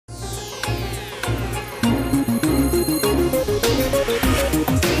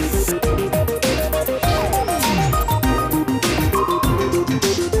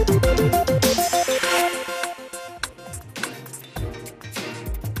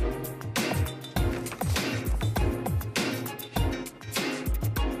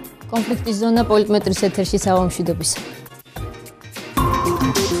Konfliktis zona politmetris ეთერში სავამშვიდობისა.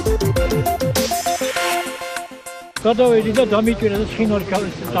 გადავედი და დამიჭირა და ცხინვარი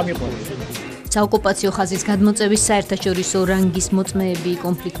დამიყვანეს. საოკუპაციო ხაზის გადმოწევის საერთაშორისო რანგის მოწმეები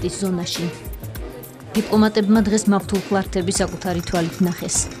კონფლიქტის ზონაში. დიპლომატებმა დღეს მავთულხლართები საკუთარი თვალით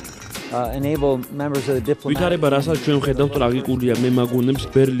ნახეს. ვითარება, რასაც ჩვენ ვხედავთ, ტრაგიკულია. მე მაგონებს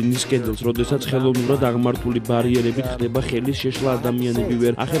ბერლინის კედელს, როდესაც ხელოვნურად აღმართული ბარიერებით ხდება ხელის შეშლა, ადამიანები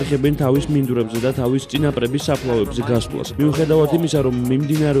ვერ ახერხებენ თავის მინდვრებზე და თავის წინაპრების საფლავებზე გასვლას. მიუხედავად იმისა, რომ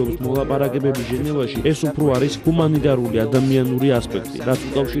მიმდინარეობს მოლაპარაკებები ჟენევაში, ეს უფრო არის ჰუმანიტარული ადამიანური ასპექტი, რაც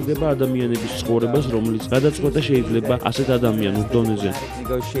უკავშირდება ადამიანების ცხოვრებას, რომლის გადაწყვეტა შეიძლება ასეთ ადამიანურ დონეზე.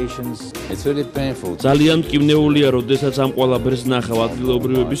 ძალიან მტკივნეულია, როდესაც ამ ყველაფერს ნახავ,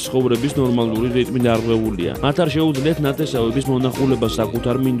 ადგილობრივების ცხოვრების ნორმალური რიტმი დარღვევულია. მათ არ შეუძლიათ ნათესავების მონახულება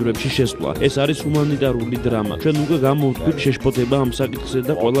საკუთარ მინდვრებში შესვლა. ეს არის ჰუმანიტარული დრამა. ჩვენ უკვე გამოვთქვით შეშფოთება ამ საკითხზე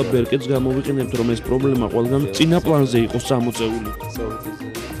და ყველა ბერკეტს გამოვიყენებთ, რომ ეს პრობლემა ყველგან წინა პლანზე იყოს წამოწეული.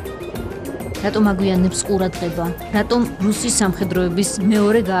 რატომ აგვიანებს ყურადღება? რატომ რუსის სამხედროების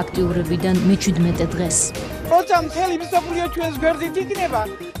მეორე გააქტიურებიდან მე-17 დღეს? როცა მთელი მსოფლიო ჩვენს გვერდით იქნება,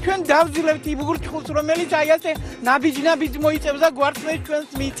 ჩვენ დავძილებთ იმ ურჩხულს, რომელიც აი ასე ნაბიჯ მოიწევს და გვარცმეს ჩვენს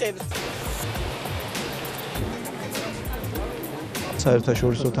მიწებს.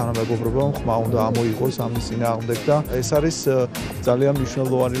 საერთაშორისო თანამეგობრობამ ხმა უნდა ამოიღოს ამის წინააღმდეგ და ეს არის ძალიან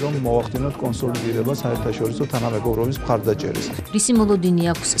მნიშვნელოვანი, რომ მოვახდინოთ კონსოლიდირება საერთაშორისო თანამეგობრობის მხარდაჭერის. რისი მოლოდინი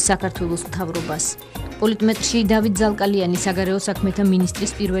აქვს საქართველოს მთავრობას? პოლიტმეტრში დავით ზალკალიანი, საგარეო საქმეთა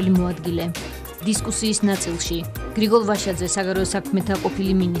მინისტრის პირველი მოადგილე. დისკუსიის ნაწილში გრიგოლ ვაშაძე, საგარეო საქმეთა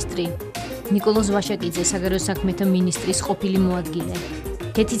ყოფილი მინისტრი, ნიკოლოზ ვაშაკიძე, საგარეო საქმეთა მინისტრის ყოფილი მოადგილე,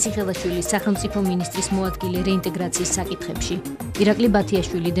 ქეთი ციხელაშვილი, სახელმწიფო მინისტრის მოადგილე რეინტეგრაციის საკითხებში, ირაკლი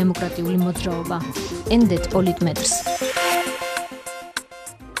ბათიაშვილი, დემოკრატიული მოძრაობა. ენდეთ პოლიტმეტრს.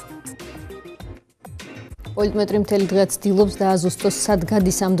 პოლიტმეტრი მთელი დღე ცდილობს დააზუსტოს, სად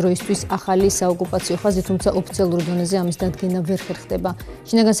გადის ამ დროისთვის ახალი საოკუპაციო ხაზი, თუმცა ოფიციალურ დონეზე ამის დადგენა ვერ ხერხდება.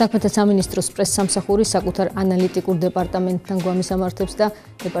 შინაგან საქმეთა სამინისტროს პრესსამსახური საკუთარ ანალიტიკურ დეპარტამენტთან გვამისამართებს და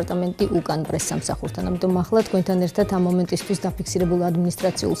დეპარტამენტი უკან პრესსამსახურთან. ამიტომ ახლა თქვენთან ერთად ამ მომენტისთვის დაფიქსირებულ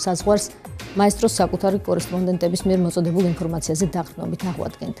ადმინისტრაციულ საზღვარს მაესტროს საკუთარი კორესპონდენტების მიერ მოწოდებულ ინფორმაციაზე დაყრდნობით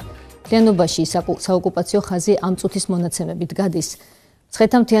აღვადგენთ. მთლიანობაში საოკუპაციო ხაზი ამ წუთის მონაცემებით გადის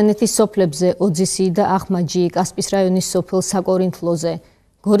ცხეთამთიანეთის სოფლებზე ოძისი და ახმაჯი, კასპის რაიონის სოფელ საკორინთლოზე,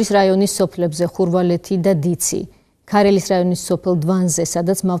 გორის რაიონის სოფლებზე ხურვალეთი და დიცი, ქარელის რაიონის სოფელ დვანზე,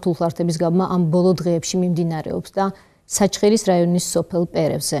 სადაც მავთულხლართების გაბმა ამ ბოლო დღეებში მიმდინარეობს და საჩხერის რაიონის სოფელ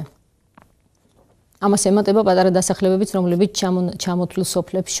პერევზე. ამას ემატება პატარა დასახლებებიც, რომლებიც ჩამოთვლილ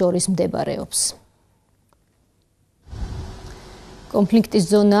სოფლებს შორის მდებარეობს. კონფლიქტის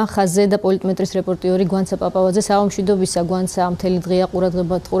ზონა, ხაზზე და პოლიტმეტრის რეპორტიორი გვანცა პაპავაძე, სავამშვიდობისა. გვანცა, მთელი დღეა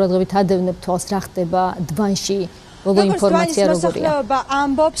ყურადღებით ადევნებ თვალს, რა ხდება დვანში. Როგორ ინფორმაცია როგორია?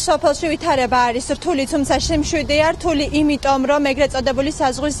 ამბობს სოფელში ვითარება არის რთული, თუმცა შემშვიდია რთული, იმიტომ რომ ეგრეთ წოდებული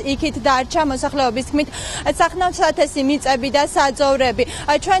საზღვრის იქით დარჩა მოსახლეობის თქმით სახნავ-სათესი მიწები და საძოვრები.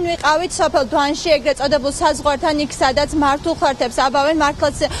 ჩვენ ვიყავით სოფელ დვანში ეგრეთ წოდებულ საზღვართან, იქ სადაც მართულხლართებს აბავენ,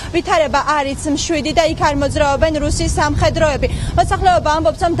 მართლაც ვითარება არის მშვიდი და იქ არ მოძრაობენ რუსის სამხედროები. მოსახლეობა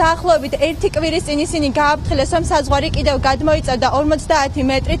ამბობს, რომ დაახლოებით 1 კვირის წინ ისინი გააფრთხილეს, რომ საზღვარი კიდევ გადმოიწევდა 50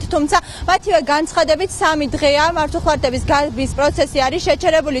 მეტრით, თუმცა მათივე განცხადებით 3 დღეა მართულხლართების გაზის პროცესი არის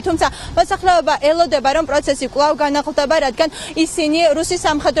შეჩერებული, თუმცა მოსახლეობა ელოდება, რომ პროცესი კვლავ განახლდება, რადგან ისინი რუსის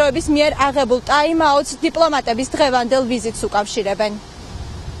სამხედროების მიერ აღებულ ტაიმ-აუტს დიპლომატების დღევანდელ ვიზიტს უკავშირებენ.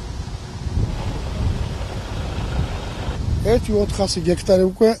 1.400 გექტარი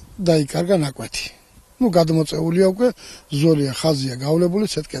უკვე დაიკარგა ნაკვეთი. გადმოწეულია უკვე, ზოლია, ხაზია გავლებული,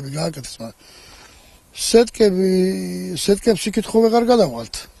 სეტკები გააკეთეს, მაგრამ სეტკებს იქით ხო ვეღარ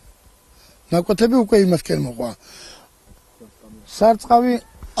გადავალთ. ნაკვეთები უკვე იმათკენ მოყვა. სარწყავი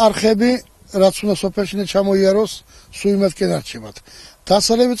არხები, რაც უნდა სოფელში ჩამოიაროს, სულ იმათკენ არჩევათ.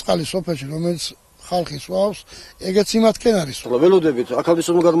 დასალევი წყალი სოფელში, რომელიც ხალხი სვავს, ეგეც იმათკენ არის. ველოდებით, აქამდე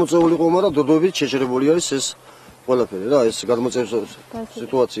სულ გადმოწეული ყო, მაგრამ დოდობით შეჩერებული არის ეს ყველაფერი რა, ეს გადმოწევის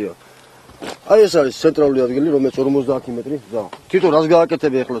სიტუაცია. აი ეს არის ცენტრალური ადგილი, რომელიც 50 მეტრი გზა. თვითონ რას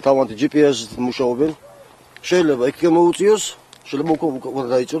გააკეთებია ახლა თავანთი GPS-ით მუშაობენ. შეიძლება იქ მოუწიოს, შეიძლება უკვე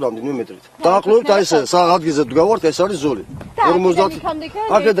დაიწო რამდენიმე მეტრით. დაახლოებით აი ეს ადგილზე ვდგავართ, ეს არის ზოლი. 50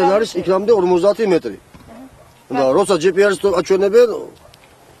 აქედან არის იქამდე 50 მეტრი. და როცა GPS-ით აჩვენებენ,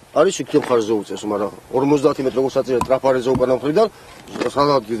 არის იქ მხარეზე უწევს, მაგრამ 50 მეტრი როგორც აწია ტრაფარეზე უკანა მხრიდან,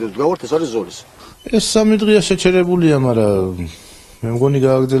 ადგილზე ვდგავართ, ეს არის ზოლის. ეს 3 დღეა შეჩერებულია, მაგრამ მე მგონი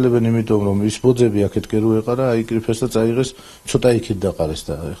გააგრძელებენ იმიტომ რომ ის ბოძები აქეთკენ რო ეყარა აიკრიფეს და წაიღეს ცოტა იქით დაყარეს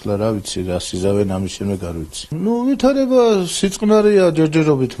და ეხლა რა ვიცი რა სიზავენ ამის შემდეგ არ ვიცი. ნუ ვითარება სიწყნარია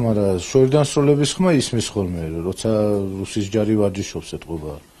ჯერჯერობით, მაგრამ შორდანსროლების ხმა ისმის ხოლმე როცა რუსის ჯარი ვარჯიშობს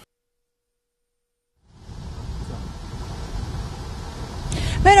ეთყობა.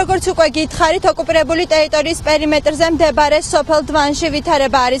 მე როგორც უკვე გითხარით, ოკუპირებული ტერიტორიის პერიმეტრზე მდებარე სოფელ დვანში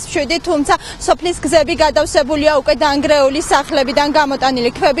ვითარება არის მშვიდი, თუმცა სოფლის გზები გადავსებულია უკვე დანგრეული სახლებიდან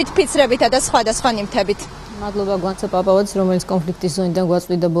გამოტანილი ქვებით, ფიცრებითა და სხვადასხვა ნივთებით. მადლობა გვანცა პაპავაძის, რომელიც კონფლიქტის ზონიდან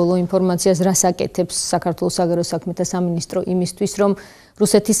გვაწვდიდა ბოლო ინფორმაციას, რას აკეთებს საქართველოს საგარეო საქმეთა სამინისტრო იმისთვის, რომ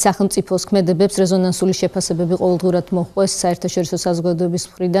რუსეთის სახელმწიფოს ქმედებებს რეზონანსული შეფასებები ყოველდღურად მოჰყვეს საერთაშორისო საზოგადოების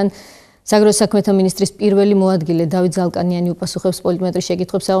მხრიდან. საგარეო საქმეთა მინისტრის პირველი მოადგილე დავით ზალკანიანი უპასუხებს პოლიტმეტრის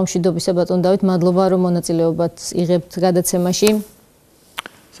შეკითხვებს. საღამშვიდობისა ბატონ დავით, მადლობა რომ მონაწილეობად იღებთ გადაცემაში.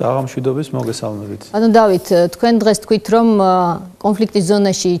 საღამშვიდობის, მოგესალმებით. ბატონ დავით, თქვენ დღეს თქვით, რომ კონფლიქტის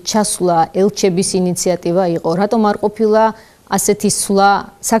ზონაში ჩასვლა ელჩების ინიციატივა იყო. რატომ არ ყოფილა ასეთი სვლა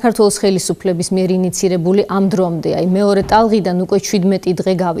საქართველოს ხელისუფლების მიერ ინიცირებული ამ დრომდე? აი მეორე ტალღიდან უკვე 17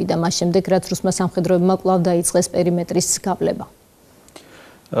 დღე გავიდა, მას შემდეგ რაც რუსმა სამხედროებმა კვლავ დაიწყეს პერიმეტრის გაბლება.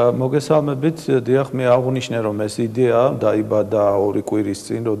 მოგესალმებით, დიახ, მე აღვნიშნე რომ ეს იდეა დაიბადა 2 კვირის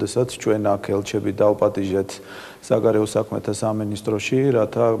წინ, როდესაც ჩვენ აქ ელჩები დავპატიჟეთ საგარეო საქმეთა სამინისტროში,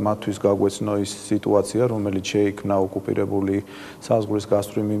 რათა მათთვის გაგვეცნო ის სიტუაცია, რომელიც შეიქმნა ოკუპირებული საზღვრის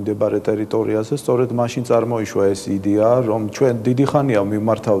გასწვრივ მიმდებარე ტერიტორიაზე. სწორედ მაშინ წარმოიშვა ეს იდეა, რომ ჩვენ დიდი ხანია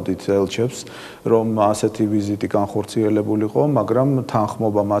მიმართავდით ელჩებს, რომ ასეთი ვიზიტი განხორციელებულიყო, მაგრამ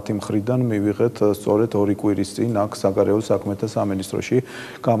თანხმობა მათი მხრიდან მივიღეთ სწორედ 2 კვირის წინ აქ საგარეო საქმეთა სამინისტროში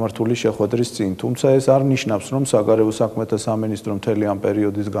გამართული შეხვედრის წინ. თუმცა ეს არ ნიშნავს, რომ საგარეო საქმეთა სამინისტრო მთელი ამ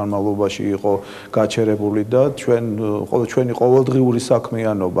პერიოდის განმავლობაში იყო გაჩერებული და ჩვენი ყოველდღიური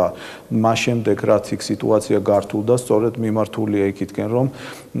საქმიანობა მას შემდეგ რაც იქ სიტუაცია გართულდა, სწორედ მიმართულია იქითკენ, რომ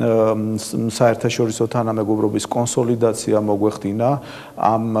საერთაშორისო თანამეგობრობის კონსოლიდაცია მოგვეხდინა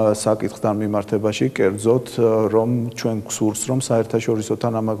ამ საკითხთან მიმართებაში, კერძოდ რომ ჩვენ გსურს, რომ საერთაშორისო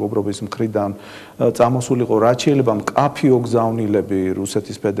თანამეგობრობის მხრიდან წამოსულიყო რაც შეიძლება მკაფიო გზავნილები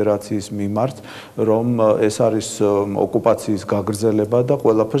რუსეთის ფედერაციის მიმართ, რომ ეს არის ოკუპაციის გაგრძელება და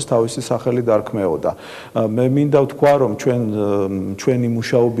ყველაფერს თავისი სახელი დარქმეოდა. მე მინდა ვთქვა, რომ ჩვენი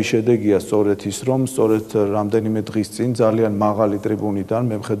მუშაობის შედეგია სწორედ ის, რომ სწორედ რამდენიმე დღის წინ ძალიან მაღალი ტრიბუნიდან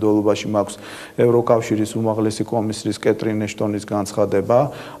მემხედველობაში მაქვს ევროკავშირის უმაღლესი კომისრის კეტრინ ეშტონის განცხადება,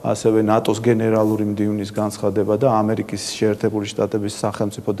 ასევე ნატოს გენერალური მდივნის განცხადება და ამერიკის შეერთებული შტატების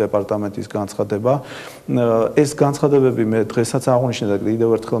სახელმწიფო დეპარტამენტის განცხადება. ეს განცხადებები მე დღესაც აღვნიშნე და კიდევ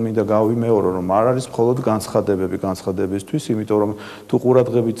ერთხელ მინდა გავიმეორო, რომ არ არის მხოლოდ განცხადებები განცხადებისთვის, იმიტომ რომ თუ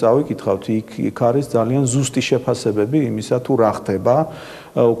ყურადღებით წავიკითხავთ, იქ არის ძალიან ზუსტი შეფასებები იმისა, თუ რა ხდება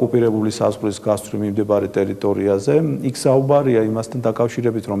ოკუპირებული საზღვრის გასწვრივ მიმდებარე ტერიტორიაზე. იქ საუბარია იმასთან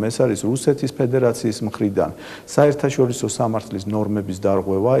დაკავშირებით, რომ ეს არის რუსეთის ფედერაციის მხრიდან საერთაშორისო სამართლის ნორმების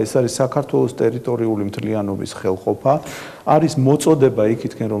დარღვევა, ეს არის საქართველოს ტერიტორიული მთლიანობის ხელყოფა, არის მოწოდება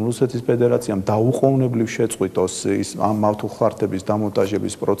იქითკენ, რომ რუსეთის ფედერაციამ დაუყოვნებლივ შეწყვიტოს ამ მავთუხლართების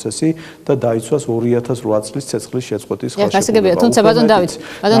დამონტაჟების პროცესი და დაიცვას 2008 წლის ცეცხლის შეწყვეტის ხელშეკრულება. თუმცა ბატონ დავით,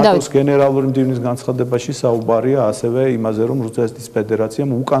 ნატოს გენერალური მდივნის განცხადებაში საუბარია ასევე იმაზე, რომ რუსეთის ფედერაციამ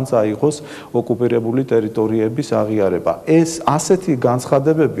უკან წაიღოს ოკუპირებული ტერიტორიების აღიარება. ეს ასეთი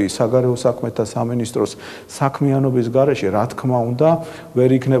განცხადებები საგარეო საქმეთა სამინისტროს საქმიანობის გარეშე, რა თქმა უნდა, ვერ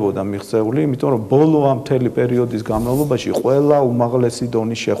იქნებოდა მიღწეული, იმიტომ რომ ბოლო ამ მთელი პერიოდის განმავლობაში ყველა უმაღლესი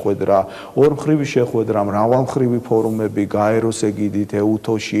დონის შეხვედრა, ორმხრივი შეხვედრა, მრავალმხრივი ფორუმები გაეროს ეგიდით,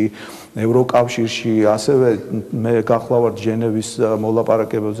 ეუთოში, ევროკავშირში, ასევე მე გახლავართ ჟენევის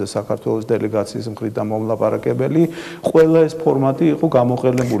მოლაპარაკებებზე საქართველოს დელეგაციის მხრიდან მომლაპარაკებელი, ყველა ეს ფორმატი იყო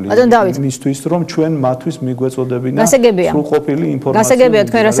გამოყენებული იმისთვის, რომ ჩვენ მათთვის მიგვეწოდებინა სრულყოფილი ინფორმაცია. გასაგებია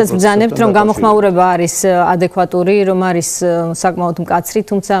თქვენ რასაც ბრძანებთ, რომ გამოხმაურება არის ადეკვატური, რომ არის საკმაოდ მკაცრი,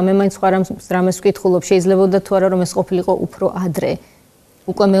 თუმცა მე მაინც სხვა რამეს ვკითხულობ, შეიძლებოდა თუ არა რომ ეს ყოფილიყო უფრო ადრე.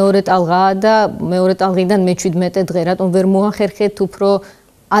 უკვე მეორე ტალღაა და მეორე ტალღიდან მე-17 დღე, რატომ ვერ მოახერხეთ უფრო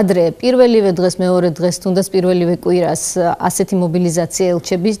ადრე, პირველივე დღეს, მეორე დღეს, თუნდაც პირველივე კვირას ასეთი მობილიზაცია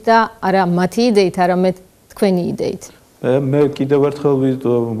ელჩების და არა მათი იდეით, არამედ თქვენი იდეით? მე კიდევ ერთხელ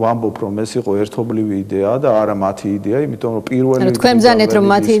ვამბობ, რომ ეს იყო ერთობლივი იდეა და არა მათი იდეა, იმიტომ რომ პირველი თქვენ ბრძანეთ, რომ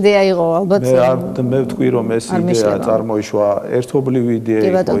მათი იდეა იყო, ალბათ. მე ვთქვი, რომ ეს იდეა წარმოიშვა ერთობლივი იდეა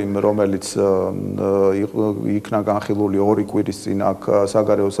იყო, რომელიც იქნა განხილული 2 კვირის წინ აქ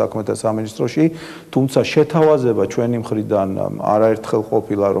საგარეო საქმეთა სამინისტროში, თუმცა შეთავაზება ჩვენი მხრიდან არაერთხელ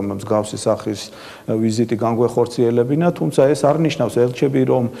ყოფილა, რომ მსგავსი სახის ვიზიტი განგვეხორციელებინა, თუმცა ეს არ ნიშნავს ელჩები,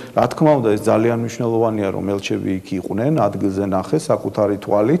 რომ რა თქმა უნდა ეს ძალიან მნიშვნელოვანია, რომ ელჩები იქ იყვნენ, ადგილზე ნახეს საკუთარი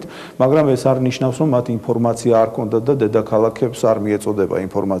თვალით, მაგრამ ეს არ ნიშნავს, რომ მათ ინფორმაცია არ ჰქონდათ და დედაქალაქებს არ მიეწოდება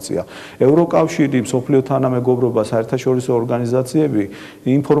ინფორმაცია. ევროკავშირი, მსოფლიო თანამეგობრობა, საერთაშორისო ორგანიზაციები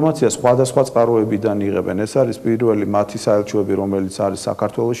ინფორმაცია სხვადასხვა წყაროებიდან იღებენ. ეს არის პირველი მათი საელჩოები, რომელიც არის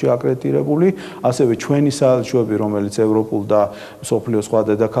საქართველოში აკრედიტირებული, ასევე ჩვენი საელჩოები, რომელიც ევროპულ და მსოფლიო სხვა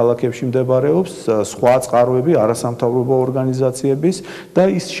დედაქალაქებში მდებარეობს, სხვა წყაროები არასამთავრობო ორგანიზაციების და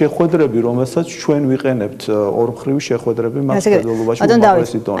ის შეხვედრები, რომელსაც ჩვენ ვიყენებთ ორმხრივი შეხვედრები მას ფედერალობაში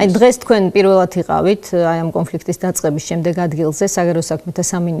უმაღლესი დონის. აი დღეს თქვენ პირველად იყავით აი ამ კონფლიქტის დაწყების შემდეგ ადგილზე საგარეო საქმეთა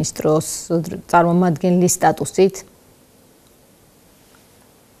სამინისტროს წარმომადგენლის სტატუსით.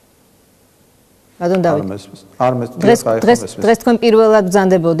 ბატონ დავით. დღეს თქვენ პირველად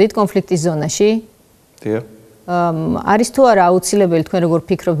ბრძანდებოდით კონფლიქტის ზონაში? დიახ. არის თუ არა აუცილებელი თქვენ როგორ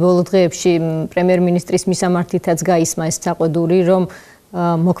ფიქრობთ ბოლო დღეებში პრემიერ-მინისტრის მისამართითაც გაისმა ეს საყვედური რომ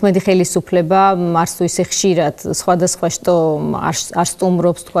მოქმედი ხელისუფლება არც თუ ისე ხშირად სხვადასხვა შტო არ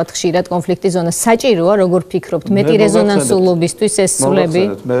სტუმრობს თქვა ხშირად კონფლიქტის ზონას საჭიროა როგორ ფიქრობთ მეტი რეზონანსულობისთვის ეს სულები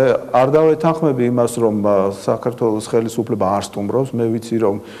მე არ დავეთანხმები იმას რომ საქართველოს ხელისუფლება არ სტუმრობს მე ვიცი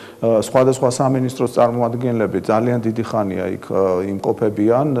რომ სხვადასხვა სამინისტროს წარმომადგენლები ძალიან დიდი ხანია იქ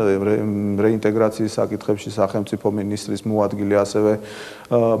იმყოფებიან რეინტეგრაციის საკითხებში სახელმწიფო მინისტრის მოადგილე ასევე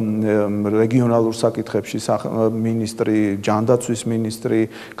რეგიონალურ საკითხებში მინისტრი ჯანდაცვის მინისტრი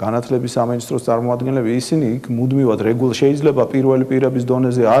განათლების სამინისტროს წარმომადგენლები ისინი იქ მუდმივად შეიძლება პირველი პირების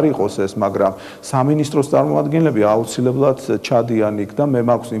დონეზე არ იყოს ეს მაგრამ სამინისტროს წარმომადგენლები აუცილებლად ჩადიან იქ და მე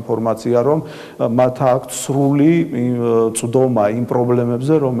მაქვს ინფორმაცია რომ მათ აქვთ სრული წვდომა იმ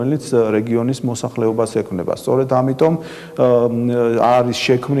პრობლემებზე რომელიც რეგიონის მოსახლეობას ექმნება სწორედ ამიტომ არის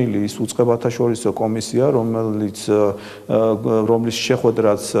შექმნილი ის უწყებათა შორისო კომისია რომლის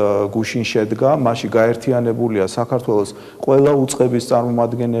შეხვედრაც გუშინ შედგა მასში გაერთიანებულია საქართველოს ყველა უწყების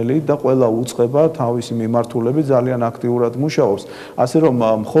წარმომადგენელი და ყველა უწყება თავისი მიმართულებით ძალიან აქტიურად მუშაობს ასე რომ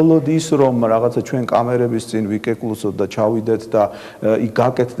მხოლოდ ის რომ რაღაცა ჩვენ კამერების წინ ვიკეკლუსოთ და ჩავიდეთ და იქ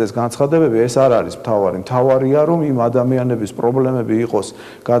გაკეთდეს განცხადებები ეს არ არის მთავარია რომ იმ ადამიანების პრობლემები იყოს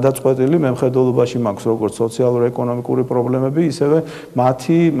გადაწყვეტილი მემხედველობაში მაქვს როგორც სოციალურ-ეკონომიკური პრობლემები ისევე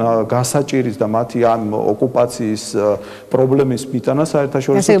მათი გასაჭირის და მათი ამ ოკუპაციის პრობლემის მიტანა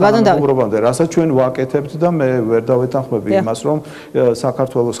საერთაშორისო თანამეგობრობამდე რასაც ჩვენ ვაკეთებთ და მე ვერ დავეთანხმები იმას რომ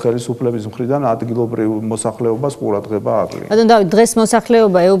საქართველოს ხელისუფლების მხრიდან ადგილობრივ მოსახლეობას ყურადღება აკლია. ბატონ დავით, დღეს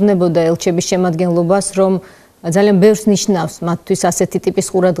მოსახლეობა ეუბნებოდა ელჩების შემადგენლობას, რომ ძალიან ბევრს ნიშნავს მათთვის ასეთი ტიპის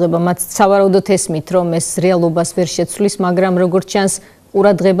ყურადღება, მათ სავარაუდოდ ესმით, რომ ეს რეალობას ვერ შეცვლის, მაგრამ როგორც ჩანს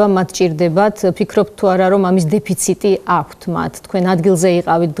ყურადღება მათ ჭირდებათ, ფიქრობთ თუ არა, რომ ამის დეფიციტი აქვთ მათ. თქვენ ადგილზე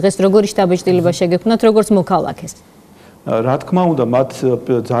იყავით დღეს, როგორი შტაბ-ბიჭდილება შეგექმნათ, როგორც მოქალაქეს? რა თქმა უნდა, მათ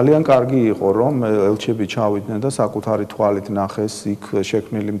ძალიან კარგი იყო, რომ ელჩები ჩავიდნენ და საკუთარი თვალით ნახეს იქ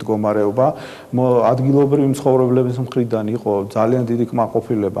შექმნილი მდგომარეობა. ადგილობრივი მცხოვრებლების მხრიდან იყო ძალიან დიდი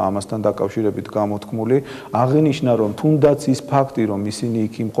კმაყოფილება ამასთან დაკავშირებით გამოთქმული. აღინიშნა, რომ თუნდაც ის ფაქტი, რომ ისინი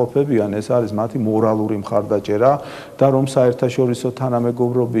იქ იმყოფებიან, ეს არის მათი მორალური მხარდაჭერა და რომ საერთაშორისო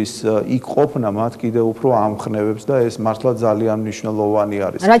თანამეგობრობის იქ ყოფნა მათ კიდევ უფრო ამხნევებს და ეს მართლა ძალიან მნიშვნელოვანი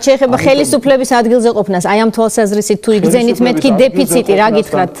არის. რაც შეეხება ხელისუფლების ადგილზე ყოფნას, აი ამ თვალსაზრისით თუ ზენით მეთქი დეფიციტი რა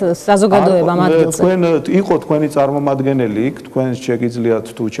გითხრათ საზოგადოებამ ადგილზე თქვენ იყო თქვენი წარმომადგენელი იქ თქვენ შეგიძლიათ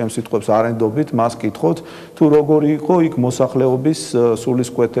თუ ჩემს სიტყვებს არენდობით მას კითხოთ თუ როგორი იყო იქ მოსახლეობის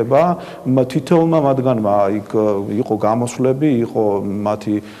სულისკვეთება თითოეულმა მათგანმა იქ იყო გამოსვლები იყო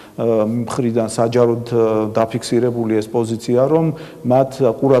მათი მხრიდან საჯაროდ დაფიქსირებული ეს პოზიცია რომ მათ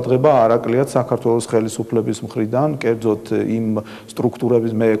ყურადღება არ აკლიათ საქართველოს ხელისუფლების მხრიდან კერძოდ იმ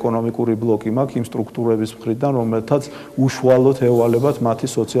სტრუქტურების მე ეკონომიკური ბლოკი მაქვს იმ სტრუქტურების მხრიდან რომელთაც უშუალოდ ევალებათ მათი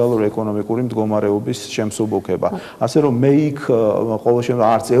სოციალურ-ეკონომიკური მდგომარეობის შემსუბუქება. ასე რომ მე იქ ყოველ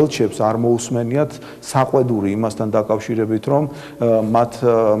შემთხვევაში არც ელჩებს არ მოусმენიათ საყვედური იმასთან დაკავშირებით რომ მათ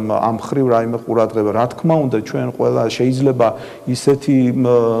ამ ხრივ რაიმე ყურადღება რა თქმა უნდა ჩვენ ყველა შეიძლება ისეთი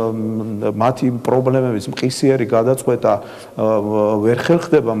მათი პრობლემების მყისიერი გადაწყვეტა ვერ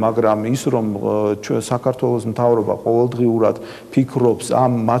ხერხდება, მაგრამ ის რომ საქართველოს მთავრობა ყოველდღიურად ფიქრობს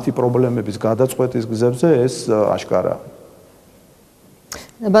ამ მათი პრობლემების გადაწყვეტის გზებზე, ეს აშკარაა.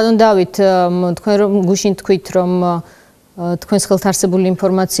 ბატონ დავით, თქვენ რომ გუშინ თქვით რომ თქვენს ხელთ არსებული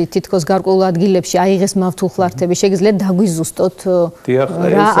ინფორმაციით თითქოს გარკვეულ ადგილებში აიღეს მავთულხლართები, შეგიძლიათ დაგვიზუსტოთ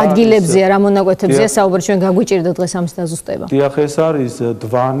რა ადგილებზეა, რა მონაკვეთებზეა საუბარი, ჩვენ გაგვიჭირდა დღეს ამის დაზუსტება. დიახ, ეს არის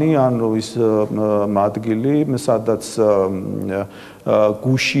დვანი, ანუ ის ადგილი, სადაც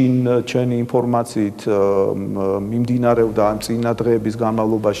გუშინ ჩვენი ინფორმაციით მიმდინარეობდა ამ წინა დღეების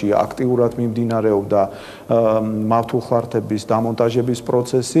განმავლობაში აქტიურად მიმდინარეობდა მავთულხლართების დამონტაჟების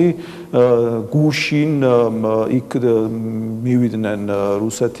პროცესი. გუშინ იქ მივიდნენ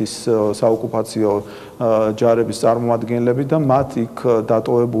რუსეთის საოკუპაციო ჯარების წარმომადგენლები და მათ იქ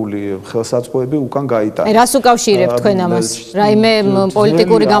დატოვებული ხელსაწყოები უკან გაიტანეს. რას უკავშირებთ თქვენ ამას? რაიმე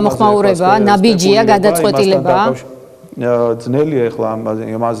პოლიტიკური გამოხმაურება, ნაბიჯია, გადაწყვეტილება? ძნელია ეხლა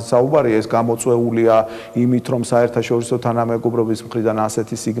ამაზე საუბარი, ეს გამოწვეულია იმით, რომ საერთაშორისო თანამეგობრობის მხრიდან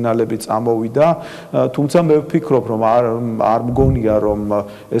ასეთი სიგნალები წამოვიდა, თუმცა მე ვფიქრობ, რომ არ მგონია, რომ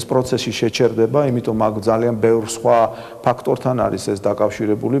ეს პროცესი შეჩერდება, იმიტომ მაგ ძალიან ბევრ სხვა ფაქტორთან არის ეს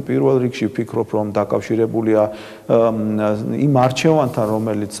დაკავშირებული. პირველ რიგში ვფიქრობ, რომ დაკავშირებულია იმ არჩევანთან,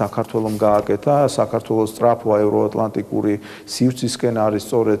 რომელიც საქართველომ გააკეთა, საქართველოს სწრაფვა ევროატლანტიკური სივრცისკენ არის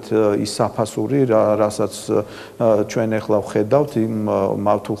სწორედ ის საფასური, რასაც ჩვენ ახლა ვხედავთ იმ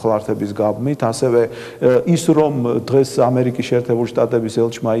მავთულხლართების გაბმით, ასევე ის რომ დღეს ამერიკის შეერთებული შტატების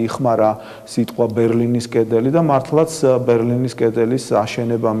ელჩმა იხმარა სიტყვა ბერლინის კედელი და მართლაც ბერლინის კედელის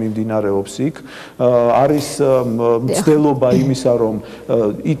აშენება მიმდინარეობს იქ. არის მცდელობა იმისა, რომ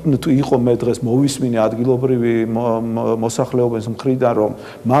იყო მე დღეს მოვისმინე ადგილობრივი მოსახლეობის მხრიდან, რომ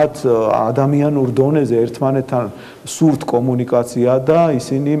მათ ადამიანურ დონეზე ერთმანეთთან სურთ კომუნიკაცია და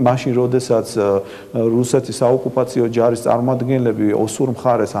ისინი მაშინ, როდესაც რუსეთის საოკუპაციო ჯარის წარმომადგენლები ოსურ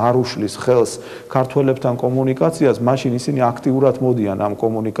მხარეს არ უშლის ხელს ქართველებთან კომუნიკაციას, მაშინ ისინი აქტიურად მოდიან ამ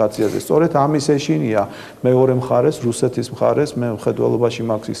კომუნიკაციაზე. სწორედ ამის ეშინია მეორე მხარეს, რუსეთის მხარეს, მე მხედველობაში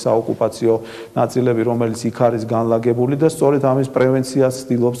მაქვს საოკუპაციო ნაწილები, რომელიც იქ არის განლაგებული და სწორედ ამის პრევენციას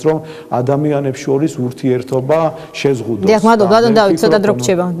ცდილობს, რომ ადამიანებს შორის ურთიერთობა შეზღუდოს. დიახ, მადლობა, ბატონ დავით, ცოტა დრო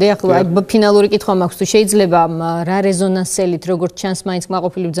გრჩება. დიახ, ფინალური კითხვა მაქვს, თუ შეიძლება რა რეზონანსელით, როგორც ჩანს, მაინც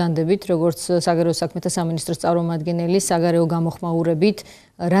კმაყოფილი ბრძანდებით, როგორც საგარეო საქმეთა სამინისტროს წარმომადგენელი, საგარეო გამოხმაურებით,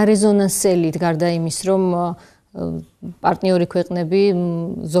 რა რეზონანსელით გარდა იმის, რომ პარტნიორი ქვეყნები,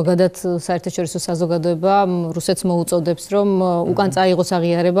 ზოგადად საერთაშორისო საზოგადოება რუსეთს მოუწოდებს, რომ უკან წაიღოს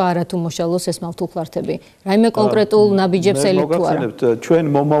აღიარება, არათუ მოშალოს ეს მავთულხლართები. რაიმე კონკრეტულ ნაბიჯებს ელით თუ არა? ჩვენ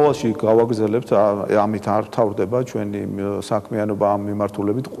მომავალში გავაგზავნებთ, ამით არ თავდება ჩვენი საქმიანობა ამ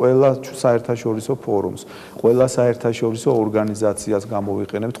მიმართულებით, ყველა საერთაშორისო ფორუმს, ყველა საერთაშორისო ორგანიზაციას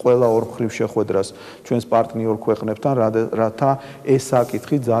გამოვიყენებთ, ყველა ორმხრივ შეხვედრას ჩვენს პარტნიორ ქვეყნებთან, რათა ეს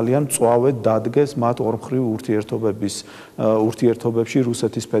საკითხი ძალიან მწვავედ დადგეს მათ ორმხრივ ურთიერთობებში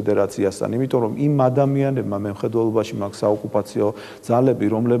რუსეთის ფედერაციასთან, იმიტომ რომ იმ ადამიანებმა მე მხედველობაში მაქვს საოკუპაციო ძალები,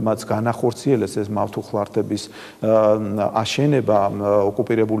 რომლებმაც განახორციელეს ეს მავთულხლართების აშენება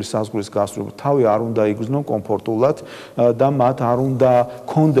ოკუპირებული საზღვრის გასწვრივ, თავი არ უნდა იგრძნონ კომფორტულად და მათ არ უნდა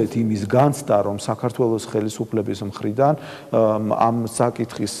კონდეთ იმის განცდა, რომ საქართველოს ხელისუფლების მხრიდან ამ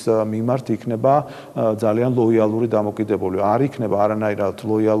საკითხის მიმართ იქნება ძალიან ლოიალური დამოკიდებულება. არ იქნება არანაირად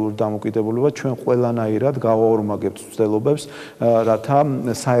ლოიალური დამოკიდებულება, ჩვენ ყველანაირად გავაორმაგებთ ცდილობებს, რათა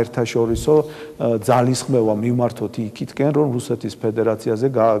საერთაშორისო ძალისხმევა მიმართოთ იქითკენ, რომ რუსეთის ფედერაციაზე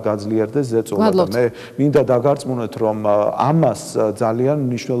გაძლიერდეს ზეწოლა. მე მინდა დაგარწმუნოთ, რომ ამას ძალიან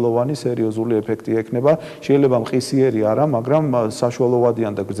მნიშვნელოვანი სერიოზული ეფექტი ექნება. შეიძლება მყისიერი არა, მაგრამ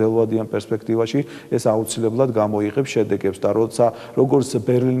საშუალოვადიან და გრძელვადიან პერსპექტივაში ეს აუცილებლად გამოიღებს შედეგებს და როცა როგორც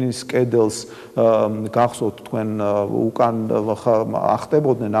ბერლინის კედელს გახსოვთ თქვენ უკან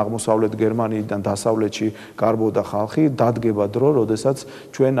ახტებოდნენ აღმოსავლეთ გერმანიიდან დასავლეთში გარბოდა ხალხი, დადგება დრო, როდესაც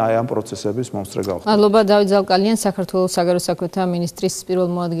ჩვენ აი ამ პროცესების მომსწრე გავხდით. მადლობა დავით ზალკალიან, საქართველოს საგარეო საქმეთა მინისტრის პირველ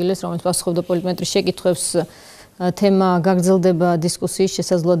მოადგილეს, რომელიც პასუხობდა პოლიტმეტრის შეკითხვებს. თემა გაგრძელდება დისკუსიის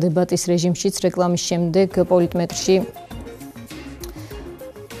შესაძლოა დებატის რეჟიმშიც რეკლამის შემდეგ პოლიტმეტრში.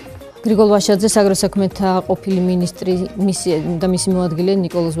 გრიგოლ ვაშაძე, საგარეო საქმეთა ყოფილი მინისტრი და მისი მოადგილე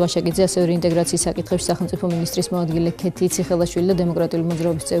ნიკოლოზ ვაშაკიძე, ასევე რეინტეგრაციის საკითხებში სახელმწიფო მინისტრის მოადგილე ქეთი ციხელაშვილი და დემოკრატიული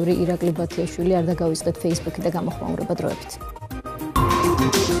მოძრაობის წევრი ირაკლი ბათიაშვილი. არ დაგავიწყდეთ Facebook-ი და გამოხმაურება დროებით.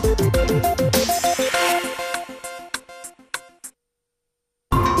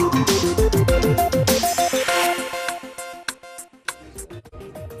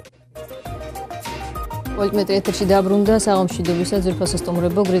 პოლიტმეტრი ეთერში დაბრუნდა საღამოშიდობისა ძვირფასო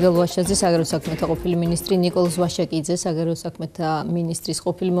სტუმრებო გრიგოლ ვაშაძე, საგარეო საქმეთა ყოფილი მინისტრი, ნიკოლოზ ვაშაკიძე, საგარეო საქმეთა მინისტრის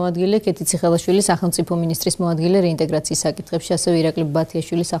ყოფილი მოადგილე, ქეთი ციხელაშვილი, სახელმწიფო მინისტრის მოადგილე რეინტეგრაციის საკითხებში, ასევე ირაკლი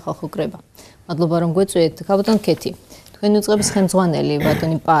ბათიაშვილი, სახალხო კრება. მადლობა რომ გვეწვიეთ. ქაბატონ ქეთი, თქვენი უწყების ხელმძღვანელი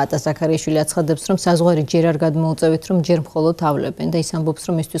ბატონი პაატა ზაქარიაშვილი აცხადებს, რომ საზღვარი ჯერ არ გადმოუწევით, რომ ჯერ მხოლოდ ავლებენ და ის ამბობს,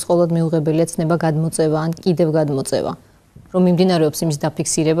 რომ მისთვის მხოლოდ მიუღებელია ცნება გადმოწევა ან კიდევ გადმოწევა. რომ მიმდინარეობს იმის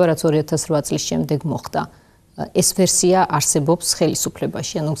დაფიქსირება, რაც 2008 წლის შემდეგ მოხდა. ეს ვერსია არსებობს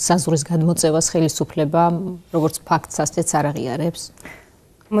ხელისუფლებაში, ანუ საზღვრის გადმოწევას ხელისუფლება, როგორც ფაქტს ასეც არ აღიარებს.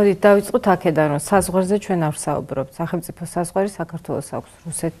 მოდით დავიწყოთ აქედან, რომ საზღვარზე ჩვენ არ ვსაუბრობთ. სახელმწიფო საზღვარი საქართველოს აქვს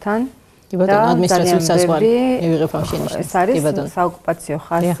რუსეთთან. კი ბატონო, ადმინისტრაციული საზღვარი მივიღებ ამ შენიშნებას. ეს არის საოკუპაციო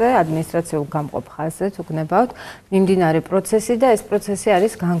ხაზზე, ადმინისტრაციულ გამყოფ ხაზზე თუ გნებავთ, მიმდინარე პროცესი და ეს პროცესი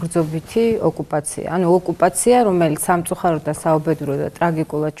არის განგრძობითი ოკუპაცია. ანუ ოკუპაცია, რომელიც სამწუხაროდ და საუბედუროდ და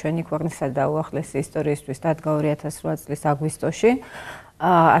ტრაგიკულად ჩვენი ქვეყნისა და უახლესი ისტორიისთვის დადგა 2008 წლის აგვისტოში.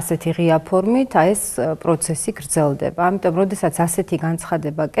 ასეთი ღია ფორმით ეს პროცესი გრძელდება. ამიტომ, როდესაც ასეთი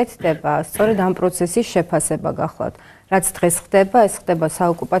განცხადება კეთდება, სწორედ ამ პროცესის შეფასება გახლავთ. რაც დღეს ხდება, ეს ხდება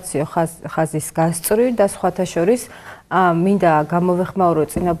საოკუპაციო ხაზის გასწვრივ და სხვათა შორის მინდა გამოვეხმაურო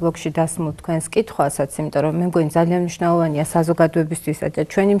წინა ბლოკში დასმულ თქვენს კითხვასაც, იმიტომ რომ მე მგონი ძალიან მნიშვნელოვანია საზოგადოებისთვისაც და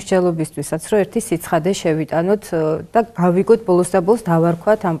ჩვენი მსჯელობისთვისაც, რომ ერთი სიცხადე შევიტანოთ და გავიგოთ ბოლოს და ბოლოს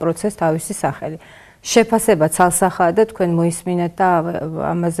დავარქვათ ამ პროცესს თავისი სახელი. შეფასება ცალსახაა და თქვენ მოისმინეთ და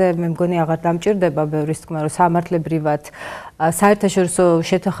ამაზე მე მგონი აღარ დამჭირდება ბევრის თქმა, რომ სამართლებრივად საერთაშორისო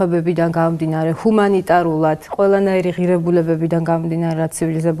შეთანხმებებიდან გამომდინარე, ჰუმანიტარულად, ყველანაირი ღირებულებებიდან გამომდინარე, რაც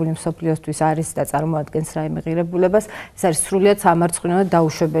ცივილიზებული მსოფლიოსთვის არის და წარმოადგენს რაიმე ღირებულებას, ეს არის სრულიად სამარცხვინო და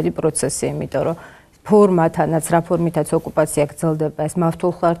დაუშვებელი პროცესი, იმიტომ რომ ფორმათანაც, რა ფორმითაც ოკუპაცია გრძელდება, ეს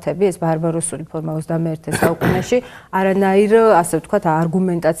მავთულხლართები, ეს ბარბაროსული ფორმა 21 საუკუნეში არანაირ, ასე ვთქვათ,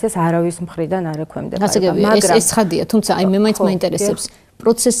 არგუმენტაციას არავის მხრიდან არ ექვემდებარება. მაგრამ ეს ცხადია, თუმცა აი მე მაინც მაინტერესებს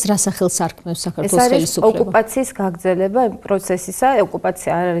პროცესს რა სახელს არქმევს საქართველოს ხელისუფლება? ეს არის ოკუპაციის გაგრძელება პროცესისა.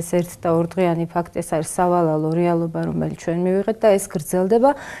 ოკუპაცია არ არის ერთ და ორ დღიანი ფაქტი, ეს არის სავალალო რეალობა, რომელიც ჩვენ მივიღეთ და ეს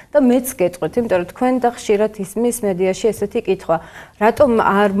გრძელდება და მეც გეტყვით, იმიტომ რომ თქვენ და ხშირად ისმის მედიაში ესეთი კითხვა, რატომ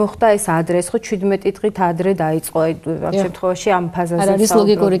არ მოხდა ეს ადრე, ხო 17 დღით ადრე დაიწყო ამ შემთხვევაში ამ ფაზაზე. არ არის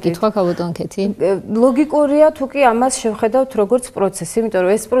ლოგიკური კითხვა, ქაბოტონ ქეთი? ლოგიკურია, თუ კი ამას შევხედავთ როგორც პროცესი, იმიტომ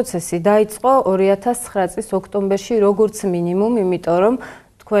რომ ეს პროცესი დაიწყო 2009 წლის ოქტომბერში როგორც მინიმუმ, იმიტომ რომ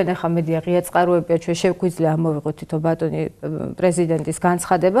თქვენ ახლა მედია ღია წყაროებია, ჩვენ შეგვიძლია ამოვიღოთ თვითონ ბატონი პრეზიდენტის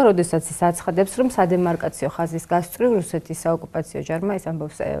განცხადება, როდესაც ის აცხადებს, რომ სადემარკაციო ხაზის გასწვრივ რუსეთის საოკუპაციო ჯარმა, ეს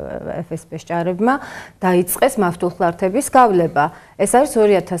ამბობს FSB-ს ჭარებმა, დაიწყეს მავთულხლართების გავლება. ეს არის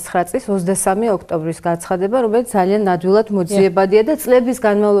 2009 წლის 23 ოქტომბრის განცხადება, რომელიც ძალიან ნადვილად მოძიებადია და წლების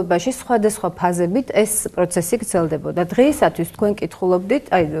განმავლობაში სხვადასხვა ფაზებით ეს პროცესი გრძელდებოდა. დღეისათვის თქვენ კითხულობდით,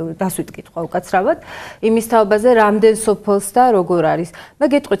 აი დასვით კითხვა უკაცრავად, იმის თაობაზე რამდენ სოფელს და როგორ არის. მე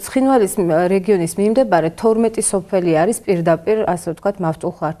გეტყვით, ცხინვალის რეგიონის მიმდებარე 12 სოფელი არის პირდაპირ, ასე ვთქვათ,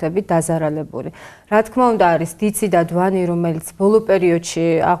 მავთულხლართებით დაზარალებული. რა თქმა უნდა, არის დიცი და დვანი, რომელიც ბოლო პერიოდში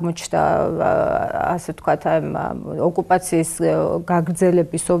აღმოჩნდა, ასე ვთქვათ, ოკუპაციის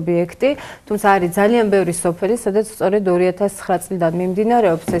გაგრძელების ობიექტი, თუმცა არის ძალიან ბევრი სოფელი, სადაც სწორედ 2009 წლიდან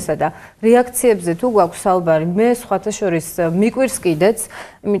მიმდინარეობს ესა და რეაქციებზე თუ გვაქვს საუბარი, მე სხვათა შორის მიკვირს კიდეც,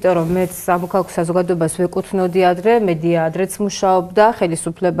 იმიტომ რომ მეც სამოქალაქო საზოგადოებას ვეკუთვნოდი ადრე, მედია ადრეც მუშაობდა,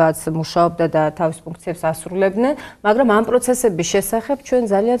 ხელისუფლებაც მუშაობდა და თავის ფუნქციებს ასრულებდნენ, მაგრამ ამ პროცესების შესახებ ჩვენ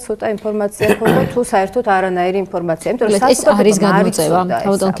ძალიან ცოტა ინფორმაცია ჰქონდა, თუ საერთოდ არანაირი ინფორმაცია, იმიტომ რომ ეს არის გადმოწევა,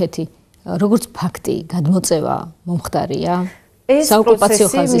 ქაბოტონ ქეთი, როგორც ფაქტი, გადმოწევა მომხდარია. საოკუპაციო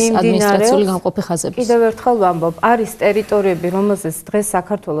ხაზის ადმინისტრაციული გამყოფი ხაზების. კიდევ ერთხელ ვამბობ, არის ტერიტორიები, რომელზეც დღეს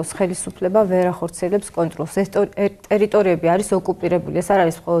საქართველოს ხელისუფლება ვერ ახორციელებს კონტროლს. ეს ტერიტორიები არის ოკუპირებული, ეს არ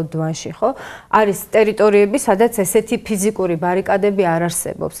არის მხოლოდ დვანში, ხო? არის ტერიტორიები, სადაც ესეთი ფიზიკური ბარიკადები არ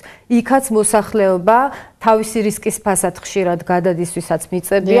არსებობს. იქაც მოსახლეობა თავისი რისკის ფასად ხშირად გადადის, ვისაც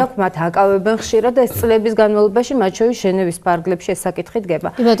მიწები აქვს, მათ აკავებენ ხშირად და ეს წლების განმავლობაში მათ შორის ჟენევის ფარგლებში ეს საკითხი დგება.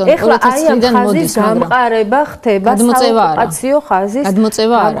 ეხლა აი ამ ხაზის გამყარება ხდება საოკუპაციო ხაზის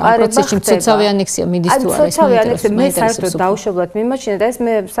გადმოწევა არა, ამ პროცესში მცოცავი ანექსია მიდის თუ არა, მცოცავი ანექსია მე საერთოდ დაუშვებლად მიმაჩნია და ეს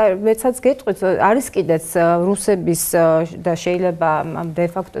მეცაც გეტყვით, არის კიდეც რუსების და შეიძლება ამ დე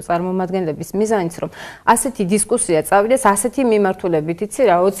ფაქტო წარმომადგენლების მიზანიც, რომ ასეთი დისკუსია წავიდეს, ასეთი მიმართულებით, იცი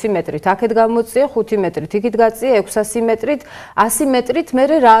რა, 20 მეტრით აქეთ გამოწია, 5 მეტრით იქით გაწია, 600 მეტრით, 100 მეტრით, მე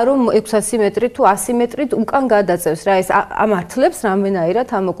რა რომ 600 მეტრით თუ 100 მეტრით უკან გადაწევს რა, ეს ამართლებს რამდენაირად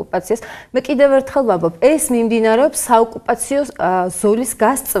ამ ოკუპაციას. მე კიდევ ერთხელ ვამბობ, ეს მიმდინარეობს საოკუპაციო ზოლის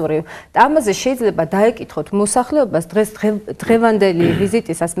გასწვრივ და ამაზე შეიძლება დაეკითხოთ მოსახლეობას დღევანდელი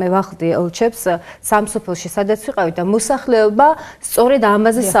ვიზიტისას მე ვახდი ელჩებს სამსოფელში სადაც ვიყავით და მოსახლეობა სწორედ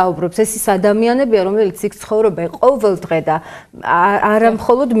ამაზე საუბრობს. ეს ის ადამიანებია, რომელიც იქ ცხოვრობენ ყოველ დღე და არა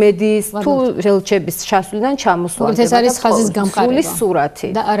მხოლოდ მედიის თუ ელჩების ჩასვლიდან ჩამოსვლამდე. ეს არის ხაზის გამყარება სურათი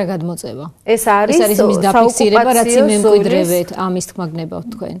და არა გადმოწევა. ეს არის იმის დაფიქსირება, რაც იმემკვიდრებთ, ამის თქმა გნებავთ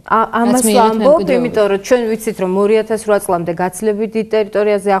თქვენ. ამას ვამბობ, იმიტომ რომ ჩვენ ვიცით, რომ 2008 წლამდე გაცილებით დიდ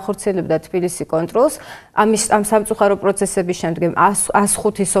ტერიტორიაზე ახორციელებდა თბილისი კონტროლს. ამ სამწუხარო პროცესების შემდგომ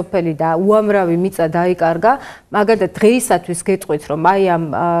 105 სოფელი და უამრავი მიწა დაიკარგა. მაგალითად, დღეისათვის გეტყვით, რომ აი ამ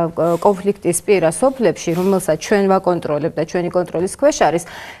კონფლიქტის პირა სოფლებში, რომელსაც ჩვენ ვაკონტროლებთ და ჩვენი კონტროლის ქვეშ არის,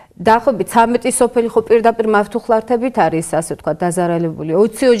 დაახლოებით 13 სოფელი ხო პირდაპირ მავთუხლართებით არის, ასე ვთქვათ, დაზარალებული.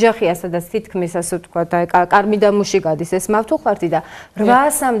 20 ოჯახია, სადაც თითქმის ასე ვთქვათ, კარმიდამუში გადის ეს მავთუხლართი და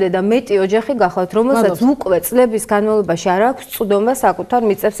 800-მდე და მეტი ოჯახი გახლავთ, რომელსაც უკვე წლების განმავლობაში არ აქვს წვდომა საკუთარ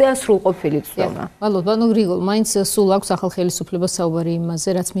მიწებზე ან სრულყოფილი წვდომა. მადლობა, ბატონო გრიგოლ, მაინც სულ აქვს ახალ ხელისუფლებას საუბარი იმაზე,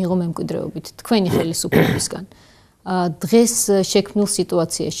 რაც მიიღო მემკვიდრეობით თქვენი ხელისუფლებისგან. დღეს შექმნილ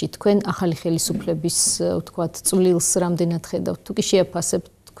სიტუაციაში თქვენ ახალი ხელისუფლების, ვთქვათ, წვლილს რამდენად ხედავთ? თუ კი შეაფასებთ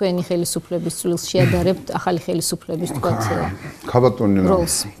თქვენი ხელისუფლების წვლილს შეადარებთ ახალი ხელისუფლების, ვთქვათ, ქაბატონი,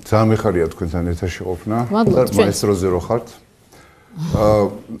 ძალიან მიხარია თქვენთან ეთერში ყოფნა. მაესტროზე რო ხართ.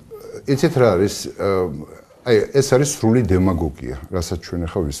 იცით რა არის? აი, ეს არის სრული დემაგოგია, რასაც ჩვენ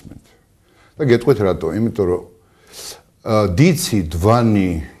ახლა ვისმენთ. და გეტყვით რატო? იმიტომ რომ დიცი,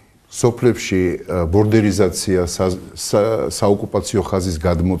 დვანი სოფლებში ბორდერიზაცია, საოკუპაციო ხაზის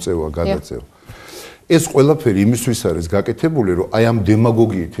გადმოწევა, გადაწევა. ეს ყველაფერი იმისთვის არის გაკეთებული, რომ აი ამ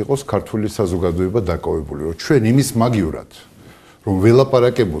დემაგოგიით იყოს ქართული საზოგადოება დაკავებული, რომ ჩვენ იმის მაგივრად, რომ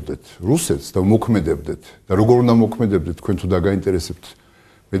ველაპარაკებოდეთ რუსეთს და მოქმედებდეთ და როგორ უნდა მოქმედებდეთ, თქვენ თუ დაგაინტერესებთ,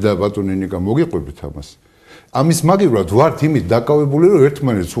 მე და ბატონი ნიკა მოგიყვებით ამას. ამის მაგივრად ვართ იმით დაკავებული, რომ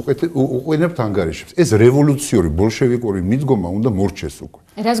ერთმანეთს უყენებთ ანგარიშებს. ეს რევოლუციური ბოლშევიკური მიდგომა უნდა მორჩეს უკვე.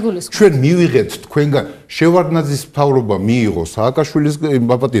 რას გულისხმობთ? ჩვენ მივიღეთ თქვენგან შევარდნაძის მთავრობა მიიღო სააკაშვილის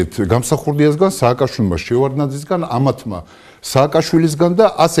გამსახურდიასგან, სააკაშვილმა შევარდნაძისგან, ამათმა სააკაშვილისგან და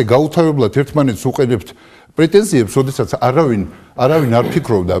ასე გაუთავებლად ერთმანეთს უყენებთ პრეტენზიებს, როდესაც არავინ არ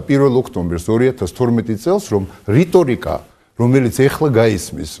ფიქრობდა 1 ოქტომბერს 2012 წელს, რომ რიტორიკა, რომელიც ეხლა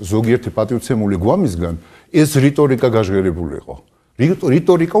გაისმის ზოგიერთი პატივცემული გვამისგან, ეს რიტორიკა გაჟღერებული იყო.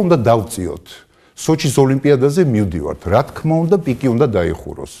 რიტორიკა უნდა დავწიოთ. სოჩის ოლიმპიადაზე მივდივართ. რა თქმა უნდა, პიკი უნდა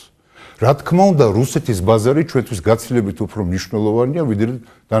დაიხუროს. რა თქმა უნდა, რუსეთის ბაზარი ჩვენთვის გაცილებით უფრო მნიშვნელოვანია, ვიდრე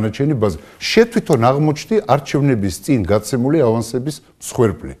დანარჩენი ბაზარი. შეთვითონ აღმოჩნდი არჩევნების წინ გაცემული ავანსების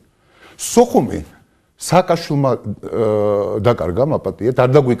მსხვერპლი. სოხუმი სააკაშვილმა დაკარგა მაპატიეთ, არ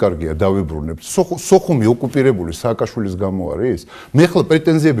დაგვიკარგია, დავიბრუნებთ. სოხუმი ოკუპირებული სააკაშვილის გამო არის? მე ხლა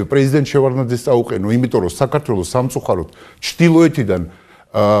პრეტენზიები პრეზიდენტ შევარდნაძეს წაუყენო, იმიტომ რომ საქართველოს სამწუხაროდ ჩრდილოეთიდან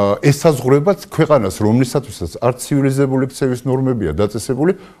ესაზღვრება ქვეყანას, რომლისათვისაც არც ცივილიზებული ქცევის ნორმებია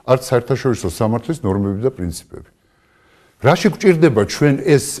დაწესებული, არც საერთაშორისო სამართლის ნორმები და პრინციპები. რაში გვჭირდება ჩვენ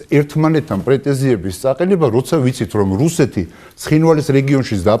ეს ერთმანეთთან პრეტენზიების წაყენება, როცა ვიცით, რომ რუსეთი ცხინვალის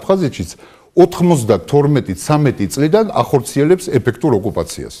რეგიონშიც და აფხაზეთშიც 92-13 წლიდან ახორციელებს ეფექტურ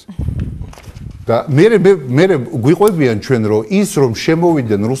ოკუპაციას. და მე გვიყვებიან ჩვენ, რომ ის რომ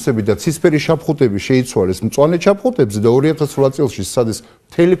შემოვიდნენ რუსები და ცისფერი შაფხუტები შეიცვალეს მწვანე შაფხუტებზე და 2008 წელს სადეს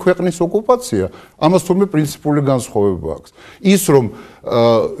მთელი ქვეყნის ოკუპაცია, ამას თურმე პრინციპული განსხვავება აქვს. ის რომ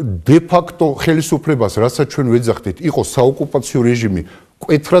დე-ფაქტო ხელისუფლებას, რასაც ჩვენ ვეძახდით, იყო საოკუპაციო რეჟიმი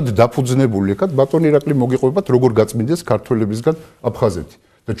მკვეთრად დაფუძნებული, ეკად ბატონი ირაკლი მოგიყვებათ, როგორ გაწმინდეს ქართველებისგან აფხაზეთი.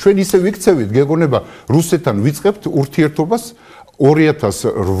 და ჩვენ ისე ვიქცევით, გეგონება რუსეთთან ვიწყებთ ურთიერთობას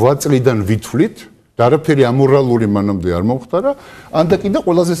 2008 წლიდან ვითვლით და არაფერი ამორალური მანამდე არ მომხდარა, ან და კიდე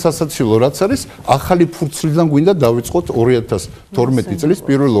ყველაზე სასაცილო რაც არის, ახალი ფურცლიდან გვინდა დავიწყოთ 2012 წლის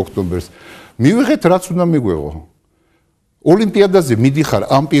 1 ოქტომბერს. მივიღეთ რაც უნდა მიგვეღო. ოლიმპიადაზე მიდიხარ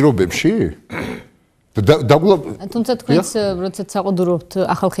ამ პირობებში? თუმცა თქვენს როდესაც საყუდურობთ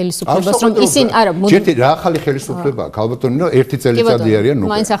ახალ ხელისუფლებას, რომ ისინი არა ჯერტი რა ახალი ხელისუფლებაა, ქალბატონი, რომ 1 წელიწადი არიან ნუ.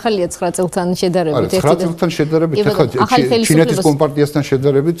 მაინც ახალია 9 წელთან შედარებით. 9 წელთან შედარებით, ახლა ჩინეთის კომპარტიასთან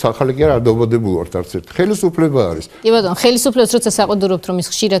შედარებით, ახალი კი არ დაუბადებულ ვართ არც ერთ. ხელისუფლება არის. კი ბატონო, ხელისუფლებას როცა საყუდურობთ, რომ ის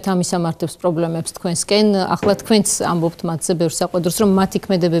ხშირად ამისამართებს პრობლემებს თქვენსკენ, ახლა თქვენც ამბობთ მათზე ბევრ საყუდურს, რომ მათი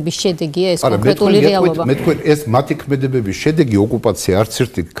ქმედებების შედეგია ეს კონკრეტული რეალობა. მე თქვენ ეს მათი ქმედებების შედეგი ოკუპაცია არც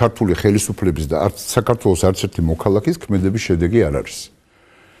ერთი ქართული ხელისუფლების და არც საქართველოს არც ერთი მოქალაქის ქმედების შედეგი არ არის.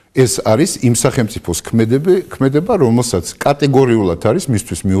 ეს არის იმ სახელმწიფოს ქმედება, რომელსაც კატეგორიულად არის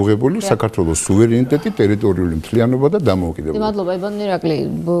მისთვის მიუღებული საქართველოს სუვერენიტეტი, ტერიტორიული მთლიანობა და დამოუკიდებლობა. მადლობა, ბატონო ირაკლი,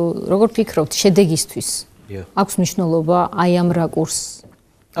 როგორ ფიქრობთ შედეგისთვის? აქვს მნიშვნელობა აი ამ რაკურსს?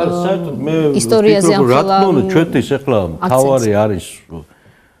 არა, საერთოდ მე ვფიქრობ, რა თქმა უნდა, ჩვენთვის ახლა თავარი არის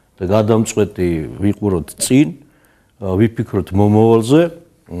და გადამწყვეტი ვიყუროთ წინ, ვიფიქროთ მომავალზე.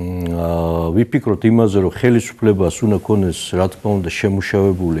 ვიფიქროთ იმაზე, რომ ხელისუფლებას უნდა ქონდეს, რა თქმა უნდა,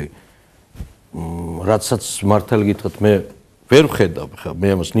 შემუშავებული, რაცაც მართალი გითხრათ, მე ვერ ვხედავ, ხა მე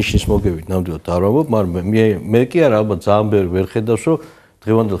ამას ნიშნის მოგევით, ნამდვილად არ ვამბობ, მაგრამ მე კი არა, ალბათ ძალიან ბევრი ვერ ხედავს, რომ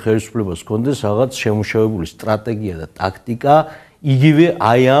დღევანდელ ხელისუფლებას ქონდეს რაღაც შემუშავებული სტრატეგია და ტაქტიკა, იგივე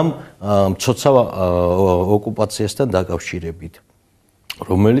აი ამ მცოცავ ოკუპაციასთან დაკავშირებით,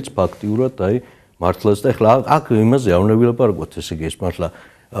 რომელიც ფაქტიურად აი მართლაც და ახლა აქ იმაზე არ უნდა ვილაპარაკოთ, ესე იგი ეს მართლა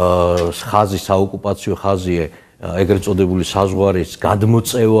ხაზი საოკუპაციო ხაზია ეგრეთ წოდებული საზღვარის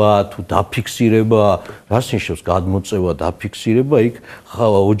გადმოწევა თუ დაფიქსირება, რას ნიშნავს გადმოწევა, დაფიქსირება? იქ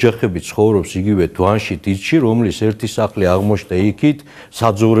ოჯახები ცხოვრობს იგივე თვანში, თითში, რომლის ერთი სახლი აღმოჩნდა იქით,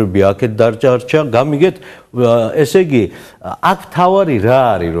 საძოვრები აქეთ დარჩა, გამიგეთ, ესე იგი, აქ თავარი რა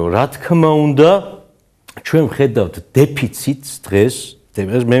არის, რომ რა თქმა უნდა, ჩვენ ხედავთ დეფიციტს დღეს,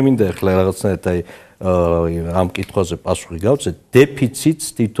 მე მინდა ახლა რაღაცნაირად ამ კითხვაზე პასუხი გავცეთ, დეფიციტს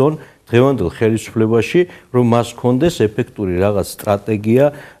თვითონ დღევანდელ ხელისუფლებაში, რომ მას ჰქონდეს ეფექტური რაღაც სტრატეგია,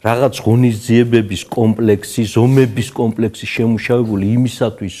 რაღაც ღონისძიებების კომპლექსი, ზომების კომპლექსი შემუშავებული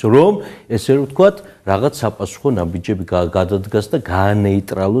იმისათვის, რომ ესე ვთქვათ, რაღაც საპასუხო ნაბიჯები გადადგას და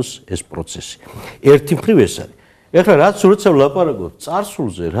გაანეიტრალოს ეს პროცესი. ერთი მხრივ ეს არის. ეხლა რაც როცა ვლაპარაკობთ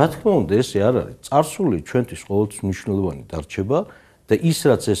წარსულზე, რა თქმა უნდა, ესე არ არის. წარსული ჩვენთვის ყოველთვის მნიშვნელოვანი დარჩება. და ის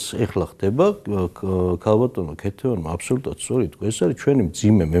რაც ეს ეხლა ხდება, ქალბატონო ქეთევანმა აბსოლუტურად სწორი თქვა, ეს არის ჩვენი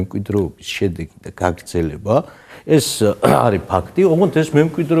მძიმე მემკვიდრეობის შედეგი და გაგრძელება. ეს არის ფაქტი, ოღონდ ეს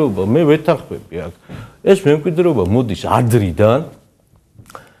მემკვიდრეობა მე ვეთანხმები აქ. ეს მემკვიდრეობა მოდის ადრიდან.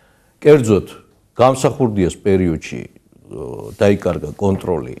 კერძოდ, გამსახურდიას პერიოდში დაიკარგა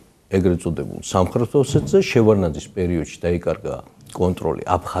კონტროლი ეგრეთ წოდებულ სამხრეთ ოსეთზე, შევარდნაძის პერიოდში დაიკარგა კონტროლი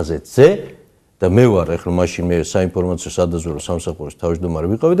აფხაზეთზე. და მე ვარ ახლა მაშინ მე საინფორმაციო სადაზვერვო სამსახურის თავმჯდომარე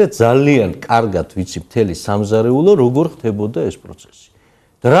ვიყავი და ძალიან კარგად ვიცი მთელი სამზარეულო როგორ ხდებოდა ეს პროცესი.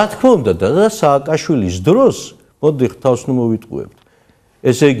 და რა თქმა უნდა და სააკაშვილის დროს მოდი თავს ნუ მოვიტყუებთ.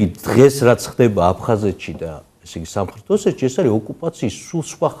 ესე იგი დღეს რაც ხდება აფხაზეთში და ესე იგი სამხრეთ ოსეთში ეს არის ოკუპაციის სულ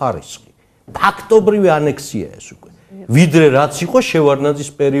სხვა ხარისხი. ფაქტობრივი ანექსია ეს უკვე. ვიდრე რაც იყო შევარდნაძის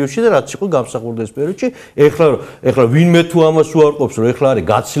პერიოდში და რაც იყო გამსახურდიას პერიოდში, ეხლა ვინმე თუ ამას უარყოფს, რომ ეხლა არის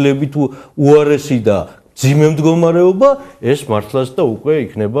გაცილებით უარესი და ძიმე მდგომარეობა, ეს მართლაც და უკვე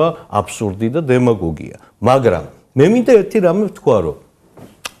იქნება აბსურდი და დემაგოგია. მაგრამ მე მინდა ერთი რამე ვთქვა, რომ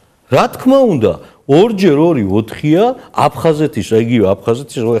რა თქმა უნდა, 2x2 4-ია აფხაზეთის, იგივე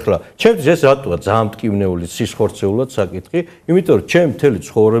აფხაზეთის, ეხლა ჩემთვის ეს რატოა ძალიან მტკივნეული სისხორცეულად საკითხი, იმიტომ რომ ჩემი მთელი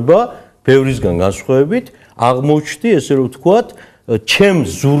ცხოვრება ბევრისგან განსხვავებით აღმოჩნდი, ესე რომ ვთქვათ, ჩემ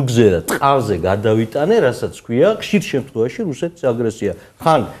ზურგზე და ტყავზე გადავიტანე, რასაც ქვია, ხშირ შემთხვევაში რუსეთის აგრესია.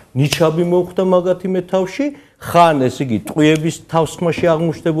 ხან ნიჩაბი მოხვდა მაგათი მე თავში, ხან ესე იგი ტყვიების თავსხმაში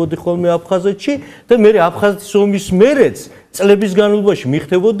აღმოჩნდებოდი ხოლმე აფხაზეთში და მე აფხაზეთის ომის მერეც წლების განმავლობაში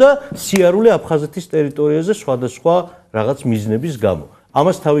მიხდებოდა სიარული აფხაზეთის ტერიტორიაზე სხვადასხვა რაღაც მიზნების გამო.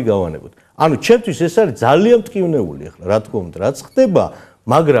 ამას თავი გავანებოთ. ანუ ჩემთვის ეს არის ძალიან მტკივნეული ახლა, რა თქმა უნდა, რაც ხდება,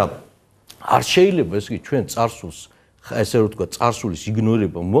 მაგრამ არ შეიძლება ესე იგი ჩვენ წარსულს ესე რომ ვთქვა წარსულის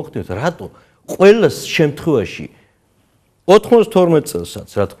იგნორება მოხდეთ, რატო ყველა შემთხვევაში 92 წელსაც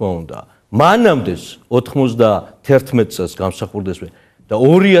რა თქმა უნდა, მანამდეც 91 წელს გამსახურდეს და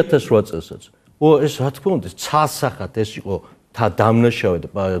 2008 წელსაც ეს რა თქმა უნდა ცალსახად ეს იყო დამნაშავე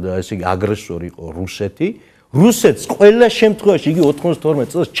და ესე იგი აგრესორი იყო რუსეთი. რუსეთს ყველა შემთხვევაში იგი 92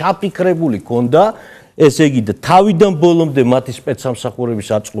 წელს ჩაფიქრებული ჰქონდა ესე იგი და თავიდან ბოლომდე მათი სპეცსამსახურების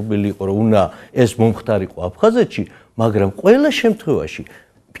აწყობილი იყო რომ უნდა ეს მომხდარიყო აფხაზეთში, მაგრამ ყველა შემთხვევაში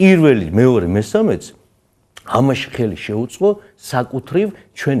პირველი, მეორე, მესამეც ამაში ხელი შეუწყო საკუთრივ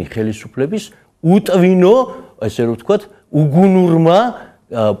ჩვენი ხელისუფლების უტვინო, ესე რომ ვთქვათ, უგუნურმა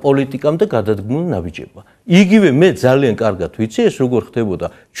პოლიტიკამ და გადადგმულ ნაბიჯებმა. იგივე მე ძალიან კარგად ვიცი ეს როგორ ხდებოდა.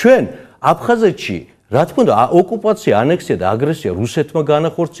 ჩვენ აფხაზეთში რა თქმა უნდა, ოკუპაცია, ანექსია და აგრესია რუსეთმა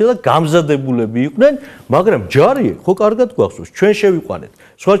განახორციელა, გამზადებულები იყვნენ, მაგრამ ჯარი ხო კარგად გვახსოვს, ჩვენ შევიყვანეთ.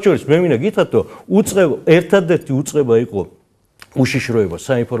 სხვა შორის მე მინდა გითხრათ, რომ ერთადერთი უწყება იყო უშიშროება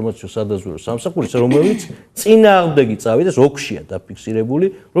საინფორმაციო სადაზვერვო სამსახურის, რომელიც წინააღმდეგი წავიდეს, ოქშია დაფიქსირებული,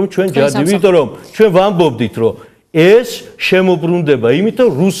 რომ ჩვენ ჯარი, იმიტომ რომ ჩვენ ვამბობდით, რომ ეს შემოbrunდება, იმიტომ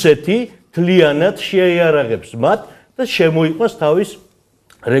რუსეთი თლიანად შეიარაღებს მათ და შემოიყვანს თავის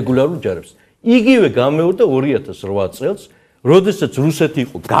რეგულარულ ჯარებს. იგივე გამეორდა 2008 წელს, როდესაც რუსეთი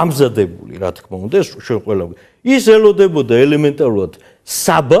იყო გამზადებული, რა თქმა უნდა, ეს ჩვენ ყველა ის ელოდებოდა ელემენტარულად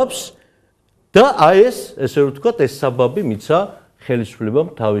საბაბს და აი ეს, ესე რომ ვთქვათ, ეს საბაბი მიცა ხელისუფლებამ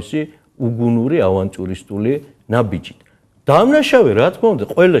თავისი უგუნური ავანტურისტული ნაბიჯით. დამნაშავე, რა თქმა უნდა,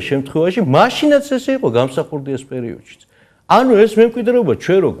 ყველა შემთხვევაში, მაშინაც ესე იყო გამსახურდიას პერიოდშიც. ანუ ეს მემკვიდრეობა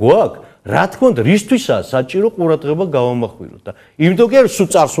ჩვენ რო გვაქვს, რა თქმა უნდა, რისთვისაა საჭირო ყურადღება გავამახვილოთ და იმიტომ კი არა სულ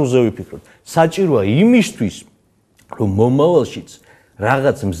წარსულზე ვიფიქროთ. საჭიროა იმისთვის, რომ მომავალშიც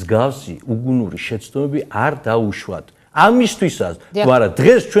რაღაც მსგავსი უგუნური შეცდომები არ დაუშვათ. ამისთვისაც, მაგრამ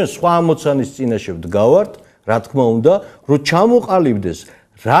დღეს ჩვენ სხვა ამოცანის წინაშე ვდგავართ, რა თქმა უნდა, რომ ჩამოყალიბდეს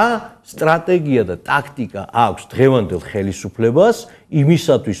რა სტრატეგია და ტაქტიკა აქვს დღევანდელ ხელისუფლებას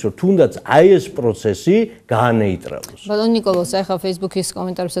იმისათვის, რომ თუნდაც აი ეს პროცესი გაანეიტრალოს. ბატონ ნიკოლოზ, ახლა Facebook-ის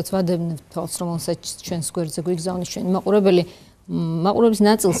კომენტარებსაც ვადევნებთ თვალს, რომელსაც ჩვენს გვერდზე გვიგზავნის ჩვენი მაყურებელი. მაყურებლის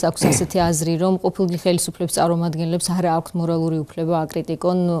ნაწილს აქვს ასეთი აზრი, რომ ყოფილი ხელისუფლების წარმომადგენლებს არ აქვს მორალური უფლება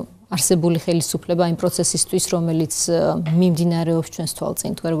აკრიტიკონ არსებული ხელისუფლება იმ პროცესისთვის, რომელიც მიმდინარეობს ჩვენს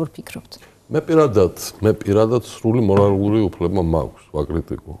თვალწინ, თუ როგორ ფიქრობთ? მე პირადად სრული მორალური უფლება მაქვს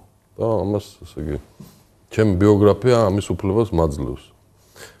ვაკრიტიკო და ამას ესე იგი ჩემი ბიოგრაფია ამის უფლებას მაძლევს.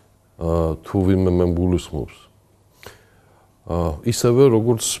 თუ ვინმე მე გულისხმობს. ისევე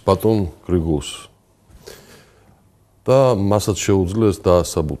როგორც ბატონ გრიგოლს. და მასაც შეუძლია ეს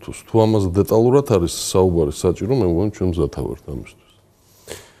დაასაბუთოს. თუ ამაზე დეტალურად არის საუბარი საჭირო, მე მგონი ჩვენ მზად ვართ ამისთვის.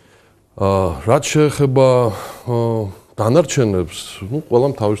 რაც შეეხება დანარჩენებს,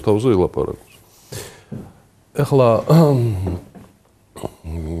 ყველამ თავის თავზე ელაპარაკოს. ეხლა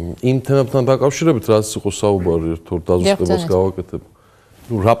იმ თემებთან დაკავშირებით, რაც იყო საუბარი, ერთ-ორ დაზუსტებას გავაკეთებ.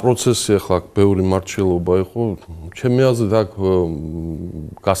 რა პროცესი ახლა ბევრი მარჩილობა იყო, ჩემი აზრით აქ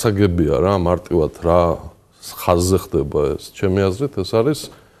გასაგებია რა, მარტივად რა ხაზზე ხდება ეს. ჩემი აზრით ეს არის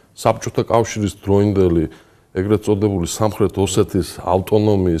საბჭოთა კავშირის დროინდელი ეგრეთ წოდებული სამხრეთ ოსეთის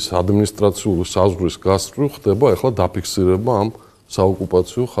ავტონომიის ადმინისტრაციული საზღვრის გასწვრივ ხდება ახლა დაფიქსირება ამ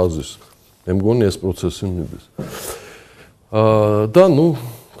საოკუპაციო ხაზის. მე მგონი ეს პროცესი მიდის. და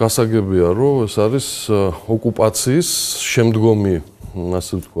გასაგებია რომ ეს არის ოკუპაციის შემდგომი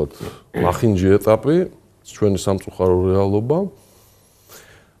ასე ვთქვათ, ლახინჯი ეტაპი, ჩვენი სამწუხარო რეალობა.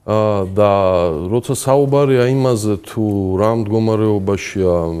 და როცა საუბარია იმაზე, თუ რა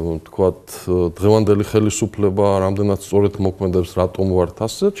მდგომარეობაშია, ვთქვათ, დღევანდელი ხელისუფლება, რამდენად სწორედ მოქმედებს, რატომ ვართ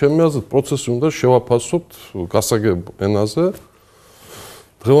ასე, ჩემი აზრით პროცესი უნდა შევაფასოთ გასაგებ ენაზე.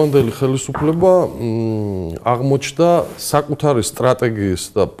 დღევანდელი ხელისუფლება აღმოჩნდა საკუთარი სტრატეგიის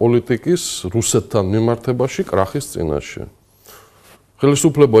და პოლიტიკის რუსეთთან მიმართებაში კრახის წინაშე.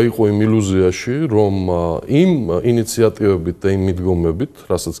 ხელისუფლება იყო იმ ილუზიაში, რომ იმ ინიციატივებით და იმ მიდგომებით,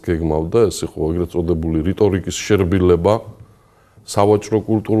 რასაც გეგმავდა, ეს იყო ეგრეთ წოდებული რიტორიკის შერბილება, სავაჭრო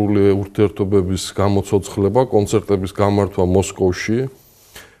კულტურული ურთიერთობების გამოცოცხლება, კონცერტების გამართვა მოსკოვში,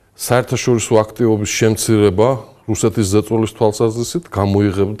 საერთაშორისო აქტივობის შემცირება, რუსეთის ზეწოლის თვალსაზრისით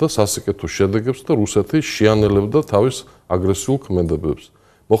გამოიღებდა სასიკეთო შედეგებს და რუსეთი შეანელებდა თავის აგრესიულ ქმედებებს.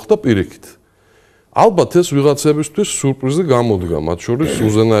 მოხდა პირიქით. ალბათ ეს ვიღაცებისთვის სურპრიზი გამოდგა, მათ შორის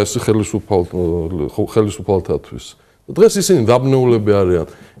უზენაესი ხელისუფალთათვის. დღეს ისინი დაბნეულები არიან,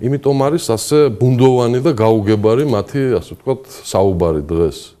 იმიტომ არის ასე ბუნდოვანი და გაუგებარი მათი, ასე ვთქვათ, საუბარი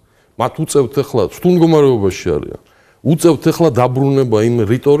დღეს. მათ უწევთ ახლა სტუმგომარეობაში არიან. უწევთ ახლა დაბრუნება იმ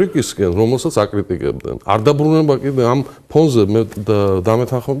რიტორიკისკენ, რომელსაც აკრიტიკებდნენ. არ დაბრუნება კიდე ამ ფონზე მე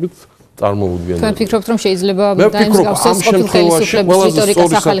დამეთანხმებით წარმოვიდგენთ. თქვენ ფიქრობთ, რომ შეიძლება დაიმსგავსოს ყოფილი ხელისუფლების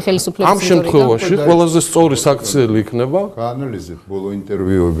რიტორიკას ახალი ხელისუფლების ამ შემთხვევაში ყველაზე სწორი საქციელი იქნება გაანალიზეთ ბოლო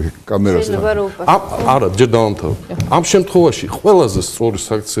ინტერვიუები კამერასთან. არა, ჯერ დავამთავრე. ამ შემთხვევაში ყველაზე სწორი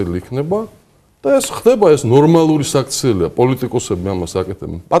საქციელი იქნება და ეს ხდება ეს ნორმალური საქციელია, პოლიტიკოსები ამას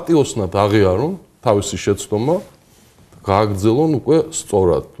აკეთებენ. პატიოსნად აღიარონ თავისი შეცდომა გააგრძელონ უკვე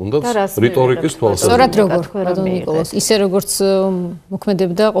სწორად, თუნდაც რიტორიკის თვალსაზრისით. სწორად როგორ, ბატონ ნიკოლოზ, ისე როგორც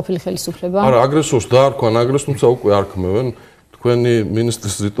მოქმედებდა ყოფილი ხელისუფლება? არა, აგრესორს დაარქვან, თუმცა უკვე არ ქმევენ. თქვენი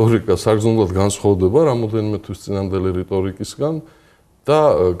მინისტრის რიტორიკა საგრძნობლად განსხვავდება რამოდენიმე თვის წინანდელი რიტორიკისგან და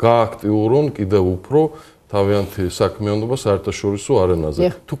გააქტიურონ კიდევ უფრო თავიანთი საქმიანობა საერთაშორისო არენაზე.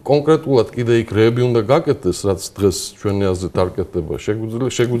 თუ კონკრეტულად კიდე იქ რეები უნდა გაკეთდეს, რაც დღეს ჩვენი აზრით არ კეთდება,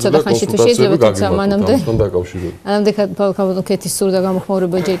 შეგვიძლია კონსულტაციები გაგიმართოთ ამასთან დაკავშირებით. ანამდე ბატონ ქეთის სურდა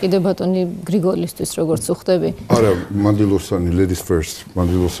გამოხმაურება ჯერ კიდევ ბატონი გრიგოლისთვის როგორც უხდები? არა, მანდილოსანი, ladies first,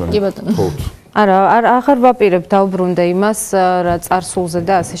 მანდილოსანი. კი ბატონო. არა, აღარ ვაპირებ დაუბრუნდე იმას, რა წარსულზე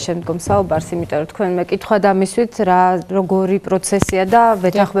და ასე შემდგომ საუბარს, იმიტომ რომ თქვენ მე კითხვა დამისვით, რა როგორი პროცესია და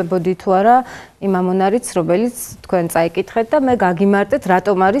ვეთანხმებოდი თუ არა იმ ამონარიც, რომელიც თქვენ წაიკითხეთ და მე გაგიმარტეთ,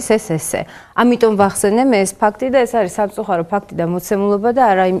 რატომ არის ეს ესე. ამიტომ ვახსენე მე ეს ფაქტი და ეს არის სამწუხარო ფაქტი და მოცემულობა და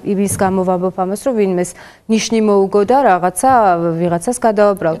არა იმის გამო ვამბობ ამას, რომ ვინმეს ნიშნი მოუგო და ვიღაცას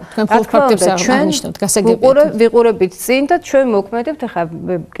გადავაბრალ. თქვენ მხოლოდ ფაქტებს აღნიშნავთ, გასაგებია. ვიყურებით წინ და ჩვენ მოქმედებთ, ახლა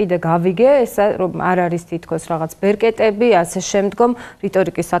კიდე გავიგე ეს რომ არ არის თითქოს რაღაც ბერკეტები, ასე შემდგომ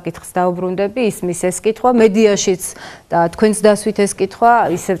რიტორიკის საკითხს დაუბრუნდები, ისმის ეს კითხვა, მედიაშიც და თქვენს დასვით ეს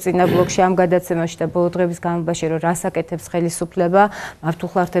კითხვა, ისევ წინა ბლოკში ამ გადაცემაში და ბოლო დღების განმავლობაში, რომ რას აკეთებს ხელისუფლება,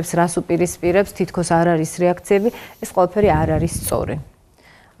 მართლმხლართებს რას უპირისპირებს, თითქოს არ არის რეაქციები, ეს ყველაფერი არ არის სწორი.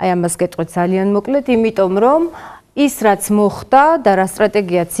 აი ამას გეტყვით ძალიან მოკლედ, იმიტომ რომ ის რაც მოხდა და რა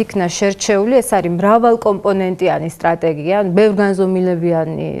სტრატეგიაც იქნა შერჩეული, ეს არის მრავალკომპონენტიანი სტრატეგია,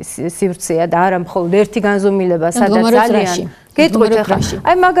 ბევრგანზომილებიანი სივრცეა და არა მხოლოდ ერთი განზომილება, სადაც ძალიან გეტყვით ახლა.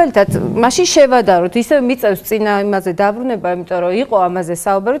 აი მაგალითად, მაშინ შევადაროთ, ისე მიწევს წინა იმაზე დაბრუნება, იმიტომ რომ იყო ამაზე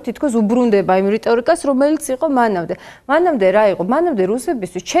საუბარი, თითქოს უბრუნდება იმ რიტორიკას, რომელიც იყო მანამდე. მანამდე რა იყო? მანამდე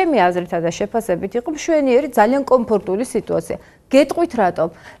რუსებისთვის ჩემი აზრითა და შეფასებით იყო მშვენიერი, ძალიან კომფორტული სიტუაცია. გეტყვით რატომ?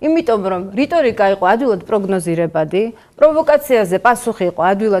 იმიტომ რომ რიტორიკა იყო ადვილად პროგნოზირებადი, პროვოკაციაზე პასუხი იყო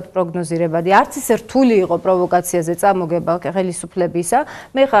ადვილად პროგნოზირებადი, არც ისე რთული იყო პროვოკაციაზე წამოგება ხელისუფლებისა.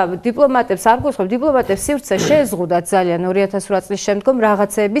 მე ხა დიპლომატებს არ გულისხმობ, დიპლომატებს სივრცე შეეზღუდათ ძალიან 2008 წლის შემდგომ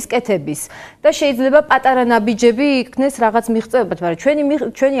რაღაცეების კეთების და შეიძლება პატარა ნაბიჯები იქნეს რაღაც მიღწევებად, მაგრამ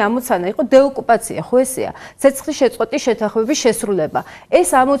ჩვენი ამოცანა იყო დეოკუპაცია, ხო ესეა? ცეცხლის შეწყვეტის შეთანხმების შესრულება. ეს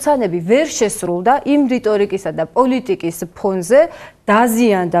ამოცანები ვერ შესრულდა იმ რიტორიკისა და პოლიტიკის ფონზე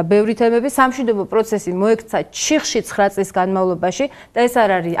დაზიანდა ბევრი თემები, სამშვიდობო პროცესი მოექცა ჩიხში 9 წლის განმავლობაში და ეს არ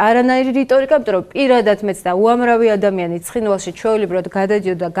არის არანაირი რიტორიკა, იმიტომ რომ პირადად მეც და უამრავი ადამიანი ცხინვალში ჩვეულებრივად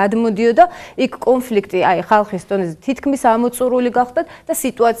გადადიოდა, გადმოდიოდა, იქ კონფლიქტი აი ხალხის დონეზე თითქმის ამოწურული გახდათ და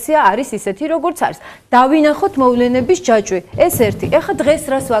სიტუაცია არის ისეთი, როგორც არის. დავინახოთ მოვლენების ჯაჭვი. ეს ერთი. ეხლა დღეს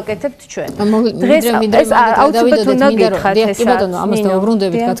რას ვაკეთებთ ჩვენ? დღეს ეს აუცილებლად უნდა გითხრათ ეს. კი ბატონო, ამას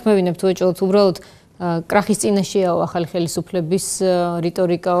დავუბრუნდებით, გათქმევინებთ თუ ეჭოლოთ უბრალოდ კრახის წინაშეაო ახალი ხელისუფლების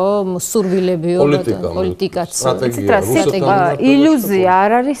რიტორიკაო, სურვილებიო, პოლიტიკაც. სტრატეგია, ილუზია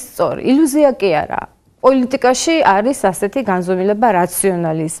არ არის სწორი. ილუზია კი არა. პოლიტიკაში არის ასეთი განზომილება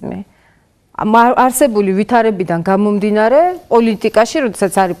რაციონალიზმი. არსებული ვითარებიდან გამომდინარე, პოლიტიკაში,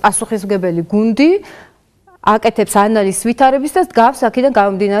 როდესაც არის პასუხისმგებელი გუნდი, აკეთებს ანალიზს ვითარების და დგავს აქედან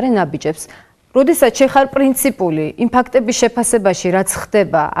გამომდინარე ნაბიჯებს. როდესაც შეხარ პრინციპული იმ ფაქტების შეფასებაში, რაც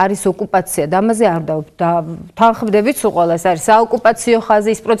ხდება, არის ოკუპაცია და ამაზე არ თანხმდებით უყოლა, ეს არის საოკუპაციო ხაზი,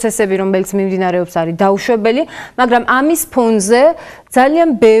 ის პროცესები, რომელიც მიმდინარეობს, არის დაუშვებელი, მაგრამ ამის ფონზე ძალიან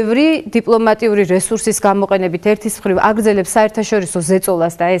ბევრი დიპლომატიური რესურსის გამოყენებით ერთის მხრივ აგრძელებს საერთაშორისო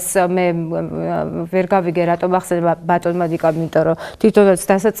ზეწოლას და ეს მე ვერ გავიგე რატომ ახსენე ბატონმა დიკამ, იმიტომ რომ თვითონაც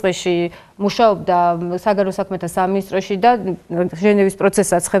დასაწყისში მუშაობდა საგარეო საქმეთა სამინისტროში და ჟენევის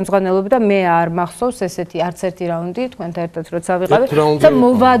პროცესსაც ხელმძღვანელობდა, მე არ მახსოვს ესეთი არც ერთი რაუნდი თქვენთან ერთად როცა ვიყავით და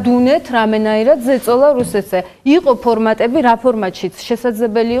მოვადუნეთ რამენაირად ზეწოლა რუსეთზე. იყო ფორმატები, რა ფორმატშიც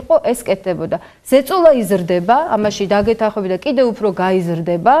შესაძლებელი იყო ეს კეთდებოდა. ზეწოლა იზრდება, ამაში დაგეთანხმები და კიდევ უფრო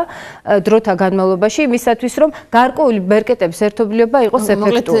გაიზრდება დროთა განმავლობაში იმისათვის რომ გარკვეული ბერკეტების ერთობლიობა იყოს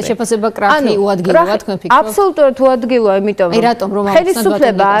ეფექტური. მოკლედ შეფასება კრახი უადგილოა თქვენ ფიქრობთ? აბსოლუტურად უადგილოა, იმიტომ რომ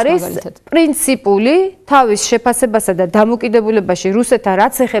ხელისუფლება არის პრინციპული თავის შეფასებასა და დამოკიდებულებაში რუსეთთან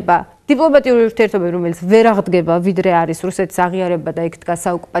რაც ეხება დიპლომატიური ურთიერთობები, რომელიც ვერ აღდგება, ვიდრე არის რუსეთის აღიარება და იქ დგას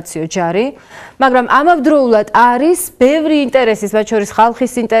საოკუპაციო ჯარი, მაგრამ ამავდროულად არის ბევრი ინტერესის, მათ შორის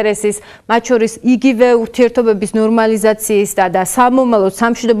ხალხის ინტერესის, მათ შორის იგივე ურთიერთობების ნორმალიზაციის და სამომავლო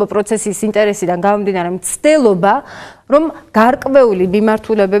სამშვიდობო პროცესის ინტერესიდან გამომდინარე მცდელობა, რომ გარკვეული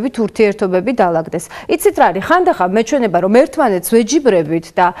მიმართულებებით ურთიერთობები დაალაგდეს. იცით რა არის? ხანდახან მეჩვენება, რომ ერთმანეთს ვეჯიბრებით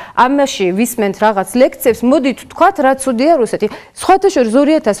და ამაში ვისმენთ რაღაც ლექციებს, მოდით ვთქვათ, რა ცუდია რუსეთი. სხვათა შორის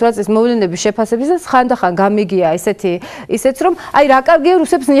 2008 წლის მოვლენების შეფასებისას ხანდახან გამიგია ისეც რომ აი რა კარგია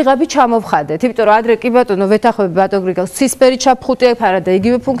რუსებს ნიღაბი ჩამოვხადეთ. იმიტომ რომ ადრე კი ბატონო ვეთანხმები ბატონ გრიგოლს ცისფერი ჩაფხუტი ეფარა და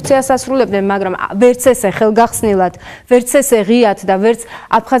იგივე ფუნქციას ასრულებდნენ, მაგრამ ვერც ესე ხელგახსნილად, ვერც ესე ღიად და ვერც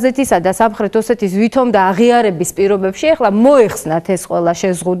აფხაზეთისა და სამხრეთ ოსეთის ვითომ და აღიარების პირობებში ეხლა მოეხსნათ ეს ყველა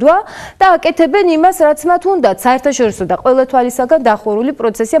შეზღუდვა და აკეთებენ იმას, რაც მათ უნდათ, საერთაშორისო და ყველა თვალისაგან დახურული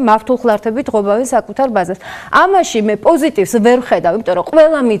პროცესია მართულხლართებით ღობავენ საკუთარ ბაზას. ამაში მე პოზიტივს ვერ ვხედავ, იმიტომ რომ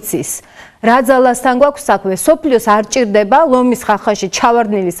ყველა მიცის რა ძალასთან გვაქვს საქმე, სოფლიოს არ ჭირდება ლომის ხახაში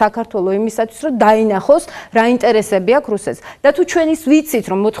ჩავარდნილი საქართველოს იმისათვის, რომ დაინახოს რა ინტერესები აქვს რუსეთს. და თუ ჩვენ ის ვიცით,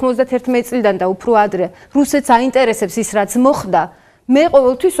 რომ 91 წლიდან და უფრო ადრე რუსეთს აინტერესებს ის, რაც მოხდა, მე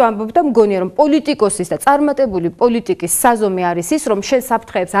ყოველთვის ვამბობ და მგონია რომ პოლიტიკოსის და წარმატებული პოლიტიკის საზომი არის ის რომ შენ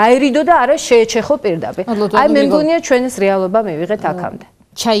საფრთხეებს აერიდო და არა შეეჩეხო პირდაპირ. აი მე მგონია ჩვენ ეს რეალობა მივიღეთ აქამდე.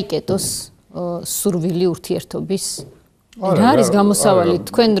 ჩაიკეტოს სურვილი ურთიერთობის რა არის გამოსავალი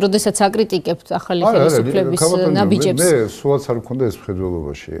თქვენ როდესაც აკრიტიკებთ ახალი ხელისუფლების ნაბიჯებს? მე სულაც არ მქონდა ეს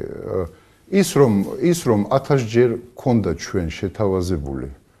მხედველობაში. ის რომ 1000 ჯერ მქონდა ჩვენ შეთავაზებული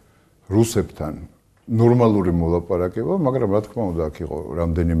რუსებთან ნორმალური მოლაპარაკება, მაგრამ რა თქმა უნდა აქ იყო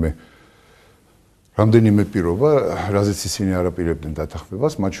რამდენიმე პირობა, რაზეც ისინი არ აპირებდნენ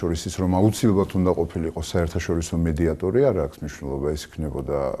დათანხმებას, მათ შორის ის რომ აუცილებლად უნდა ყოფილიყო საერთაშორისო მედიატორი, არ აქვს მნიშვნელობა, ეს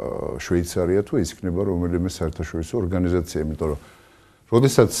იქნებოდა შვეიცარია თუ ის იქნება რომელიმე საერთაშორისო ორგანიზაცია, იმიტომ რომ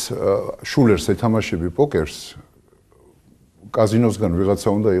როდესაც შულერს ეთამაშები პოკერს, კაზინოსგან ვიღაცა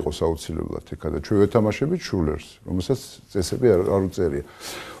უნდა იყოს აუცილებლად ეკა და ჩვენ ვეთამაშებით შულერს, რომელსაც წესები არ უწერია.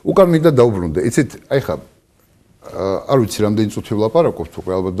 უკან მინდა დავბრუნდე. იცით, აი ხა არ ვიცი რამდენი წუთი ვლაპარაკობთ,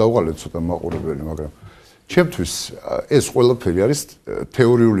 უკვე ალბათ დავღალეთ ცოტა მაყურებელი, მაგრამ ჩემთვის ეს ყველაფერი არის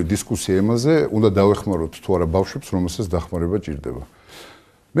თეორიული დისკუსია იმაზე, უნდა დავეხმაროთ თუ არა ბავშვებს, რომელსაც დახმარება ჭირდება.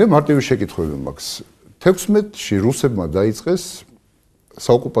 მე მარტივი შეკითხვები მაქვს. 16-ში რუსებმა დაიწყეს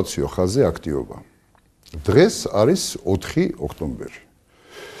საოკუპაციო ხაზზე აქტივობა. დღეს არის 4 ოქტომბერი.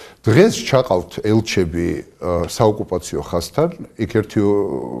 დღეს ჩაყავთ ელჩები საოკუპაციო ხაზთან, იქ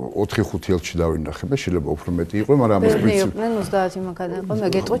 4-5 ელჩი დავინახე, შეიძლება უფრო მეტი იყო, მაგრამ ამის პრინციპი იყვნენ 30 მაგალითად იყო, მე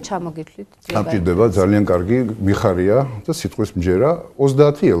გეტყვი ჩამოგითვლით. გამჭირდება, ძალიან კარგი, მიხარია და სიტყვის მჯერა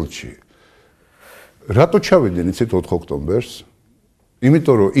 30 ელჩი. რატო ჩავიდნენ იცით 4 ოქტომბერს?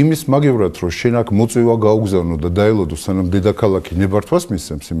 იმიტომ რომ იმის მაგევრად რომ შენ აქ მოწვევა გაუგზავნო და დაელოდო სანამ დედაქალაქი ნებართვას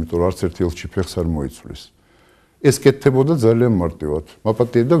მისცემს, იმიტომ რომ არც ერთი ელჩი ფეხს არ მოიცვლის. ეს კეთდებოდა ძალიან მარტივად.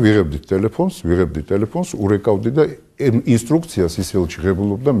 მაპატიეთ და ვიღებდით ტელეფონს, ურეკავდი და ინსტრუქციას ის ელჩი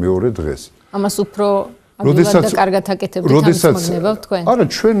ღებულობდა მეორე დღეს. ამას უფრო ადვილად და კარგად აკეთებდით ამის მოგნება თქვენ? არა,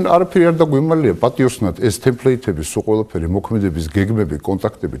 ჩვენ არაფერი არ დაგვიმალია, პატიოსნად ეს ტემპლეიტები, სულ ყველაფერი, მოქმედების გეგმები,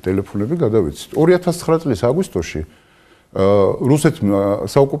 კონტაქტები, ტელეფონები გადავიცით. 2009 წლის აგვისტოში რუსეთმა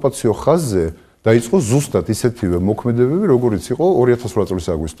საოკუპაციო ხაზზე დაიწყო ზუსტად ისეთივე მოქმედებები, როგორიც იყო 2008 წლის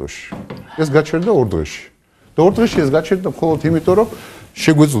აგვისტოში. ეს გაჩერდა 2 დღეში. და 2 დღეში ეს გაჩერდა მხოლოდ იმიტომ, რომ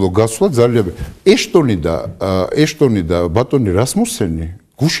შეგვეძლო გასვლა ძალიან. ეშტონი და ბატონი რასმუსენი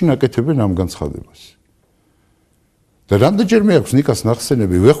გუშინ აკეთებენ ამ განცხადებას. და რამდენჯერმე აქვს ნიკას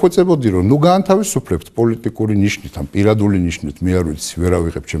ნახსენები, ვეხვეწებოდი, რომ ნუ გაანთავისუფლებთ პოლიტიკური ნიშნით, ამ პირადული ნიშნით, მე არ ვიცი, ვერ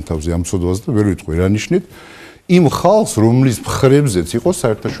ავიღებ ჩემ თავზე ამ ცოდვას და ვერ ვიტყვი რა ნიშნით. იმ ხალხს, რომლის მხრებზეც იყო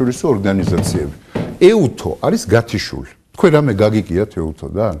საერთაშორისო ორგანიზაციები. ეუთო არის გათიშული. თქვენ რამე გაგიგიათ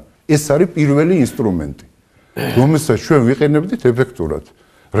ეუთოდან? ეს არის პირველი ინსტრუმენტი, რომელსაც ჩვენ ვიყენებდით ეფექტურად.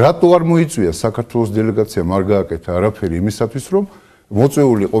 რატო არ მოიწვია საქართველოს დელეგაციამ არ გააკეთა არაფერი იმისათვის, რომ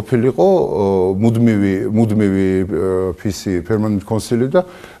მოწვეული ყოფილიყო მუდმივი ფისი permanent council და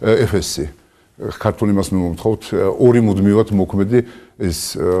FSC. ქართულ იმას მომთხოვთ, 2 მუდმივად მოქმედი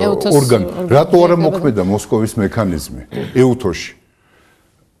ეს ორგანო. რატო არა მოქმედა მოსკოვის მექანიზმი ეუთოში?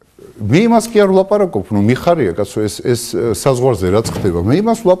 მე იმას კი არ ვლაპარაკობ, რომ მიხარია კაცო ეს საზღვარზე რაც ხდება. მე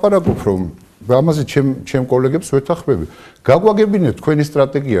იმას ვლაპარაკობ, რომ ამაზე ჩემ კოლეგებს ვეთანხმები. გაგვაგებინეთ თქვენი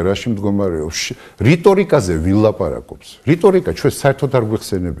სტრატეგია რაში მდგომარეობს. რიტორიკაზე ვილაპარაკობს. რიტორიკა ჩვენ საერთოდ არ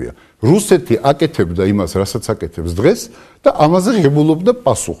გვეხსენებია. რუსეთი აკეთებდა იმას, რასაც აკეთებს დღეს და ამაზე ღებულობდა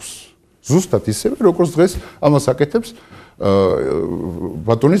პასუხს. ზუსტად ისევე, როგორც დღეს ამას აკეთებს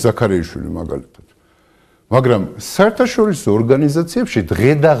ბატონი ზაქარიაშვილი მაგალითად. მაგრამ საერთაშორისო ორგანიზაციებში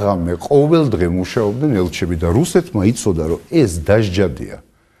დღე და ღამე ყოველ დღე მუშაობდნენ ელჩები და რუსეთმა იცოდა, რომ ეს დასჯადია.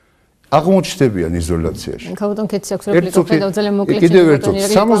 აღმოჩნდებიან იზოლაციაში. ქაუტონ კეთს აქვს რეპლიკა და ძალიან მოკლედ. კიდევ ერთად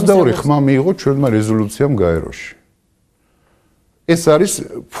 62 ხმა მიიღო ჩვენმა რეზოლუციამ გაეროში. ეს არის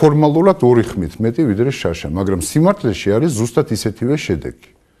ფორმალურად 2 ხმით მეტი ვიდრე შაშა, მაგრამ სიმართლეში არის ზუსტად ისეთივე შედეგი.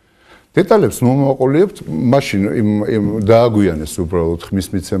 დეტალებს მომაყოლიებთ, მაშინ იმ დააგვიანეს უბრალოდ ხმის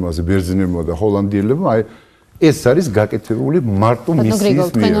მიცემაზე ბერძნებმა და ჰოლანდიელებმა, აი ეს არის გაკეთებული მარტო მისიის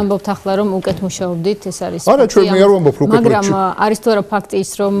მიერ. თქვენ ამბობთ ახლა რომ უკეთ მუშაობდით, ეს არის. არა, ჩვენ მე არ ვამბობ უკეთ. მაგრამ არის თუ არა ფაქტი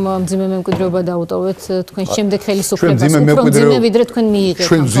ის რომ მძიმე მემკვიდრეობა დაუტოვეთ თქვენ შემდეგ ხელისუფლებას, უფრო მძიმე ვიდრე თქვენ მიიღეთ.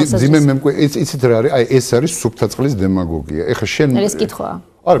 ჩვენ მძიმე მემკვიდრეობა, იცით რა არის? აი ეს არის სუფთაწყლის დემაგოგია. ეხლა შენ ეს კითხვაა.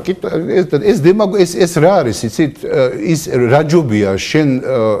 არა, ეს რა არის, იცით, ის რაჯობია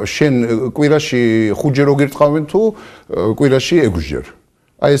შენ კვირაში 5 ჯერ გირტყავენ თუ კვირაში 6 ჯერ.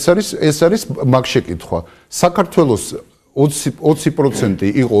 აი ეს არის მაგ შეკითხვა. საქართველოს 20%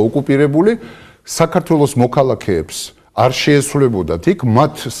 იყო ოკუპირებული, საქართველოს მოქალაქეებს არ შეესრულებოდათ იქ,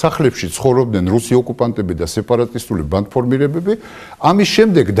 მათ სახლებში ცხოვრობდნენ რუსი ოკუპანტები და სეპარატისტული ბანდფორმირებები. ამის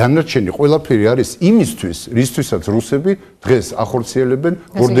შემდეგ დანარჩენი ყველაფერი არის იმისთვის, რისთვისაც რუსები დღეს ახორციელებენ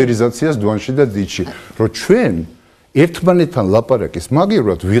ბორდერიზაციას დვანში და დიჩი, რომ ჩვენ ერთმანეთთან ლაპარაკის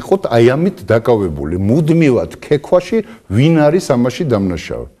მაგივრად ვიყოთ აი ამით დაკავებული, მუდმივად ქექვაში ვინ არის ამაში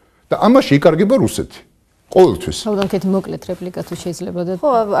დამნაშავე. და ამაში იკარგება რუსეთი. ყოველთვის. ხალხეთ მოკლედ რეპლიკა თუ შეიძლება და ხო,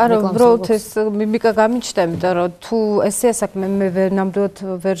 არა, უბრალოდ ეს მიმიკა გამიჩნდა, იმიტომ რომ თუ ესეა საქმე მე ნამდვილად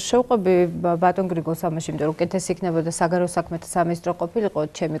ვერ შევყვები ბატონ გრიგოლს ამაში, იმიტომ რომ კეთეს იქნებოდა საგარეო საქმეთა სამინისტრო ყოფილიყო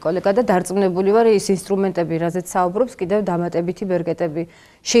ჩემი კოლეგა და დარწმუნებული ვარ ის ინსტრუმენტები, რაზეც საუბრობს, კიდევ დამატებითი ბერგეტები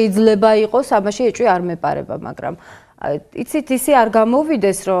შეიძლება იყოს, ამაში ეჭვი არ მეპარება, მაგრამ იცით ისე არ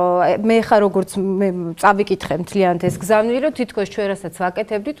გამოვიდეს რომ მე ხა როგორც მე წავიკითხე მთლიანად ეს გზავნილი რომ თითქოს ჩვენ რასაც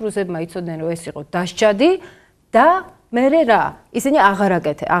ვაკეთებდით რუსებმა იცოდნენ რომ ეს იყო დასჯადი და მერე რა ისინი აღარ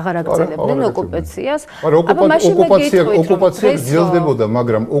აგრძელებდნენ ოკუპაციას. ოკუპაცია გრძელდებოდა,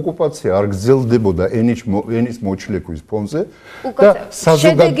 მაგრამ ოკუპაცია არ გრძელდებოდა ენის მოჩლეკვის ფონზე და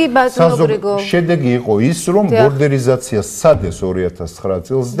შედეგი იყო ის, რომ ბორდერიზაცია სადეს 2009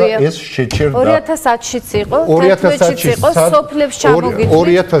 წელს და ეს შეჩერდა 2010-შიც იყო, 2011-შიც იყო, სოფლებს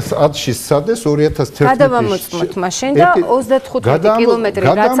ჩამოგიდგინეს 2010-ში სადეს 2011-ში გადავამოწმოთ მაშინ და 35 კილომეტრი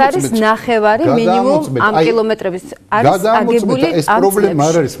რაც არის ნახევარი მინიმუმ ამ კილომეტრების არის აგებული ეს პრობლემა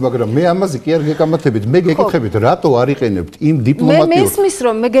არ არის, მაგრამ მე ამაზე კი არ გეკამათებით, მე გეკითხებით, რატო არ იყენებთ იმ დიპლომატიურ მე მესმის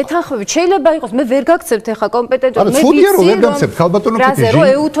რომ მე გეთანხმებით, შეიძლება იყოს მე ვერ გაგცემთ ახლა კომპეტენტური, მე ვიცი რომ ვერ გაგცემთ, ქალბატონო კეთილი,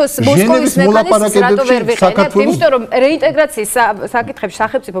 ეუთოს მოსკოვის მექანიზმს რატო ვერ ვიყენებთ, იმიტომ რომ რეინტეგრაციის საკითხებში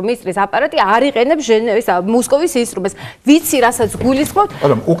სახელმწიფო მინისტრის აპარატი არ იყენებს ჟენევის მოსკოვის ინსტრუმენტს, ვიცი რასაც გულისხმობთ,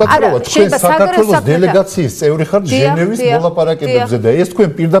 არა, უკაცრავად თქვენ საქართველოს დელეგაციის წევრი ხართ ჟენევის მოლაპარაკებებზე და ეს თქვენ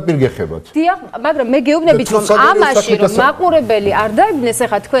პირდაპირ გეხებათ. დიახ, მაგრამ მე გეუბნებით რომ ამაში რომ მაყურებელი არ დაიბნეს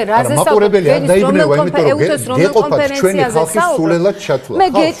ახლა თქვენ რაზე მაყურებელი არ დაიბნება, იმიტომ რომ გეყოფათ ჩვენი ხალხის სულელად ჩათვლა. მე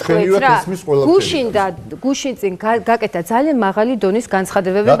გეტყვით რა, გუშინ წინ გაკეთა ძალიან მაღალი დონის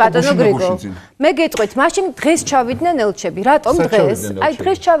განცხადებები ბატონო გრიგო. მე გეტყვით, მაშინ დღეს ჩავიდნენ ელჩები, რატომ დღეს? აი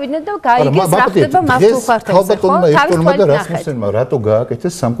დღეს ჩავიდნენ და გაიგეს რა ხდება მართულხართ ელჩებზე, ხო? თავისუფლმა და რასმუსენმა რატო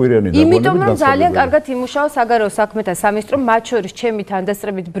გააკეთეს სამკვირიანი დაგვანებით? იმიტომ რომ ძალიან კარგად იმუშავა საგარეო საქმეთა სამინისტრო, მათ შორის ჩემი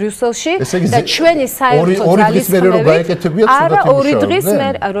თანდასწრებით ბრიუსელში და ჩვენი საერთო ძალისხმევით არა 2 დღის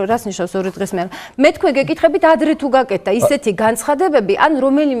მერე, რას ნიშნავს 2 დღის მერე? მე თქვენ გეკითხებით ადრე თუ გაკეთდა ისეთი განცხადებები, ან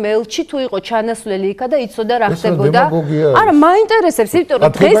რომელიმე ელჩი თუ იყო ჩანასვლელი იქა და იცოდა რა ხდებოდა? არა, მაინტერესებს, იმიტომ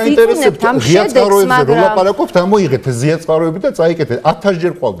რომ დღეს იწუნებთ ამ შედეგს, მაგრამ ლაპარაკობთ, ამოიღეთ ზიაწყაროები და წაიკეთეთ.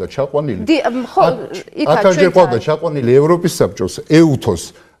 1000-ჯერ ყავდა ჩაყვანილი. ხო, იქა 1000-ჯერ ყავდა ჩაყვანილი ევროპის საბჭოს, ეუთოს,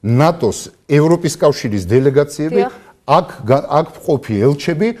 ნატოს, ევროპის კავშირის დელეგაციები, აქ ყოფი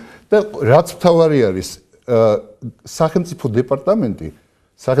ელჩები და რაც მთავარი არის სახელმწიფო დეპარტამენტი,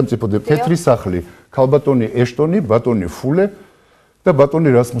 თეთრი სახლი, ქალბატონი ეშტონი, ბატონი ფულე და ბატონი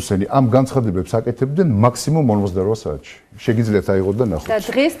რასმუსენი ამ განცხადებებს აკეთებდნენ მაქსიმუმ 48 საათში. შეგიძლიათ აიღოთ და ნახოთ. და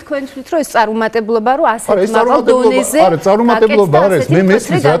დღეს თქვენ თვით რომ ეს წარუმატებლობა რო ასეთ მაღალ დონეზე არა, წარუმატებლობა არ არის. მე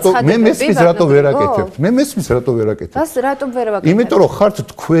მესმის რატო ვერ აკეთებთ. მე მესმის რატო ვერ აკეთებთ. რატომ ვერ ვაკეთებ? იმიტომ რომ ხართ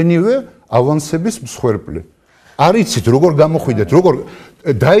თქვენივე ავანსების მსხვერპლი. არ იცით როგორ გამოხვიდეთ, როგორ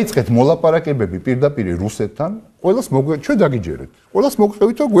დაიწყეთ მოლაპარაკებები პირდაპირ რუსეთთან, ყველას ჩვენ დაგიჯერეთ. ყველას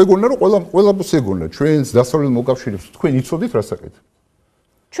მოგწევით და გვეგონა რომ ყველას ეგონა ჩვენს დასავლელ მოკავშირეებს თქვენ იცოდით რა საკეთებთ.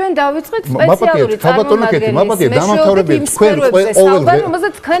 ჩვენ დავიწყეთ სპეციალური წარმომადგენლის დამამთავრებელი თქვენ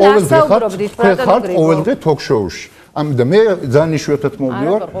ყოველდღე თოქ-შოუში. ამიტომ მე ძალიან იშვიათად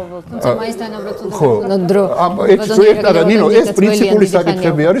მოვდივარ. ეს პრინციპული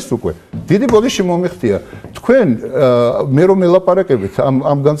საკითხები არის უკვე. დიდი ბოდიში მომიხდია. თქვენ მე რომ ელაპარაკებით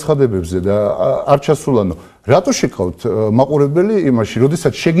ამ განცხადებებზე და არ ჩასულანო, რატო შეკავთ მაყურებელი იმაში,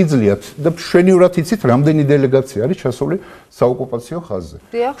 როდესაც შეგიძლიათ და შვენივრად იცით, რამდენი დელეგაცია არის ჩასული საოკუპაციო ხაზზე.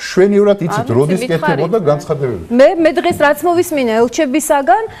 შვენივრად იცით, როდის კეთდებოდა განცხადებები. მე დღეს რაც მოვისმინე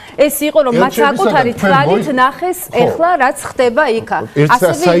ელჩებისაგან, ეს იყო რომ მათ საკუთარი თვალით ნახეს ეხლა რაც ხდება იქა.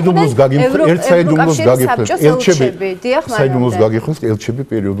 საიდუმლოს გაგიხსნეს ელჩები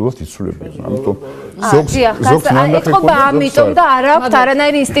პერიოდულად იცვლებიან. ამიტომ ზოგს ეთყობა ამიტომ და არ აქვს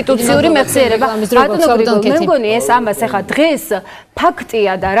არანაირი ინსტიტუციური მეხსიერება. ბატონო გრიგო, მე მგონი ეს ამას ახლა დღეს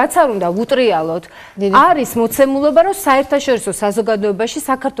ფაქტია და რაც არ უნდა უტრიალოთ, არის მოცემულობა, რომ საერთაშორისო საზოგადოებაში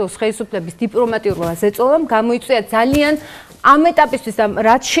საქართველოს ხელისუფლების დიპლომატიურმა ზეწოლამ გამოიწვია ძალიან ამ ეტაპისთვის და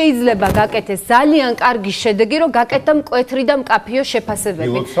რაც შეიძლება გაკეთეს ძალიან კარგი შედეგი, რომ გაკეთდა მკვეთრი და მკაფიო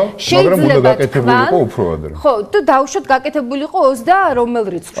შეფასებები. შეიძლება გაკეთებულიყო უფრო ადრე. ხო, და დაუშვათ გაკეთებულიყო 20 რომელ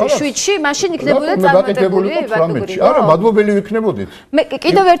რიცხვში? 7-ში, მაშინ იქნებოდა წარმატებული ბატონი. არა, მადლობელი ვიქნებოდით. მე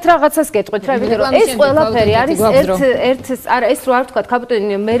კიდევ ერთ რაღაცას გეტყვით რა, იმიტომ რომ ეს ყველაფერი არის არა ეს რო არ ვთქვა,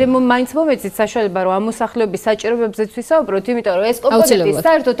 კაპიტანი, მე მაინც მომეცით საშუალება რომ ამ მოსახლეობის საჭიროებებზეც ვისაუბროთ, იმიტომ რომ ეს კომპონენტი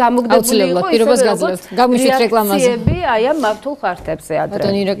საერთოდ ამოგდებული იყო პირობას გამიშვით რეკლამაზე. აი ამ მართულ ხართებზე ადრე.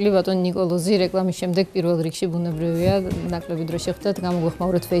 ბატონი ირაკლი, ბატონი ნიკოლოზი, რეკლამის შემდეგ პირველ რიგში ბუნებრივია, ნაკლები დრო შეხვდათ,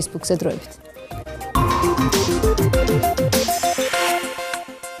 გამოგვეხმაურეთ Facebook-ზე დროებით.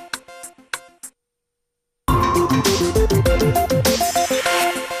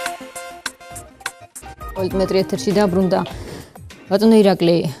 პოლიტმეტრი ეთერში დაბრუნდა. ბატონო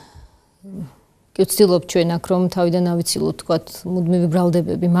ირაკლი, კი ვცდილობ ჩვენ აქ რომ თავიდან ავიცილოთ, თქვათ, მუდმივი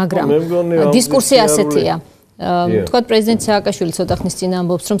ბრალდებები, მაგრამ დისკურსი ასეთია. თქვათ პრეზიდენტ სააკაშვილი ცოტა ხნის წინ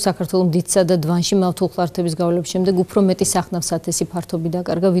ამბობს, რომ საქართველოს მდიდსა და დვანში მავთულ ხლართების გავლების შემდეგ უფრო მეტი სახნავ სათესი ფართობი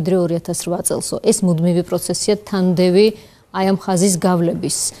დაკარგა ვიდრე 2008 წელსო. ეს მუდმივი პროცესია, თანდევი აი ამ ხაზის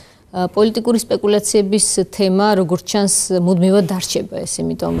გავლების. პოლიტიკური სპეკულაციების თემა როგორც ჩანს მუდმივად დარჩება ეს,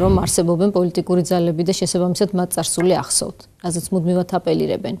 იმიტომ რომ არსებობენ პოლიტიკური ძალები და შესაბამისად მათ წარსული ახსოვთ, რაზეც მუდმივად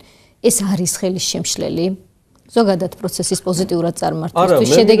აპელირებენ. ეს არის ხელის შემშლელი ზოგადად პროცესის პოზიტიურად წარმართვისთვის,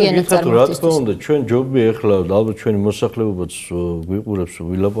 შედეგიანად წარმართვისთვის. რა თქმა უნდა, ჩვენ ჯობია ეხლა ალბათ ჩვენი მოსახლეობაც გვიყურებს,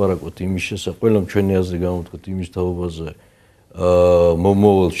 ვილაპარაკოთ იმის შესახებ, ყველამ ჩვენი აზრი გამოვთქვათ იმის თაობაზე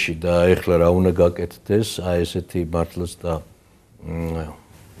მომავალში და ეხლა რა უნდა გაკეთდეს, აი ესეთი მართლაც და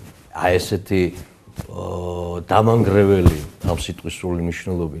აი ესეთი დამანგრეველი ამ სიტყვის სრული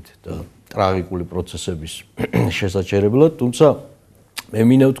მნიშვნელობით და ტრაგიკული პროცესების შესაჩერებლად, თუმცა მე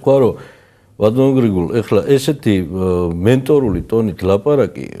მინდა ვთქვა, რომ ბატონო გრიგოლ, ეხლა ესეთი მენტორული ტონით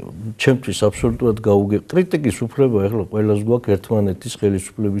ლაპარაკი ჩემთვის აბსოლუტურად გაუგე კრიტიკის უფლება ეხლა ყველას გვაქვს ერთმანეთის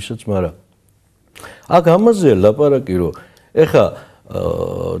ხელისუფლებისაც, მაგრამ აქ ამაზეა ლაპარაკი, რომ ეხლა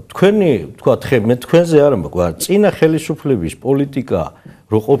თქვენი თქვა მე თქვენზე არ მაქვს, წინა ხელისუფლების პოლიტიკა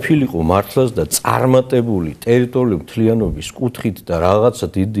რო ყოფილიყო მართლაც და წარმატებული ტერიტორიული მთლიანობის კუთხით და რაღაცა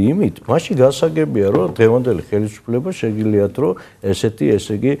დიდი იმით, მაშინ გასაგებია, რომ დღევანდელი ხელისუფლება შეგიძლიათ, რომ ესეთი,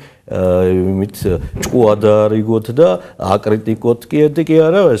 ესე იგი, იმით ჭკუ ადაარიგოთ და აკრიტიკოთ კი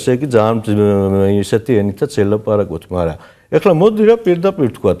არა, ესე იგი ძალიან ისეთი ენითაც ელაპარაკოთ, მაგრამ ეხლა მოდი რა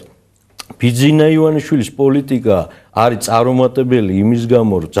პირდაპირ ვთქვათ, ბიძინა ივანიშვილის პოლიტიკა არის წარუმატებელი იმის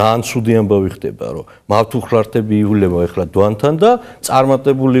გამო, რომ ძალიან ცუდი ამბავი ხდება, რომ მავთუხლართები ივლება ეხლა დვანთან და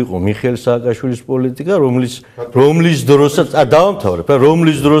წარმატებული იყო მიხეილ სააკაშვილის პოლიტიკა, რომლის დროსაც დავამთავრებ,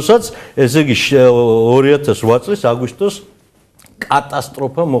 რომლის დროსაც ესე იგი 2008 წლის აგვისტოს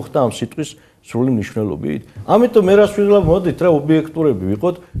კატასტროფა მოხდა ამ სიტყვის სრული მნიშვნელობით. ამიტომ მე რას ვიღებ, მოდით რა ობიექტურები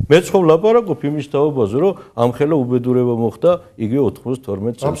ვიყოთ, მე ხო ვლაპარაკობ იმის თაობაზე, რომ ამ ხელა უბედურება მოხდა იგივე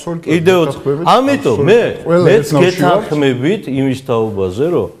 92 წელს. კიდევ ამიტომ მეც გეთანხმებით იმის თაობაზე,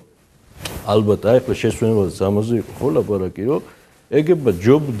 რომ ალბათ აი ხო შესვენებაზე ამაზე იყო ხო ლაპარაკი, რომ ეგება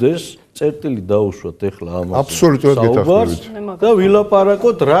ჯობდეს წერტილი დაუშვათ ეხლა ამაზე. აბსოლუტურად გეთანხმებით. და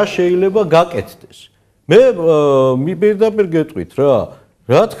ვილაპარაკოთ რა შეიძლება გაკეთდეს. მე პირდაპირ გეტყვით რა.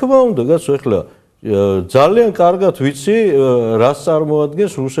 რა თქმა უნდა, გასო ეხლა ძალიან კარგად ვიცი რას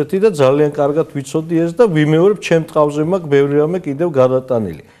წარმოადგენს რუსეთი და ძალიან კარგად ვიცოდი ეს და ვიმეორებ ჩემ ტყავზე მაქვს ბევრი რამე კიდევ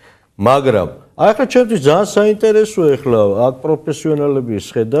გადატანილი. მაგრამ ახლა ჩემთვის ძალიან საინტერესოა ეხლა აქ პროფესიონალები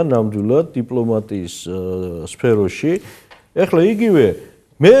შეხედა ნამდვილად დიპლომატიის სფეროში. ეხლა იგივე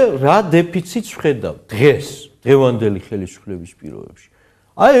მე რა დეფიციტს ვხედავ დღევანდელი ხელისუფლების პირობებში.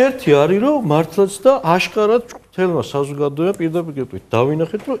 აი ერთი არის რომ მართლაც და აშკარად თელმა საზოგადოებამ პირდაპირ გეტყვით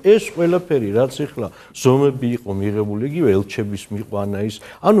დავინახეთ რომ ეს ყველაფერი რაც ეხლა ზომები იყო მიღებული იგივე ელჩების მიყვანა ის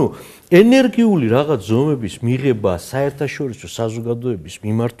ანუ ენერგიული რაღაც ზომების მიღება საერთაშორისო საზოგადოების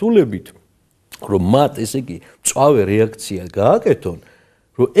მიმართულებით რომ მათ ესე იგი მწვავე რეაქცია გააკეთონ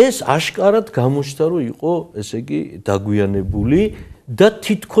რომ ეს აშკარად გამოჩნდა რომ იყო ესე იგი დაგვიანებული და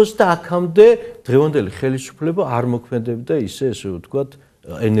თითქოს და აქამდე დღევანდელი ხელისუფლება არ მოქმედებდა ისე ვთქვათ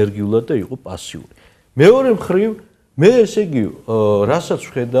ენერგიულად და იყო პასიური. მეორე მხრივ მე ესე იგი რასაც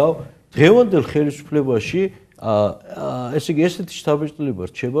ვხედავ დღევანდელ ხელისუფლებაში ესე იგი ესეთი შთაბეჭდილება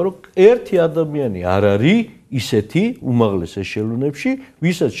რჩება რომ ერთი ადამიანი არ არის ისეთი უმაღლეს ეშელონებში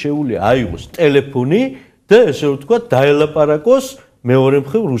ვისაც შეუძლია აიღოს ტელეფონი და ესე ვთქვათ დაელაპარაკოს მეორე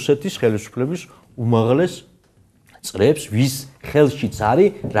მხრივ რუსეთის ხელისუფლების უმაღლეს წრებს ვის ხელშიც არის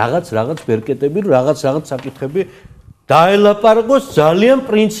რაღაც ბერკეტები რაღაც საკითხები დაელაპარაკოს ძალიან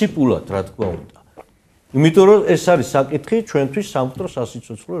პრინციპულად რა თქმა უნდა. იმიტომ რომ ეს არის საკითხი ჩვენთვის სამკვდრო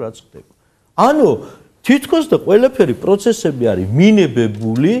სასიცოცხლო რაც ხდება. ანუ თითქოს და ყველაფერი პროცესები არის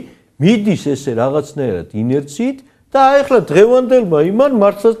მინებებული, მიდის ესე რაღაცნაირად ინერციით და აი ახლა დღევანდელმა იმან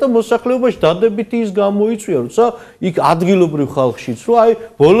მართლაც და მოსახლეობაში დადებითი ის გამოიწვია, როცა იქ ადგილობრივ ხალხშიც რომ აი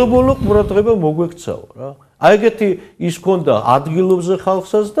ბოლო-ბოლო ყურადღება მოგვექცაო რა. აი ეგეთი ის ქონდა ადგილობზე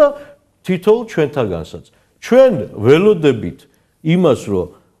ხალხსაც და თითოეულ ჩვენთაგანსაც. ჩვენ ველოდებით იმას, რომ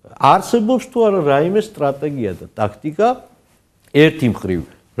არსებობს თუ არა რაიმე სტრატეგია და ტაქტიკა ერთი მხრივ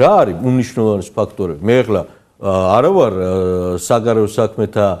რა არის უნიშნულოვანი ფაქტორები. მე ახლა არა ვარ საგარეო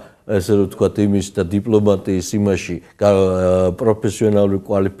საქმეთა ესე ვთქვათ იმის და დიპლომატიის იმაში პროფესიონალური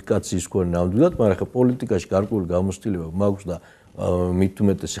კვალიფიკაციის მქონე ნამდვილად, მაგრამ ახლა პოლიტიკაში გარკვეული გამოცდილება მაქვს და მით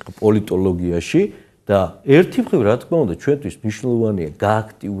უმეტეს ახლა პოლიტოლოგიაში და ერთი მხრივ რა თქმა უნდა ჩვენთვის მნიშვნელოვანია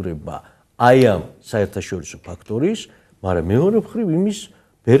გააქტიურება აი ამ საერთაშორისო ფაქტორის, მაგრამ მეორე მხრივ იმის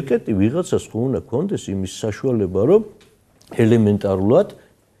ბერკეტი ვიღაცას ხო უნდა კონდეს იმის საშუალება, რომ ელემენტარულად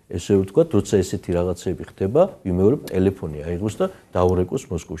ესე ვთქვათ, როცა ესეთი რაღაცები ხდება, ვიმეორებ ტელეფონი აიღოს და დაურეკოს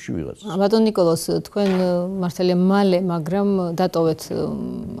მოსკოვში ვიღაცას. ბატონ ნიკოლოზ, თქვენ მართალია მალე, მაგრამ დატოვეთ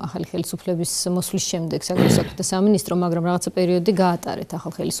ახალი ხელისუფლების მოსვლის შემდეგ საგარეო საქმეთა სამინისტრო, მაგრამ რაღაცა პერიოდი გაატარეთ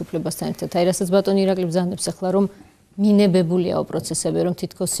ახალ ხელისუფლებასთან ერთად. აი რასაც ბატონ ირაკლი ბრძანებს ახლა, რომ მინებებულია პროცესები, რომ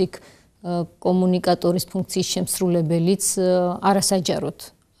თითქოს იქ კომუნიკატორის ფუნქციის შემსრულებელიც არასაჯაროდ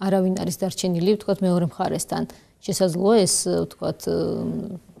არავინ არის დარჩენილი, ვთქვათ, მეორე მხარესთან. შესაძლოა ეს, ვთქვათ,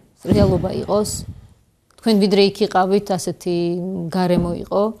 რეალობა იყოს? თქვენ ვიდრე იქ იყავით, ასეთი გარემო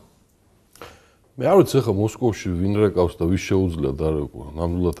იყო? მე არ ვიცი, ახლა მოსკოვში ვინ რეკავს და ვის შეუძლია დარეკვა.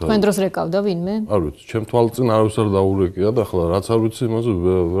 ნამდვილად არ. თქვენ დროს რეკავდა ვინმე? არ ვიცი, ჩემ თვალწინ არავის არ დაურეკია და ახლა რაც არ ვიცი, იმაზე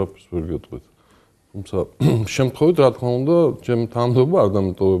ვერაფერს ვერ გეტყვით. თუმცა შემთხვევით, რა თქმა უნდა, ჩემი თანამდებობა არ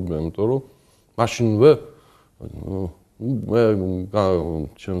დამიტოვებია, იმიტომ რომ მაშინვე მე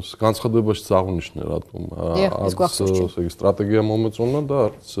ჩემს განცხადებაში აღნიშნე, რატომ არც სტრატეგია მომეწონა და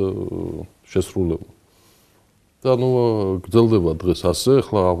არც შესრულება. და გრძელდება დღეს ასე,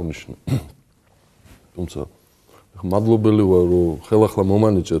 ახლა აღნიშნე. თუმცა მადლობელი ვარ, რომ ხელახლა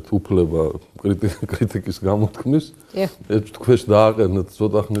მომანიჭეთ უფლება კრიტიკის გამოთქმის. ეს თქვენს დააყენეთ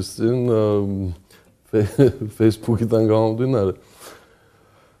ცოტა ხნის წინ Facebook-იდან გამომდინარე.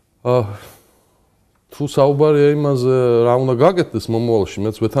 თუ საუბარია იმაზე, რა უნდა გაკეთდეს მომავალში,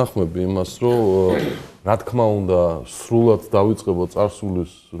 მეც ვეთანხმები იმას, რომ რა თქმა უნდა, სრულად დავიწყებო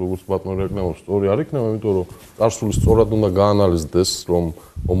წარსულის, როგორც ბატონი რეკნევს, სწორი არ იქნება, იმიტომ რომ წარსული სწორად უნდა გაანალიზდეს, რომ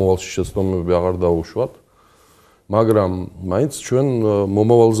მომავალში შეცდომები აღარ დაუშვათ. მაგრამ მაინც ჩვენ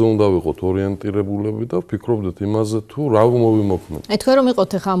მომავალზე უნდა ვიყოთ ორიენტირებულები და ვფიქრობდეთ იმაზე, თუ რა მოვიმოქმედოთ. აი თქვენ რომ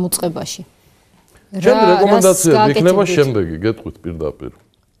იყოთ ახლა ამ უწყებაში. ჩემი რეკომენდაცია იქნება შემდეგი, გეტყვით პირდაპირ.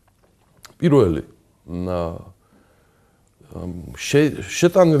 პირველი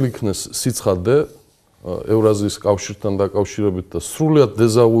შეტანილი იქნეს სიცხადე ევრაზიის კავშირთან დაკავშირებით და სრულიად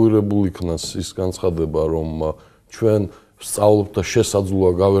დეზავუირებული იქნას ის განცხადება, რომ ჩვენ ვსწავლობთ და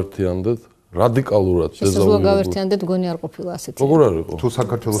შესაძლოა გავერთიანდეთ რადიკალურად დეზავუირებული. შესაძლოა გავერთიანდეთ, გონი არ ყოფილა ასეთი. როგორ არ იყო? თუ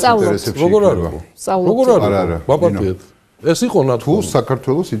საქართველოს ინტერესებში როგორ არ იყო? როგორ არ იყო? ბაბათიეთ. ეს იყო ნათქვამი. თუ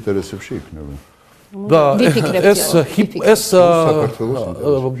საქართველოს ინტერესებში იქნება. და ეს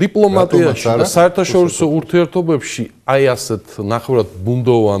დიპლომატიაში და საერთაშორისო ურთიერთობებში აი ასეთ ნახევრად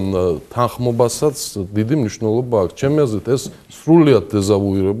ბუნდოვან თანხმობასაც დიდი მნიშვნელობა აქვს. ჩემი აზრით ეს სრულიად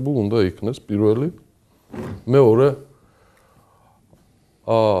დეზავუირებულ უნდა იქნეს პირველი. მეორე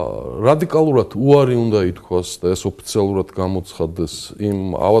რადიკალურად უარი უნდა ითქვას და ეს ოფიციალურად გამოცხადდეს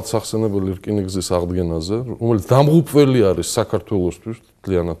იმ ავადსახსენებელი რკინიგზის აღდგენაზე, რომელიც დამღუპველი არის საქართველოსთვის,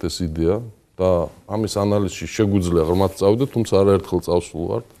 მთლიანად ეს იდეა. და ამის ანალიზში შეგვიძლია ღრმად წავიდეთ, თუმცა არაერთხელ წავსულ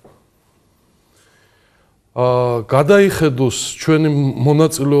ვართ. გადაიხედოს ჩვენი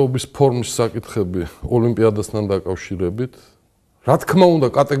მონაწილეობის ფორმის საკითხები ოლიმპიადასთან დაკავშირებით. რა თქმა უნდა,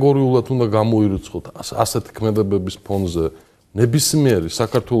 კატეგორიულად უნდა გამოირიცხოთ ასეთი ქმედებების ფონზე ნებისმიერი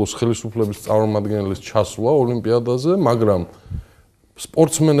საქართველოს ხელისუფლების წარმომადგენლის ჩასვლა ოლიმპიადაზე, მაგრამ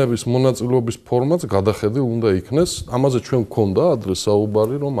სპორტსმენების მონაწილეობის ფორმაც გადახედილ უნდა იქნეს. ამაზე ჩვენ გვქონდა ადრე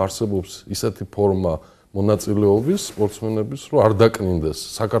საუბარი, რომ არსებობს ისეთი ფორმა მონაწილეობის სპორტსმენების, რომ არ დაკნინდეს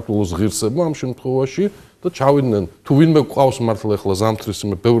საქართველოს ღირსება ამ შემთხვევაში და ჩავიდნენ, თუ ვინმე გვყავს მართლა ახლა ზამთრის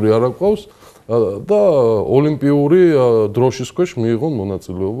მე ბევრი არ აკვავს და ოლიმპიური დროშის ქვეშ მიიღონ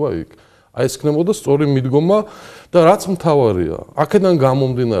მონაწილეობა იქ. აი ეს იქნებოდა სწორი მიდგომა და რაც მთავარია, აქედან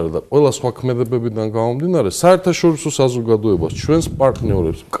გამომდინარე და ყველა სხვა ქმედებებიდან გამომდინარე, საერთაშორისო საზოგადოებას, ჩვენს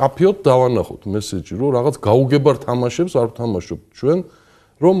პარტნიორებს მკაფიოდ დავანახოთ მესეჯი, რომ რაღაც გაუგებარ თამაშებს არ ვთამაშობთ ჩვენ,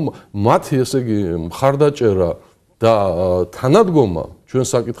 რომ მათი ესე იგი მხარდაჭერა და თანადგომა ჩვენ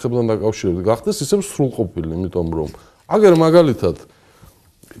საკითხებთან დაკავშირებით გახდეს ისევ სრულყოფილი, იმიტომ რომ აგერ მაგალითად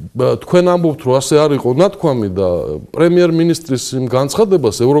თქვენ ამბობთ, რომ ასე არ იყო ნათქვამი და პრემიერ-მინისტრის იმ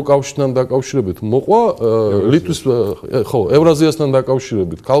განცხადებას ევროკავშირთან დაკავშირებით მოყვა ლიტვის ხო, ევრაზიასთან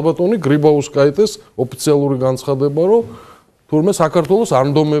დაკავშირებით ქალბატონი გრიბაუსკაიტეს ოფიციალური განცხადება, რომ თურმე საქართველოს არ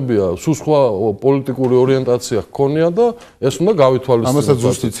ნდომებია, სულ სხვა პოლიტიკური ორიენტაცია ჰქონია და ეს უნდა გავითვალისწინოს. ამასაც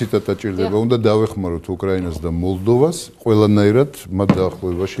ზუსტი ციტატა ჭირდება. უნდა დავეხმაროთ უკრაინას და მოლდოვას ყველანაირად მათ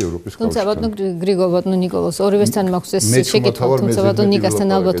დაახლოებაში ევროპის კავშირთან. თუმცა ბატონო გრიგოლ, ბატონო ნიკოლოს, ორივესთან მაქვს ეს შეკითხვა, თუმცა ბატონო ნიკასთან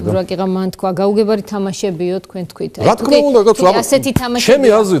ალბათ ბრაკიღა მან თქვა, გაუგებარი თამაშებიო თქვენ თქვით. რა თქმა უნდა, კაცო, ასეთი თამაშები. ჩემი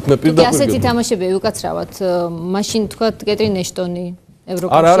აზრით მე პირდაპირ ასეთი თამაშები უკაცრავად. მაშინ თქვა კეტრინ ეშტონი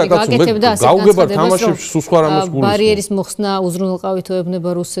არა, კაცო, გაუგებარ თამაშებში სულ სხვა რამეს გულისხმობ. ბარიერის მოხსნა უზრუნველყავითო ებნება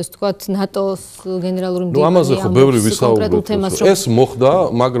რუსეთს, თქვათ, ნატოს გენერალური მდივანი. ამაზე ხო ბევრი ვისაუბრეთ. ეს მოხდა,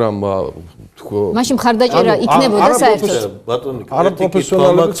 მაგრამ მაშინ მხარდაჭერა იქნებოდა საერთოდ. ბატონი,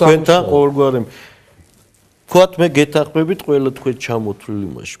 არაპროფესიონალები თქვენთან ყოველგვარი თქვათ მე გეთახმებით ყველა თქვენ ჩამოთვლილი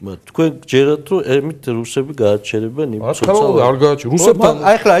იმაში, მაგრამ თქვენ გჯერათ რომ ემით რუსები გააჩერებენ იმ სოციალურ არ გააჩერებენ. რუსებთან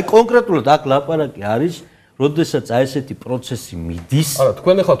აი ხლა აი კონკრეტულად აქ ლაპარაკი არის როდესაც აი ესეთი პროცესი მიდის არა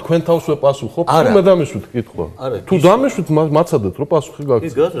თქვენ ახლა თქვენ თავსვე პასუხობთ თუ მე დამიშვით კითხვა თუ დამიშვით მაცადეთ რომ პასუხი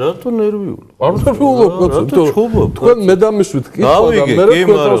გაგცეთ რატო ნერვიულ არ ნერვიულობ თქვენ მე დამიშვით კითხვა და მე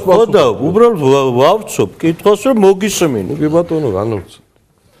თქვენ თავს ხო და უბრალოდ ვავცობ კითხვას რომ მოგისმინო კი ბატონო განვცე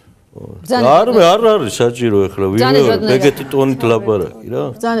არ არის საჭირო ახლა ვიღე ეგეთი ტონით ლაპარაკი რა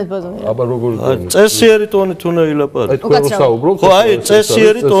ბრძანეთ ბატონო აბა როგორ წესიერი ტონით უნდა ილაპარაკო თქვენ რო საუბრობთ ხო აი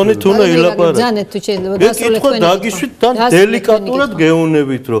წესიერი ტონით უნდა ილაპარაკო ბრძანეთ თუ შეიძლება დასრულეთ თქვენ დაგიშვით თან დელიკატურად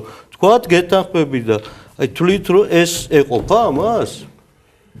გეუნებით რომ თქვათ გეთანხმები და აი თვლით რომ ეს ეყოფა ამას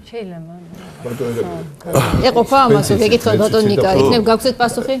შეიძლება ეყოფა ამას გეკითხოთ ბატონო ნიკა იქნებ გაგვცეთ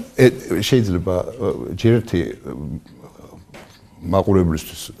პასუხი შეიძლება ჯერ ერთი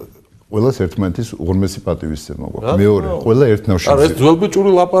მაყურებლისთვის ყველას ერთმანეთის უღრმესი პატივისცემა გვაქვს. მეორე, ყველა ერთნავში. არა, ეს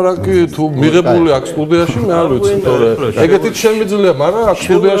ძველბიჭური ლაპარაკი თუ მიღებული აქვს სტუდიაში, მე არ ვიცი, თორე ეგეთით შემიძლია, მაგრამ აქ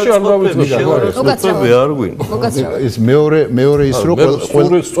სტუდიაში არ დავიწყებ. მოგაცრავი არ გვინ. ეს მეორე ის რომ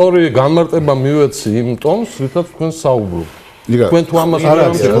ყველა სწორი განმარტება მივეცი იმ ტონს, რითაც თქვენ საუბრობთ. თქვენ თუ ამას არ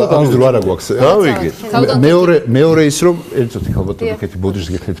აღწევთ, ამის დრო არ გვაქვს. გავიგეთ. მეორე ის რომ ერთოთი ხალბატონო კეთი ბოდიშს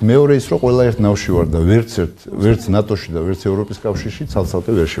გიხდით. მეორე ის რომ ყველა ერთ ნავში ვარ და ვერც ნატოში და ვერც ევროპის კავშირში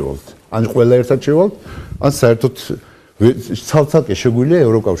ცალ-ცალკე ვერ შევალთ. ან ყველა ერთად შევალთ, ან საერთოდ ცალ-ცალკე შეგვიძლია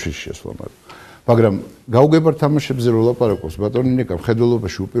ევროკავშირში შესვლა, მაგრამ გაუგებარ თამაშებზე რო ლაპარაკობს ბატონი ნიკა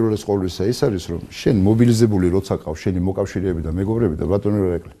მხედველობაში უპირველეს ყოვლისა ის არის რომ შენ მობილიზებული როცა ყავს შენი მოკავშირეები და მეგობრები და ბატონი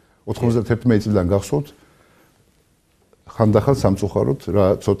რეკლე 91 წლიდან გახსოვთ ხანდახან სამწუხაროდ რა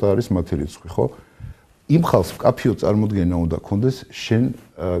ცოტა არის მათი რიცხვი, ხო? იმ ხალხს მკაფიო წარმოდგენა უნდა კონდეს შენ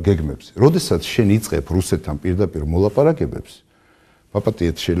გეგმებს. როდესაც შენ იწყებ რუსეთთან პირდაპირ მოლაპარაკებებს,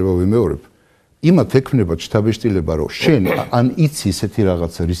 პაპატიეთ შეიძლება ვიმეორებ, იმათ ექნება შთაბეჭდილება, რომ შენ ან იცი ისეთი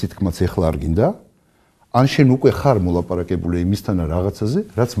რაღაცა, რის თქმაც ეხლა არ გინდა, ან შენ უკვე ხარ მოლაპარაკებული იმისთან რაღაცაზე,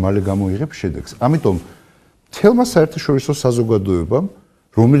 რაც მალე გამოიღებ შედეგს. ამიტომ თელმა საერთაშორისო საზოგადოებამ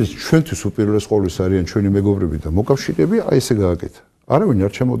რომელიც ჩვენთვის უპირველეს ყოვლისა არიან ჩვენი მეგობრები და მოკავშირეები, აი ესე გააკეთა. არავინ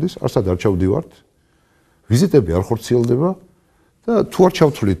არ ჩამოდის, არსად არ ჩავდივართ. ვიზიტები არ ხორციელდება და თუ არ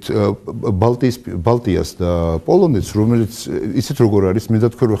ჩავთვლით ბალტიას და პოლონეთს, რომელიც ისეთ როგორ არის, მე და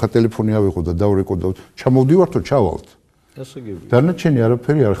თქვენ რო ხა ტელეფონი ავიღო და დავრეკო და ჩამოვდივართო, ჩავალთ. გასაგებია. დანარჩენი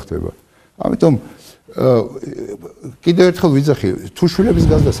არაფერი არ ხდება. ამიტომ კიდევ ერთხელ ვიძახი, თუ შვილების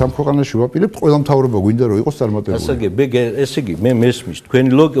გაზრდა სამხოყანაში ვაპირებთ, ყველა მთავრობა გვინდა რომ იყოს წარმატებული. ესე იგი, მე მესმის,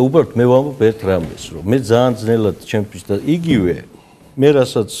 თქვენი ლოგიკა უბრალოდ მე ვამბობ ერთ რამეს, რომ მე ძალიან ძნელად ჩემთვის და იგივე მე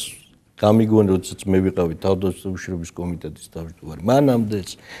რასაც გამიგონე, როდესაც მე ვიყავი თავდაცვის კომიტეტის თავმჯდომარე, მანამდეც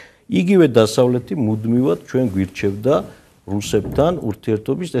იგივე დასავლეთი მუდმივად ჩვენ გვირჩევდა რუსებთან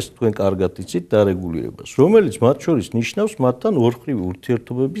ურთიერთობის ეს თქვენ კარგად იცით დარეგულირებას, რომელიც მათ შორის ნიშნავს მათთან ორხრივი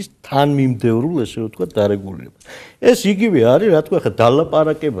ურთიერთობების თანმიმდევრულ, ესე ვთქვათ, დარეგულირებას. ეს იგივე არის, რა თქვა ხა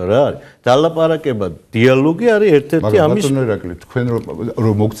დალაპარაკება რა არის? დალაპარაკება, დიალოგი არის ერთ-ერთი ამის ბატონო ირაკლი, თქვენ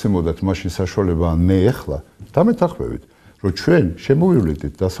რომ მოგცემოდათ მაშინ საშუალება ან მე ახლა, დამეთანხმებით, რომ ჩვენ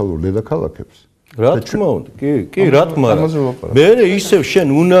შემოვივლიდით დასავლურ დედაქალაქებს. რა თქმა უნდა, კი, რა თქმა უნდა. მე ისევ შენ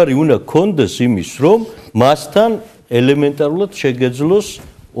უნარი უნდა გქონდეს იმის, რომ მასთან ელემენტარულად შეგეძლოს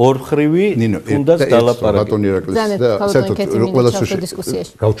ორხრივი თუნდაც დალაპარაკება. ბატონი ირაკლის და საერთოდ ყველა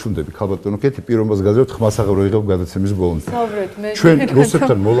დისკუსიაში გავჩვენდები ხალბატონო კეთი პირობას გაძლევთ ხმასაღებრო იღებ გადაცემის ბოლომდე. ჩვენ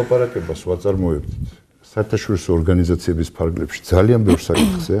რუსეთთან მოლაპარაკებას ვაწარმოებდით საერთაშორისო ორგანიზაციების ფარგლებში ძალიან ბევრ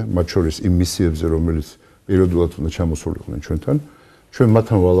საკითხზე, მათ შორის იმ მისიებზე, რომელიც პირადულად უნდა ჩამოსულიყვნენ ჩვენთან. ჩვენ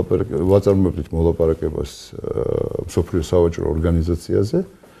მათთან ვაწარმოებდით მოლაპარაკებას მსოფლიო სავაჭრო ორგანიზაციაზე.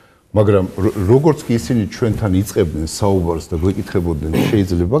 მაგრამ როგორც კი ისინი ჩვენთან იწყებდნენ საუბარს და გვეკითხებოდნენ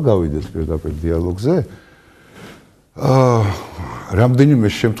შეიძლება გავიდეთ პირდაპირ დიალოგზე რამდენიმე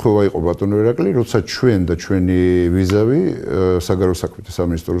შემთხვევა იყო ბატონო ირაკლი როცა ჩვენ და ჩვენი ვიზავი საგარეო საქმეთა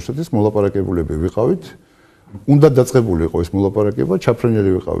სამინისტრო რუსეთის მოლაპარაკებულები ვიყავით უნდა დაწყებული იყო ეს მოლაპარაკება ჩაფრენილი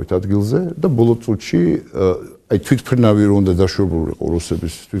ვიყავით ადგილზე და ბოლო წუთში აი თვითმფრინავი რომ უნდა დაშვებულიყო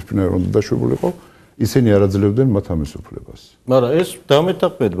რუსების თვითმფრინავი რომ უნდა დაშვებულიყო ისინი არაძლევდნენ მათ ამის უფლებას. მაგრამ ეს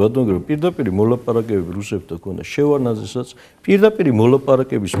დამეთანხმეთ ბატონო პირდაპირ მოლაპარაკებები რუსებთან ქონდა შევარნაძესაც პირდაპირ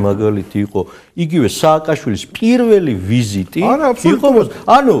მოლაპარაკების მაგალითი იყო იგივე სააკაშვილის პირველი ვიზიტი იყო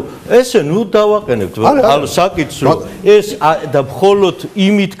ანუ ესე ნუ დავაყენებთ საკითხს რომ ეს და მხოლოდ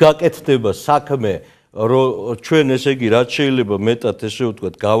იმით გაკეთდება საქმე რომ ჩვენ ესე იგი რაც შეიძლება მეტად ესე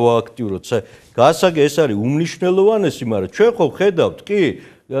ვთქვათ გავააქტიუროთ გასაგე ეს არის უმნიშვნელოვანესი მაგრამ ჩვენ ხო ხედავთ კი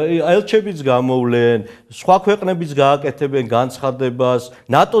ელჩებიც გამოვლენ, სხვა ქვეყნებიც გააკეთებენ განცხადებას,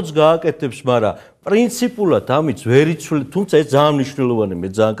 ნატოც გააკეთებს, მაგრამ პრინციპულად ამით ვერ იცვლება, თუმცა ეს ძალიან მნიშვნელოვანია, მე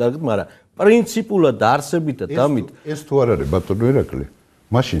ძალიან კარგად, მაგრამ პრინციპულად არსებითად ამით ეს თუ არ არის ბატონო ირაკლი,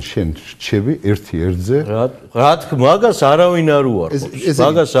 მაშინ შენ რჩები ერთი ერთზე. რა თქმა მაგას არავინ არ უარყოფს.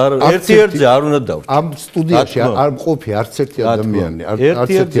 მაგას ერთი ერთზე არ უნდა დავჭრა. ამ სტუდიაში არ მყოფი არც ერთი ადამიანი, არც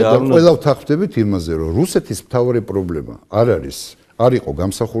ერთი ადამიანი. ყველა ვთანხმდებით იმაზე, რომ რუსეთის მთავარი პრობლემა არ არის, არ იყო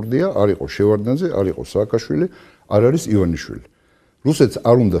გამსახურდია, არ იყო შევარდნაძე, არ იყო სააკაშვილი, არ არის ივანიშვილი. რუსეთს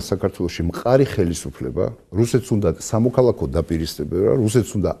არ უნდა საქართველოში მყარი ხელისუფლება, რუსეთს უნდა სამოქალაქო დაპირისპირება,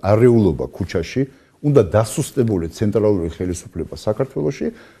 რუსეთს უნდა არეულობა ქუჩაში, უნდა დასუსტებული ცენტრალური ხელისუფლება საქართველოში.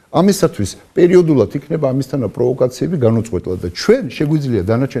 ამისათვის პერიოდულად იქნება ამისთანა პროვოკაციები განუწყვეტლად და ჩვენ შეგვიძლია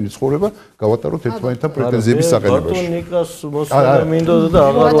დანარჩენი ცხოვრება გავატაროთ ერთმანეთთან პრეტენზიების საყენებაში. ბატონ ნიკას მოსვლა მინდოდა და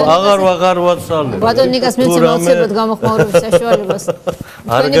აღარ ვაცალე. ბატონ ნიკას მეცემალცებად გამოხმაურების საშუალებას.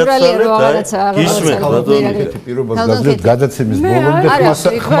 თქვენი ბრალია რომ აღარაცა პირობას გაძლევთ გადაცემის ბოლომდე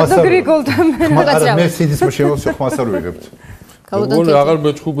ხმასარ მე სიდის ხმას არ ვიღებთ. მოგონი აღარ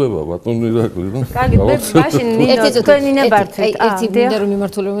მეჩხუბება ბატონ ირაკლი რა. კარგი, მაშინ თქვენი ნებართვით. ერთი მინდა რომ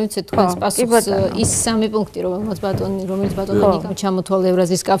მიმართულება მიცეთ თქვენს პასუხს ის სამი პუნქტი რომელიც ბატონი ნიკამ ჩამოთვალა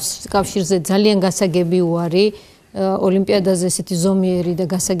ევრაზიის კავშირზე ძალიან გასაგები უარი ოლიმპიადაზე ესეთი ზომიერი და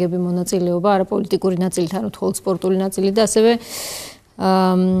გასაგები მონაწილეობა არა პოლიტიკური ნაწილით არა მხოლოდ სპორტული ნაწილი და ასევე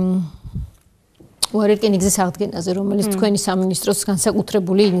უარი რკინიგზის აღდგენაზე რომელიც თქვენი სამინისტროს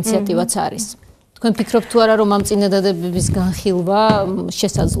განსაკუთრებული ინიციატივაც არის. თქვენ ფიქრობთ თუ არა რომ ამ წინადადებების განხილვა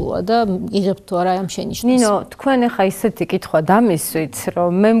შესაძლოა და იღებთ თუ არა ამ შენიშვნას? ნინო, თქვენ ახლა ისეთი კითხვა დამისვით,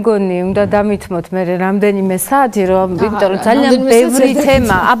 რომ მე მგონი უნდა დამითმოთ მე რამდენიმე საათი, რომ იმიტომ რომ ძალიან ბევრი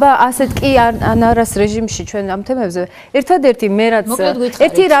თემა, აბა ასეთ კი ანარას რეჟიმში ჩვენ ამ თემებზე ერთადერთი მე რაც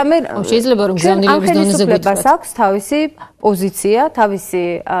ერთი რამე შეიძლება რომ გზავნილების დონეზე გითხრათ. აქვს თავისი პოზიცია, თავისი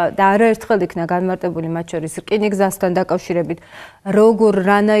და არაერთხელ იქნა განმარტებული მათ შორის რკინიგზასთან დაკავშირებით, როგორ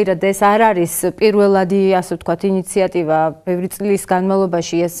რანაირად ეს არ არის პირველადი, ასე ვთქვათ, ინიციატივა, ბევრი წლის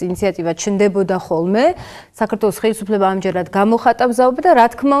განმავლობაში ეს ინიციატივა ჩნდებოდა ხოლმე. საქართველოს ხელისუფლება ამჯერად გამოხატავსაუბრა და რა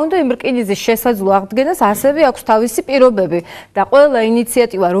თქმა უნდა, იმ რკინიგზის შესაძლო აღდგენას ასევე აქვს თავისი პირობები და ყველა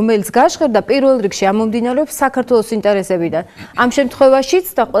ინიციატივა, რომელიც გაშხერდა, პირველ რიგში ამომდინარეობს საქართველოს ინტერესებიდან. ამ შემთხვევაშიც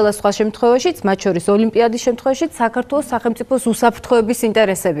და ყველა სხვა შემთხვევაშიც, მათ შორის ოლიმპიადის შემთხვევაშიც, საქართველოს სახელმწიფოს უსაფრთხოების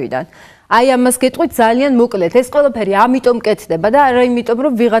ინტერესებიდან. აი ამას გეტყვით ძალიან მოკლედ. ეს ყველაფერი ამიტომ კეთდება და არა იმიტომ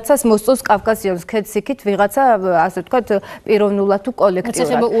რომ ვიღაცას მოსწონს კავკასიონის ქედსიქით ვიღაცა ასე ვთქვათ პიროვნულად თუ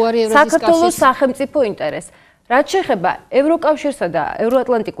კოლექტიურად. საქართველოს სახელმწიფო ინტერესი. რაც შეეხება ევროკავშირსა და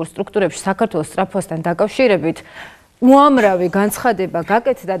ევროატლანტიკურ სტრუქტურებში საქართველოს სწრაფოსთან დაკავშირებით უამრავი განცხადება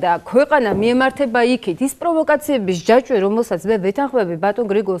გაკეთდა და ქვეყანა მიემართება იქით ის პროვოკაციების ჯაჭვი, რომელსაც მე ვეთანხმები ბატონ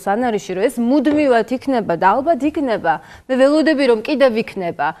გრიგოლ სანარიში, რომ ეს მუდმივად იქნება და ალბათ იქნება. მე ველოდები რომ კიდევ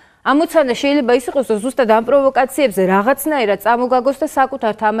იქნება. ამოცანა შეიძლება ის იყოს, რომ ზუსტად ამ პროვოკაციებზე რაღაცნაირად წამოგაგოს და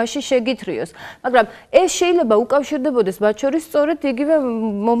საკუთარ თამაში შეგითრიოს. მაგრამ ეს შეიძლება უკავშირდებოდეს მათ შორის სწორედ იგივე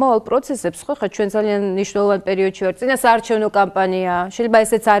მომავალ პროცესებს, ხო ხა ჩვენ ძალიან მნიშვნელოვან პერიოდში ვართ. წინა საარჩევნო კამპანია, შეიძლება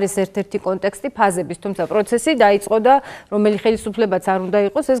ესეც არის ერთ-ერთი კონტექსტი ფაზების, თუმცა პროცესი დაიწყო და რომელი ხელისუფლებაც არ უნდა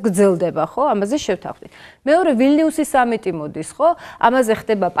იყოს, ეს გრძელდება, ხო? ამაზე შევთანხმდით. მეორე ვილნიუსის სამიტი მოდის, ხო? ამაზე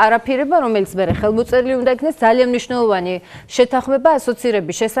ხდება პარაფირება, რომელიც მერე ხელმოწერილი უნდა იქნეს ძალიან მნიშვნელოვანი შეთანხმება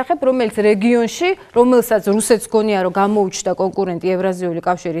ასოცირების შესახებ. რომელიც რეგიონში, რომელსაც რუსეთს გონია რომ გამოუჩნდა კონკურენტი ევრაზიული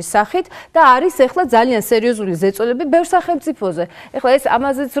კავშირის სახით და არის ახლა ძალიან სერიოზული ზეწოლები ბევრ სახელმწიფოზე. ახლა ეს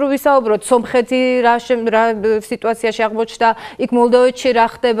ამაზეც რო ვისაუბროთ, სომხეთი რა სიტუაციაში აღმოჩნდა, იქ მოლდოვეთში რა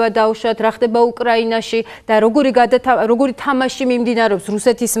ხდება დაუშვათ, რა ხდება უკრაინაში და როგორი თამაში მიმდინარეობს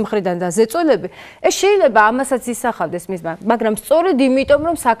რუსეთის მხრიდან და ზეწოლები. ეს შეიძლება ამასაც ისახავდეს მისმა, მაგრამ სწორედ იმიტომ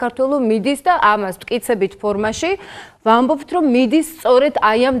რომ საქართველო მიდის და ამას მტკიცებით ფორმაში ვამბობთ რომ მიდის სწორედ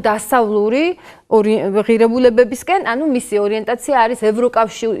აი ამ დასავლური ღირებულებებისკენ, ანუ მისი ორიენტაცია არის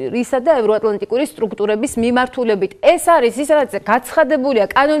ევროკავშირისა და ევროატლანტიკური სტრუქტურების მიმართულებით. ეს არის ის, რაც გაცხადებულია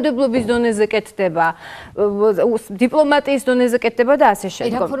კანონმდებლობის დონეზე კეთდება, დიპლომატიის დონეზე კეთდება და ასე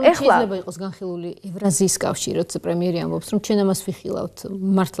შემდგომ. ეხლა შეიძლება იყოს განხილული ევრაზიის კავშირი, როცა პრემიერი ამბობს, რომ ჩვენ ამას ვიხილავთ,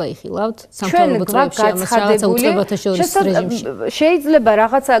 მართლა იხილავთ, სამთავრობო წრეებში ამას რაღაცა უწყებათა შორის რეჟიმში. შეიძლება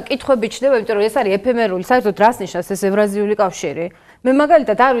რაღაცა კითხვები ჩნდება, იმიტომ რომ ეს არის ეფემერული, საერთოდ რას ნიშნავს ეს ევრაზიული კავშირი? მე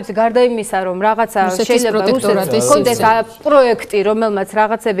მაგალითად არ ვიცი გარდა იმისა რომ რაღაცა შეიძლება რუსეთის კონდეს პროექტი რომელმაც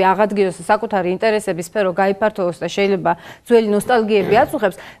რაღაცები აღადგინოს საკუთარი ინტერესების სფერო გაიფართოვოს და შეიძლება ძველი ნოსტალგიები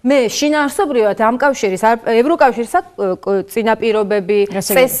აწუხებს მე შინაარსობრივად ამ კავშირის ევროკავშირის წინაპირობები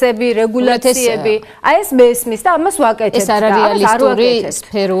წესები რეგულაციები აი ეს მესმის და ამას ვაკეთებ ეს არარეალისტური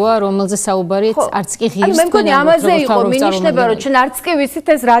სფეროა რომელზე საუბარიც არც კი ღირს მე მგონი ამაზე იყო მინიშნება რომ ჩვენ არც კი ვიცით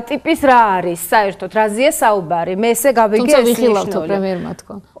ეს რა ტიპის რა არის საერთოდ რაზეა საუბარი მე ესე გავიგე ეს ნიშნული პრემიერმა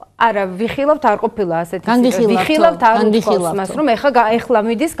თქვა. არა, ვიხილავთ არ ყოფილა ასეთი. ვიხილავთ არ უთქვას მას, რომ ეხლა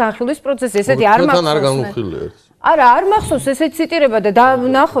მიდის განხილვის პროცესი, ესეთი არ მაქვს. არ განვიხილე. არა, არ მახსოვს ესეთი ციტირება და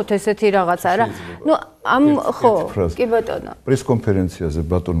ნახოთ ესეთი რაღაცა რა. ნუ ამ ხო, კი ბატონო. პრესკონფერენციაზე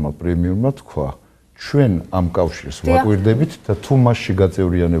ბატონმა პრემიერმა თქვა ჩვენ ამ კავშირს ვაკვირდებით და თუ მასში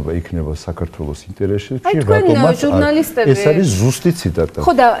გაწევრიანება იქნება საქართველოს ინტერესებში, რატომაც ეს არის ზუსტი ციტატა.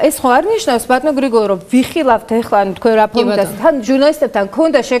 ხო და ეს ხო არ ნიშნავს ბატონო გრიგორი რომ ვიხილავთ ეხლა თქვენ რა ფორმას თან ჟურნალისტებთან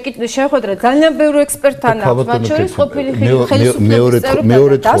ქონდა შეხვედრა ძალიან ბევრი ექსპერტთან მათ შორის ყოფილი ხელისუფლების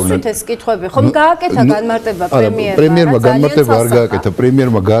დასვით ეს კითხვები ხომ გააკეთა განმარტება პრემიერმა განმარტება არ გააკეთა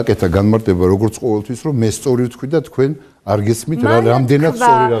პრემიერმა გააკეთა განმარტება როგორც ყოველთვის რომ მე სწორი ვთქვი და თქვენ არ გესმით რა რამდენად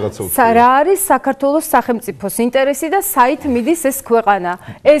სწორი რაღაცა ვთქვი. რა არის საქართველოს სახელმწიფოს ინტერესი და საით მიდის ეს ქვეყანა.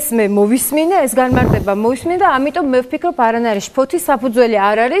 ეს მე მოვისმინე, ეს განმარტება მოვისმინე და ამიტომ მე ვფიქრობ არანაირი შფოთის საფუძველი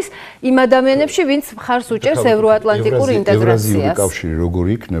არ არის იმ ადამიანებში, ვინც მხარს უჭერს ევროატლანტიკურ ინტეგრაციას. ევრაზიული კავშირი როგორი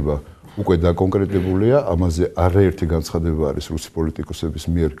იქნება, უკვე დაკონკრეტებულია, ამაზე არაერთი განცხადება არის რუსი პოლიტიკოსების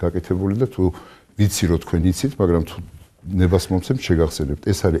მიერ გაკეთებული და თუ ვიცი რომ თქვენ იცით, მაგრამ თუ ნებას მომცემთ შეგახსენებთ.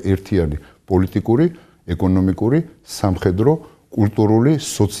 ეს არის ერთიანი პოლიტიკური ეკონომიკური, სამხედრო, კულტურული,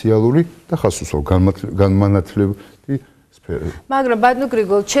 სოციალური და ხასუსო განმანათლებლი სფეროები. მაგრამ ბატონო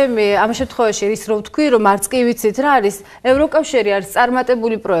გრიგოლ, ჩემი ამ შემთხვევაში ის რომ ვთქვი, რომ არც კი ვიცით რა არის, ევროკავშირი არის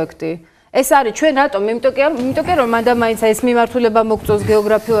წარმატებული პროექტი. ეს არის ჩვენ რატომ? იმიტომ რომ მანდა მაინც ეს მიმართულება მოგწოს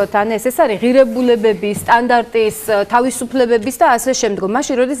გეოგრაფიულად ან ეს არის ღირებულებების, სტანდარტის, თავისუფლებების და ასე შემდგომ.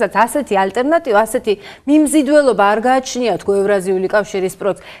 მაშინ როდესაც ასეთი ალტერნატივა, ასეთი მიმზიდველობა არ გააჩნია თქო ევრაზიული კავშირის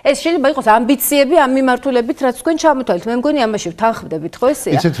პროექტს, ეს შეიძლება იყოს ამბიციები ამ მიმართულებით, რაც თქვენ ჩამოთვალეთ. მე მგონი ამაში ვთანხმდებით, ხო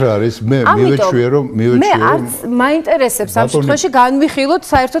ესეა? იცით რა არის? მე მივეჩვიე რომ მე არც მაინტერესებს ამ შემთხვევაში განვიხილოთ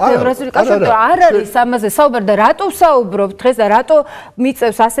საერთოდ ევრაზიული კავშირი, არ არის ამაზე საუბარი და რატო ვსაუბრობთ დღეს და რატო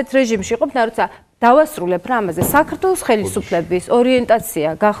მიწევს ასეთ რეჟიმში როცა დავასრულებ რა ამაზე საქართველოს ხელისუფლების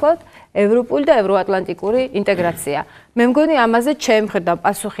ორიენტაცია გახლავთ ევროპული და ევროატლანტიკური ინტეგრაცია. მე მგონი ამაზე ჩემ ხედავ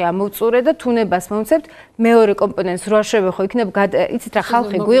პასუხი ამოვწურე და თუნებას მომცემთ მეორე კომპონენტს რო არ შევეხო იქნებ იცით რა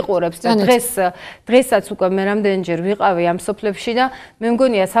ხალხი გვიყურებს და დღესაც უკვე მე რამდენჯერ ვიყავი ამ სოფლებში და მე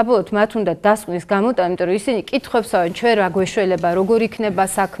მგონია საბოლოოდ მათ უნდა დასკვნის გამოტანა, იმიტომ რომ ისინი კითხვებსავენ ჩვენ რა გვეშველება, როგორ იქნება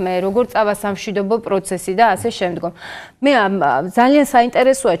საქმე, როგორ წავა სამშვიდობო პროცესი და ასე შემდგომ. მე ძალიან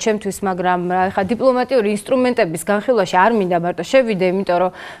საინტერესოა ჩემთვის, მაგრამ ხა დიპლომატიური ინსტრუმენტების განხილვაში არ მინდა მარტო შევიდე, იმიტომ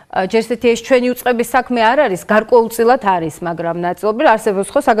რომ ჯერსეთი ეს ჩვენი უწყების საქმე არ არის, გარკვეულწილად არის, მაგრამ ნაწილობრივ არსებობს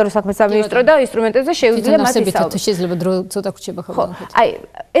ხო საგარეო საქმეთა სამინისტრო და ინსტრუმენტებზე შეუძლია მათ ისაუბროთ. შეიძლება დრო ცოტა გრჩება ხო? აი,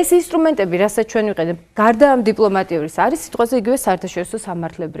 ეს ინსტრუმენტები, რასაც ჩვენ ვიყენებ, გარდა ამ დიპლომატიურის, არის სიტყვაზე იგივე საერთაშორისო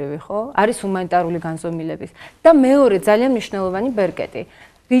სამართლებრივი, ხო? არის ჰუმანიტარული განზომილების და მეორე ძალიან მნიშვნელოვანი ბერკეტი.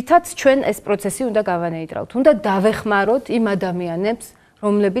 რითაც ჩვენ ეს პროცესი უნდა გავანეიტრალოთ, უნდა დავეხმაროთ იმ ადამიანებს,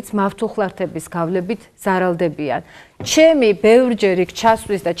 რომლებიც მავთუხლართების გავლებით ზარალდებიან. ჩემი ბევრჯერ იქ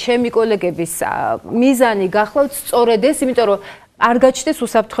ჩასვლის და ჩემი კოლეგების მიზანი გახლავთ სწორედ ეს, იმიტომ რომ არ გაჩნდეს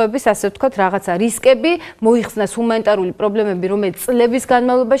უსაფრთხოების, ასე ვთქვათ, რაღაცა რისკები, მოიხსნას ჰუმანიტარული პრობლემები, რომელიც წლების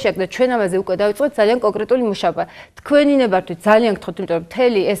განმავლობაში აქ და ჩვენ ამაზე უკვე დავიწყეთ ძალიან კონკრეტული მუშაობა. თქვენი ნებართვით ძალიან გთხოვთ, იმიტომ რომ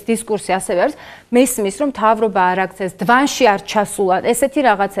მთელი ეს დისკურსი ასევე არის, მესმის, რომ მთავრობა არ აქცევს, დვანში არ ჩასულან, ესეთი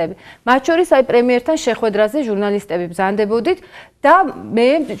რაღაცები. მათ შორის აი პრემიერთან შეხვედრაზე ჟურნალისტები ბრძანდებოდით და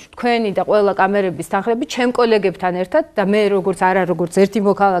მე თქვენი და ყველა კამერების თანხლებით ჩემ კოლეგებთან ერთად და მე როგორც ერთი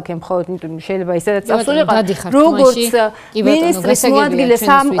მოქალაქე მხოლოდ შეიძლება ისედაც წასულიყო როგორც მინისტრის მოადგილე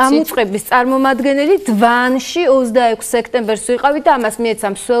ამუწყების წარმომადგენელი დვანში 26 სექტემბერს ვიყავით და ამას მიეცა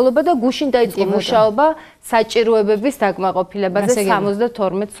მსვლელობა და გუშინ დაიწყო მუშაობა საჭიროებების დაკმაყოფილებაზე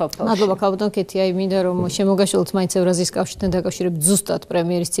 72 სოფელში. მადლობა ქალბატონ ქეთი, აი მინდა რომ შემოგაშალოთ მაინც ევრაზიის კავშირთან დაკავშირებით ზუსტად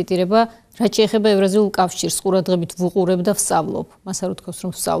პრემიერის ციტირება, რაც შეეხება ევრაზიულ კავშირს, ყურადღებით ვუყურებ და ვსწავლობ. მას არ უთქვას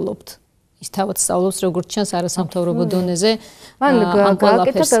რომ ვსწავლობთ. ის თავად სწავლობს როგორც ჩანს არასამთავრობო დონეზე. მან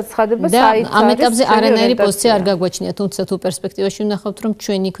გააკეთა გაცხადება საიტზე. ამ ეტაპზე არანაირი პოზიცია არ გაგვაჩნია, თუმცა თუ პერსპექტივაში ვნახავთ რომ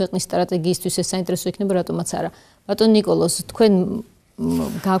ჩვენი ქვეყნის სტრატეგიისთვის ეს საინტერესო იქნება, რატომაც არა. ბატონ ნიკოლოზ, თქვენ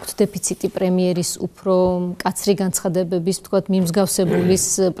გააქვთ დეფიციტი პრემიერის უფრო მკაცრი განცხადებების, ვთქვათ, მიმსგავსებულის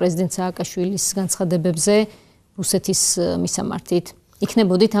პრეზიდენტ სააკაშვილის განცხადებებზე რუსეთის მისამართით.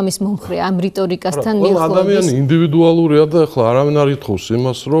 იქნებოდით ამის მომხრე ამ რიტორიკასთან მიახლოების. ადამიანი ინდივიდუალურია და ახლა არავინ არ ითხოვს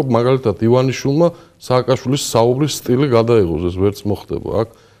იმას, რომ მაგალითად ივანიშვილმა სააკაშვილის საუბრის სტილი გადაიღოს, ეს ვერც მოხდება. აქ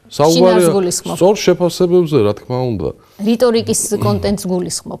საუბარია სწორ შეფასებებზე, რა თქმა უნდა. რიტორიკის კონტენტს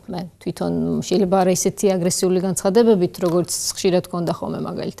გულისხმობ მე. თვითონ შეიძლება არა ისეთი აგრესიული განცხადებებით, როგორც ხშირად გქონდა ხოლმე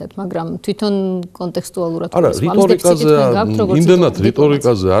მაგალითად, მაგრამ თვითონ კონტექსტუალურად არა, რიტორიკაზე იმდენად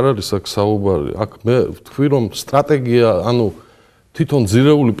რიტორიკაზე არ არის აქ საუბარი. აქ მე ვთქვი, რომ სტრატეგია, ანუ თვითონ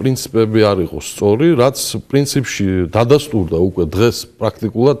ძირეული პრინციპები არ იყოს სწორი, რაც პრინციპში დადასტურდა უკვე დღეს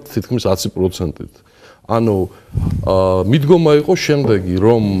პრაქტიკულად თითქმის 100%-ით. ანუ მიდგომა იყო შემდეგი,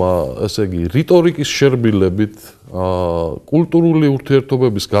 რომ ესე იგი რიტორიკის შერბილებით, კულტურული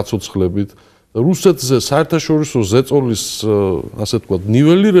ურთიერთობების გაცოცხლებით რუსეთზე საერთაშორისო ზეწოლის ასე ვთქვათ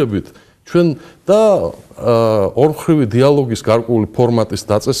ნიველირებით ჩვენ და ორმხრივი დიალოგის გარკვეული ფორმატის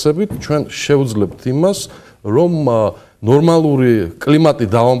დაწესებით ჩვენ შევძლებთ იმას რომ ნორმალური კლიმატი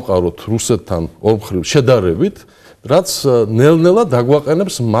დავამყაროთ რუსეთთან ორმხრივ შედარებით რაც ნელ-ნელა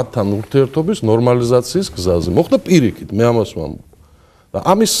დაგვაყენებს მათთან ურთიერთობის ნორმალიზაციის გზაზე. მოხდა პირიქით, მე ამას ვამბობ. და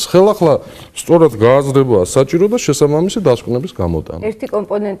ამის ხელახლა სწორად გააზრებაა საჭირო და შესაბამისი დასკვნების გამოტანა. ერთი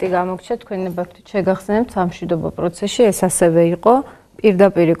კომპონენტი გამოგჩა თქვენებართვით შეგახსენებთ სამშვიდობო პროცესში, ეს ასევე იყო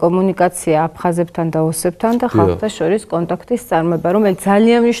პირდაპირი კომუნიკაცია აფხაზებთან და ოსებთან და ხალხთა შორის კონტაქტის წარმოება, რომელიც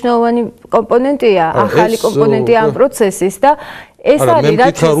ძალიან მნიშვნელოვანი კომპონენტია, ახალი კომპონენტი ამ პროცესის და ეს არის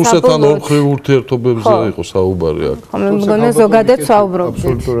რაც რუსეთთან ორმხრივ ურთიერთობებზე იყო საუბარი აქ. მე მგონია ზოგადად საუბრობთ.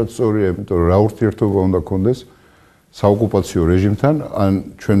 აბსოლუტურად სწორია, იმიტომ რომ რა ურთიერთობა უნდა გქონდეს საოკუპაციო რეჟიმთან, ან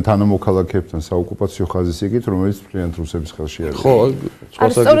ჩვენ თანამოქალაქეებთან საოკუპაციო ხაზის იგით, რომელიც ფრიანთ რუსების ხელში არის. ხო,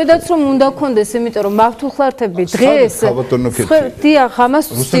 არის სწორედაც რომ უნდა გქონდეს, იმიტომ რომ მართულხლართები დღეს დიახ, ამას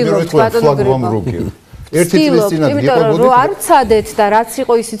ვცდილობთ ბატონო გრიგო. ერთი წლის წინათ გიყობოდით, რომ არ ვცადეთ და რაც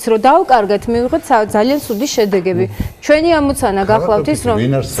იყო ისიც რომ დავკარგეთ, მივიღეთ ძალიან ცუდი შედეგები. ჩვენი ამოცანა გახლავთ ის, რომ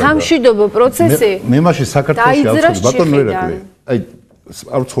სამშვიდობო პროცესი მე მაშინ საქართველოში ავწევ ბატონო ერაკლი. აი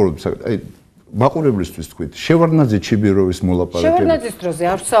არ ვცხოვრობ აი მაყურებლისთვის თქვით, შევარდნაძე ჩიბიროვის მოლაპარაკება. შევარდნაძის დროზე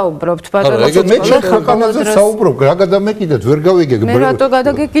არ საუბრობთ, ბატონო. აი, მე შევარდნაძეს საუბრობ, რა გადამეკიდეთ, ვერ გავიგებ. მე რატო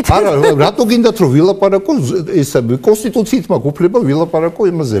გადაგეკიდეთ? არა, რატო გინდათ რომ ვილაპარაკო, ეს კონსტიტუციით მაქვს უფლება ვილაპარაკო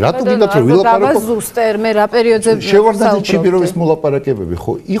იმაზე, რატო გინდათ რომ ვილაპარაკო? ზუსტერ, მე რა პერიოდზე შევარდნაძე ჩიბიროვის მოლაპარაკებები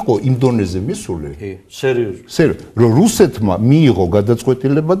ხო იყო იმ დონეზე მისული? სერიოზულად. რომ რუსეთმა მიიღო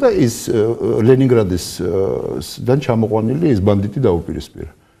გადაწყვეტილება და ის ლენინგრადისგან ჩამოყვანილი ეს ბანდიტი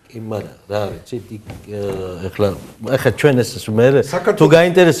დაუპირისპირა. იმარა რა ვიცით ეხლა ჩვენ ეს მე თუ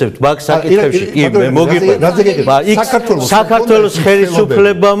გაინტერესებთ მაგ საკითხებში კი მე მოგიყვება საქართველოს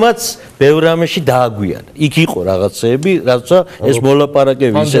ხელისუფლებამაც ბევრ რამეში დააგვიანა იქ იყო რაღაცეები რაცა ეს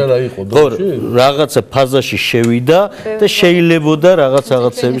მოლაპარაკები ისე ხო რაღაცა ფაზაში შევიდა და შეიძლებოდა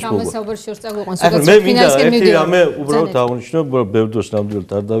რაღაცეების მოგვა მე მინდა ერთი რამე უბრალოდ აღნიშნო ბევრ დროს ნამდვილად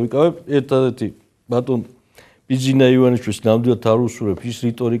არ დავიკავებ ერთადერთი ბატონ ბიძინა ივანიშვილს ნამდვილად არ უსურვებ ის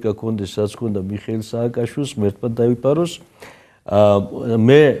რიტორიკა კონდეს რაც ჰქონდა მიხეილ სააკაშვილს მერთმად დავიპაროს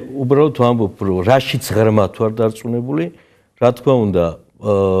მე უბრალოდ ვამბობ რომ რაშიც ღრმა თუ არ დარწმუნებული რა თქმა უნდა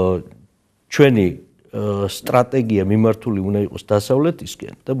ჩვენი სტრატეგია მიმართული უნდა იყოს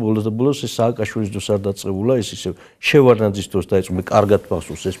დასავლეთისკენ და ბოლოს ეს სააკაშვილის დროს არ დაწყებულა ეს ისე შევარდნაძის დროს დაიწყო მე კარგად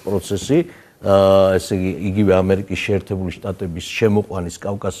მახსოვს ეს პროცესი ესე იგი იგივე ამერიკის შეერთებული შტატების შემოყვანის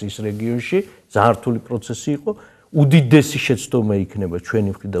კავკასიის რეგიონში ძალიან რთული პროცესი იყო უდიდესი შეცდომა იქნება ჩვენი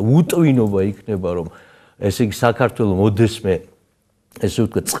მხრიდან უტვინობა იქნება რომ ესე იგი საქართველოს მოდესმე ესე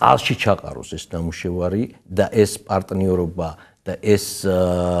ვთქვათ წყალში ჩაყაროს ეს ნამუშევარი და ეს პარტნიორობა და ეს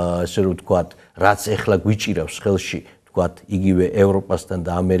ესე ვთქვათ რაც ეხლა გვიჭირავს ხელში ვთქვათ იგივე ევროპასთან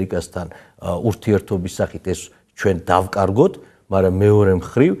და ამერიკასთან ურთიერთობის სახით ეს ჩვენ დავკარგოთ მაგრამ მეორე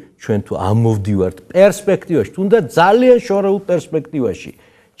მხრივ ჩვენ თუ ამოვდივართ პერსპექტივაში, თუნდაც ძალიან შორეულ პერსპექტივაში,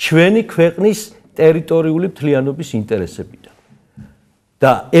 ჩვენი ქვეყნის ტერიტორიული მთლიანობის ინტერესებიდან.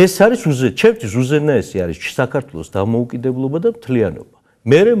 და ეს არის ჩემთვის უზენაესი არის საქართველოს დამოუკიდებლობა და მთლიანობა.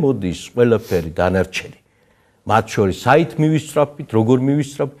 მერე მოდის ყველაფერი დანარჩენი. მათ შორის საით მივისწრაფით, როგორ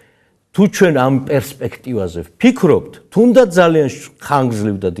მივისწრაფით, თუ ჩვენ ამ პერსპექტივაზე ვფიქრობთ, თუნდაც ძალიან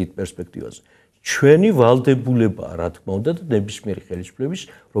ხანგრძლივ და დიდ პერსპექტივაზე. ჩვენი ვალდებულებაა რა თქმა უნდა და ნებისმიერი ხელისუფლების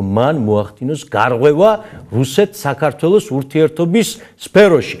რომ მან მოახდინოს გარღვევა რუსეთ-საქართველოს ურთიერთობის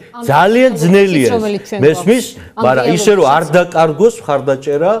სფეროში. ძალიან ძნელია ეს. მესმის, მაგრამ ისე რომ არ დაკარგოს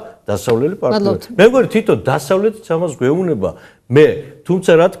მხარდაჭერა დასავლელი პარტნიორები. მე მგონი თვითონ დასავლეთიც ამას გვეუბნება. მე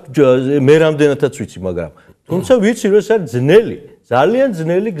თუმცა მე რამდენადაც ვიცი, მაგრამ თუმცა ვიცი რომ ეს არის ძნელი, ძალიან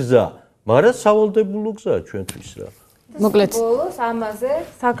ძნელი გზა, მაგრამ სავალდებულო გზაა ჩვენთვის რა. მოკლედ ბოლოს ამაზე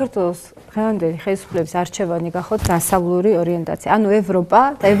საქართველოს დღევანდელი ხელისუფლების არჩევანი გახოთ დასავლური ორიენტაცია. ანუ ევროპა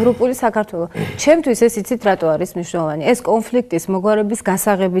და ევროპული საქართველო. ჩემთვის ეს იცით რატო არის მნიშვნელოვანი? ეს კონფლიქტის მოგვარების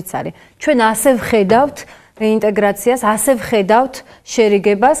გასაღებიც არის. ჩვენ ასე ვხედავთ რეინტეგრაციას, ასე ვხედავთ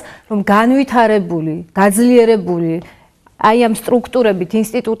შერიგებას, რომ განვითარებული, გაძლიერებული აი ამ სტრუქტურებით,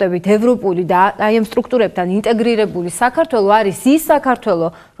 ინსტიტუტებით, ევროპული და აი ამ სტრუქტურებთან ინტეგრირებული საქართველო არის ის საქართველო,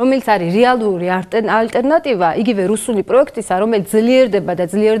 რომელიც არის რეალური ალტერნატივა იგივე რუსული პროექტისა, რომელიც ძლიერდება და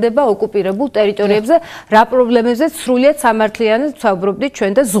ძლიერდება ოკუპირებულ ტერიტორიებზე, რა პრობლემებზეც სრულიად სამართლიანად ვსაუბრობდით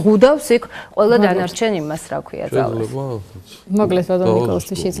ჩვენ და ზღუდავს იქ ყველა დანარჩენ იმას, რა ქვია ძალას. მოკლედ ბატონ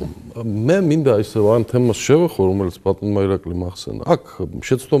ნიკოლასი შეიძლება. მე მინდა ისე ამ თემას შევეხო, რომელიც ბატონმა ირაკლი მახსენა. აქ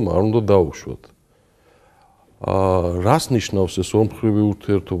შეცდომა არ უნდა დაუშვათ. რას ნიშნავს ეს ორმხრივი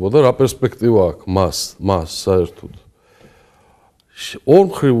ურთიერთობა და რა პერსპექტივა აქვს მას საერთოდ?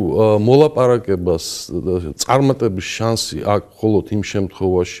 ორმხრივ მოლაპარაკებას წარმატების შანსი აქვს მხოლოდ იმ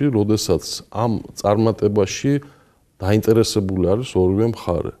შემთხვევაში, როდესაც ამ წარმატებაში დაინტერესებული არის ორივე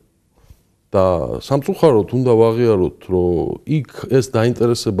მხარე. და სამწუხაროდ უნდა ვაღიაროთ, რომ იქ ეს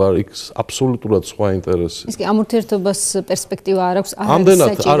დაინტერესება არის აბსოლუტურად სხვა ინტერესი. ის კი ამ ურთიერთობას პერსპექტივა არ აქვს,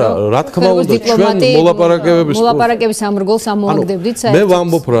 ამდენად არა, რა თქმა უნდა, ჩვენ მოლაპარაკების ამ რგოლს ამოაგდებდით საერთოდ. მე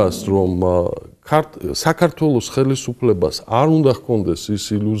ვამბობ რას, რომ საქართველოს ხელისუფლებას არ უნდა ჰქონდეს ის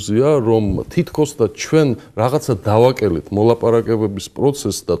ილუზია, რომ თითქოს და ჩვენ რაღაცა დავაკელით მოლაპარაკებების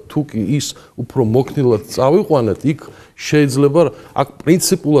პროცესს და თუ კი ის უფრო მოქნილად წავიყვანეთ, იქ შეიძლება აქ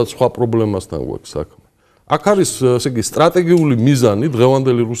პრინციპულად სხვა პრობლემასთან გვაქვს საქმე. აქ არის ესე იგი სტრატეგიული მიზანი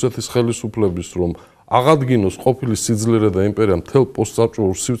დღევანდელი რუსეთის ხელისუფლების, რომ აღადგინოს ყოფილი სიძლიერე და იმპერია მთელ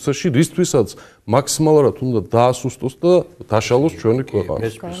პოსტსაბჭოურ სივრცეში, რისთვისაც მაქსიმალურად უნდა დაასუსტოს და დაშალოს ჩვენი ქვეყანა.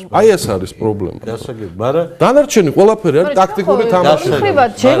 აი ეს არის პრობლემა. მაგრამ დანარჩენი ყველაფერი არის ტაქტიკური თამაში.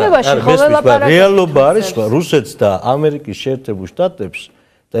 რეალობა არის სხვა, რუსეთს და ამერიკის შეერთებულ შტატებს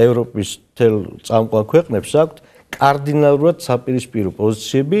და ევროპის მთელ წამყვან ქვეყნებს აქვთ კარდინალურად საპირისპირო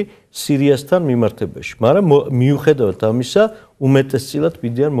პოზიციები სირიასთან მიმართებაში, მაგრამ მიუხედავად ამისა, უმეტესწილად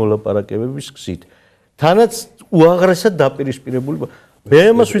მიდიან მოლაპარაკებების გზით. თანაც უაღრესად დაპირისპირებული. მე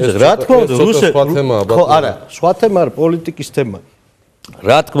ამას ვიცი, რა თქმა უნდა, რუსეთს არა, სხვა თემა არის პოლიტიკის თემა.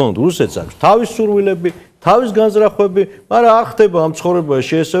 რა თქმა უნდა, რუსეთს აქვს თავის სურვილები, თავის განზრახვები, მაგრამ არ ხდება ამ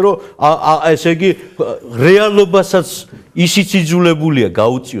ცხოვრებაში ესე, რომ ესე იგი რეალობასაც ისიც იძულებულია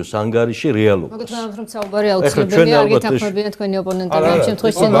გაუწიოს ანგარიში რეალობას. მოგეთქვამთ, რომ საუბარი აუცილებელია, არ გეთანხმებიან თქვენი ოპონენტები ამ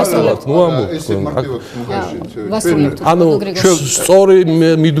შემთხვევაში ვასრულებთ. ანუ სწორი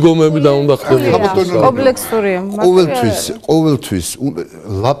მიდგომები და უნდა ხდებოდეს. კომპლექსურია. ყოველთვის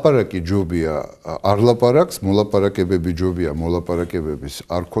ლაპარაკი ჯობია, არ ლაპარაკს, მოლაპარაკებები ჯობია, მოლაპარაკებების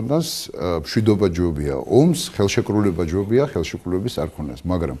არ ქონას, მშვიდობა ჯობია, ომს, ხელშეკრულება ჯობია, ხელშეკრულების არ ქონას,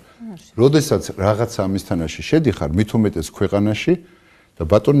 მაგრამ როდესაც რაღაც ამის თანაში შედიხარ, მით უმეტეს ქვეყანაში და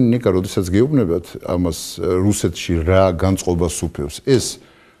ბატონი ნიკა, როდესაც გეუბნებათ ამას რუსეთში რა განწყობას უფევს, ეს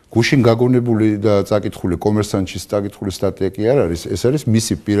გუშინ გაგონებული და წაკითხული კომერსანტის წაკითხული სტატია კი არ არის, ეს არის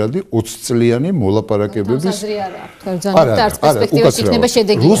მისი პირადი 20 წლიანი მოლაპარაკებების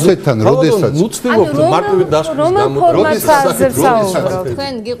რუსეთთან როდესაც ნუცდილობთ მარტივი დასკვნის გამო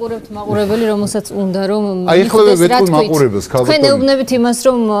თქვენ გიყურებთ მაყურებელი, რომელსაც უნდა რომ აი ეხლა ვეთქვი მაყურებელს თქვენ ეუბნებით იმას,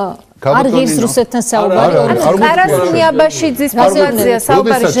 რომ არ ღირს რუსეთთან საუბარი, კარასნიაბაშიძის პოზიცია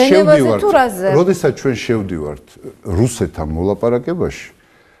საუბარი ჟენევაზე თუ რაზე? როდესაც ჩვენ შევდივართ რუსეთთან მოლაპარაკებაში,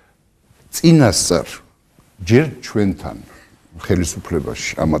 წინასწარ ჯერ ჩვენთან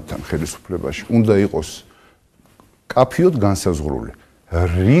ხელისუფლებაში, ამათთან ხელისუფლებაში უნდა იყოს კაფიოდ განსაზღვრული,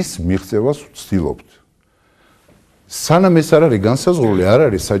 რის მიღწევას ვცდილობთ. სანამ ეს არ არის განსაზღვრული, არ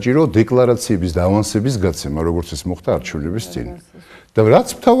არის საჭირო დეკლარაციების და ავანსების გაცემა, როგორც ეს მოხდა არჩევნების წინ. და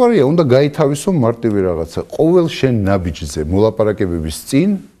რაც მთავარია, უნდა გაითავისო მარტივი რაღაცა. ყოველ შენ ნაბიჯზე მოლაპარაკებების წინ,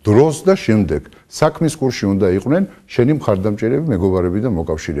 დროს და შემდეგ საქმის კურსში უნდა იყვნენ შენი მხარდამჭერები, მეგობარები და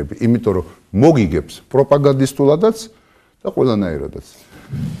მოკავშირეები, იმიტომ რომ მოგიგებს პროპაგანდისტულადაც და ყველანაირადაც.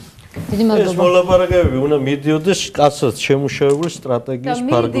 დიდი მადლობა. ეს მოლაპარაკებები უნდა მიდიოდეს კაცად შემუშავებული სტრატეგიის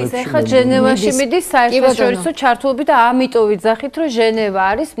ფარგლებში. ეხლა ჟენევაში მიდის საერთაშორისო ჩართულობით და ამიტომ ვიძახით, რომ ჟენევა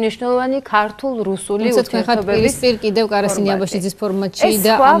არის მნიშვნელოვანი ქართულ-რუსული ურთიერთობების პირ კიდევ კარასინიაბაშიძის ფორმატში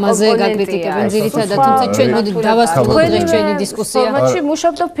და ამაზე გაკრიტიკებენ ძირითადად, თუმცა ჩვენ მოდით დავასრულოთ დღეს ჩვენი დისკუსია. ფორმატში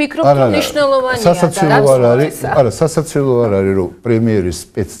მუშავთ და ფიქრობთ, რომ მნიშვნელოვანია და სასაცილო არ არის, რომ პრემიერის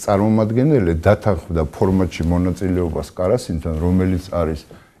სპეცწარმომადგენელი დათანხმდა ფორმატში მონაწილეობას კარასინთან, რომელიც არის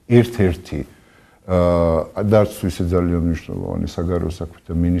ერთ-ერთი დარც ისე ძალიან მნიშვნელოვანი საგარეო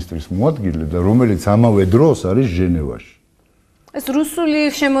საქმეთა მინისტრის მოადგილე და რომელიც ამავე დროს არის ჟენევაში. ეს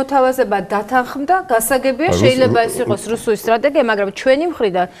რუსული შემოთავაზება დათანხმდა, გასაგებია, შეიძლება ეს იყოს რუსული სტრატეგია, მაგრამ ჩვენი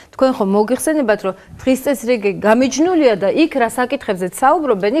მხრიდან თქვენ ხომ მოგიხსენებათ, რომ დღის წესრიგი გამიჯნულია და იქ რა საკითხებზეც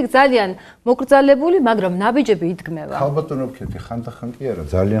საუბრობენ, იქ ძალიან მოკრძალებული, მაგრამ ნაბიჯები იდგმება. ხალბატონო ქეთი, ხანდახან კი არა,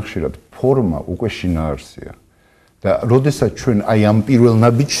 ძალიან ხშირად ფორმა უკვე შინაარსია. და როდესაც ჩვენ აი ამ პირველ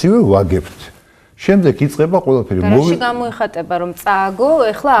ნაბიჯშივე ვაგებთ, შემდეგ იწყება ყველაფერი. რაში გამოიხატება, რომ წააგო,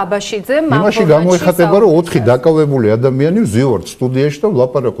 ეხლა აბაშიძემ ამ იმაში გამოიხატება, რომ 4 დაკავებული ადამიანი ვზივართ სტუდიაში და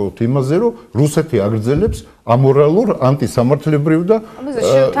ვლაპარაკობთ იმაზე, რომ რუსეთი აგრძელებს ამორალურ, ანტისამართლებრივ და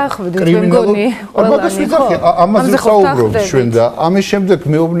კრიმინალურ ამაზე საუბრობთ ჩვენ და ამის შემდეგ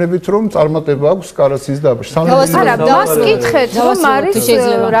მეუბნებით, რომ წარმატება აქვს კარასის და აბაშიძის. არა, მას კითხეთ, რომ არის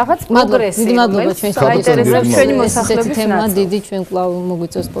რაღაც პროგრესი. მადლობა ჩვენს საინტერესებს ჩვენი მოსახლეობის თემა დიდი ჩვენ კვლავ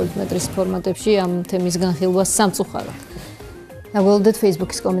მოგვიწევს პოლიტმეტრის ფორმატებში ამ თემის განხილვას სამწუხაროდ. დაგველოდეთ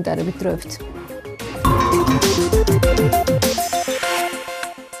Facebook-ის კომენტარებით დროებით.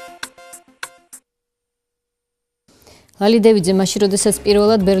 ლალი დევიძე მაშინ, როდესაც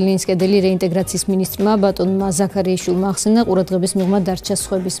პირველად ბერლინის კედელი რეინტეგრაციის მინისტრმა ბატონმა ზაქარიაშვილმა ახსენა, ყურადღების მიღმა დარჩა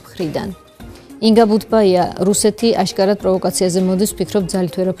სხვების მხრიდან. ინგა ბუთბაია, რუსეთი აშკარად პროვოკაციაზე მოდის, ვფიქრობ,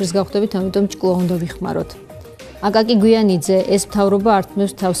 ძალით ვერაფერს გავხდებით, ამიტომ ჭკუა უნდა ვიხმაროთ. აკაკი გვიანიძე, ეს მთავრობა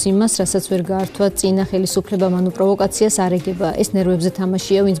ართმევს თავს იმას, რასაც ვერ გაართვა წინა ხელისუფლებამ, ანუ პროვოკაციას არ ეგება. ეს ნერვებზე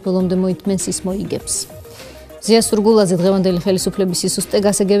თამაშია, ვინც ბოლომდე მოითმენს, ის მოიგებს. ზია სურგულაძე, დღევანდელი ხელისუფლების სისუსტე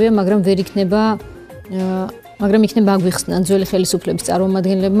გასაგებია, მაგრამ იქნება აგვიხსნან ძველი ხელისუფლების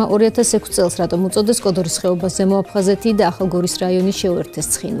წარმომადგენლებმა 2006 წელს რატომ უწოდეს კოდორის ხეობას ზემო აფხაზეთი და ახალგორის რაიონი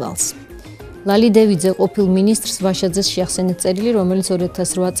შეუერთეს ცხინვალს. ლალი დევიძე ყოფილ მინისტრს ვაშაძეს შეახსენეთ წერილი, რომელიც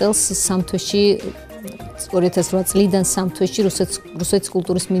 2008 წლიდან 3 თვეში რუსეთის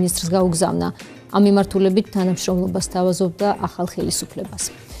კულტურის მინისტრს გაუგზავნა. ამ მიმართულებით თანამშრომლობას თავაზობდა ახალ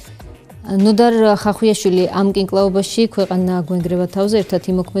ხელისუფლებას. ნოდარ ხახვიაშვილი ამ კინკლაობაში ქვეყანა გვენგრევა თავზე, ერთად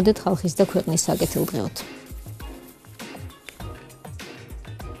იმოქმედეთ ხალხის და ქვეყნის საკეთილდღეოდ.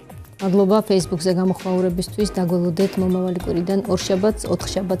 მადლობა Facebook-ზე გამოხმაურებისთვის, დაგველოდეთ მომავალი კვირიდან ორშაბათს,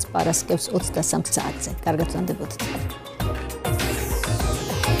 4 შაბათს პარასკევს 23 საათზე. კარგად ვსვამდებოდეთ.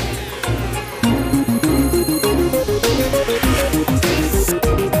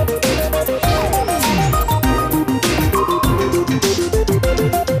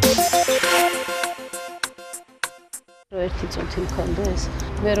 ერთი წუთი მქონდეს,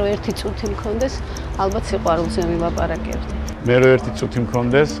 მე რო ერთი წუთი მქონდეს, ალბათ სიყვარულზე ვიმაპარაკებდი. მე რო ერთი წუთი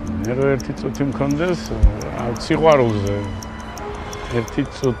მქონდეს, სიყვარულზე ერთი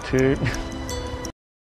წუთი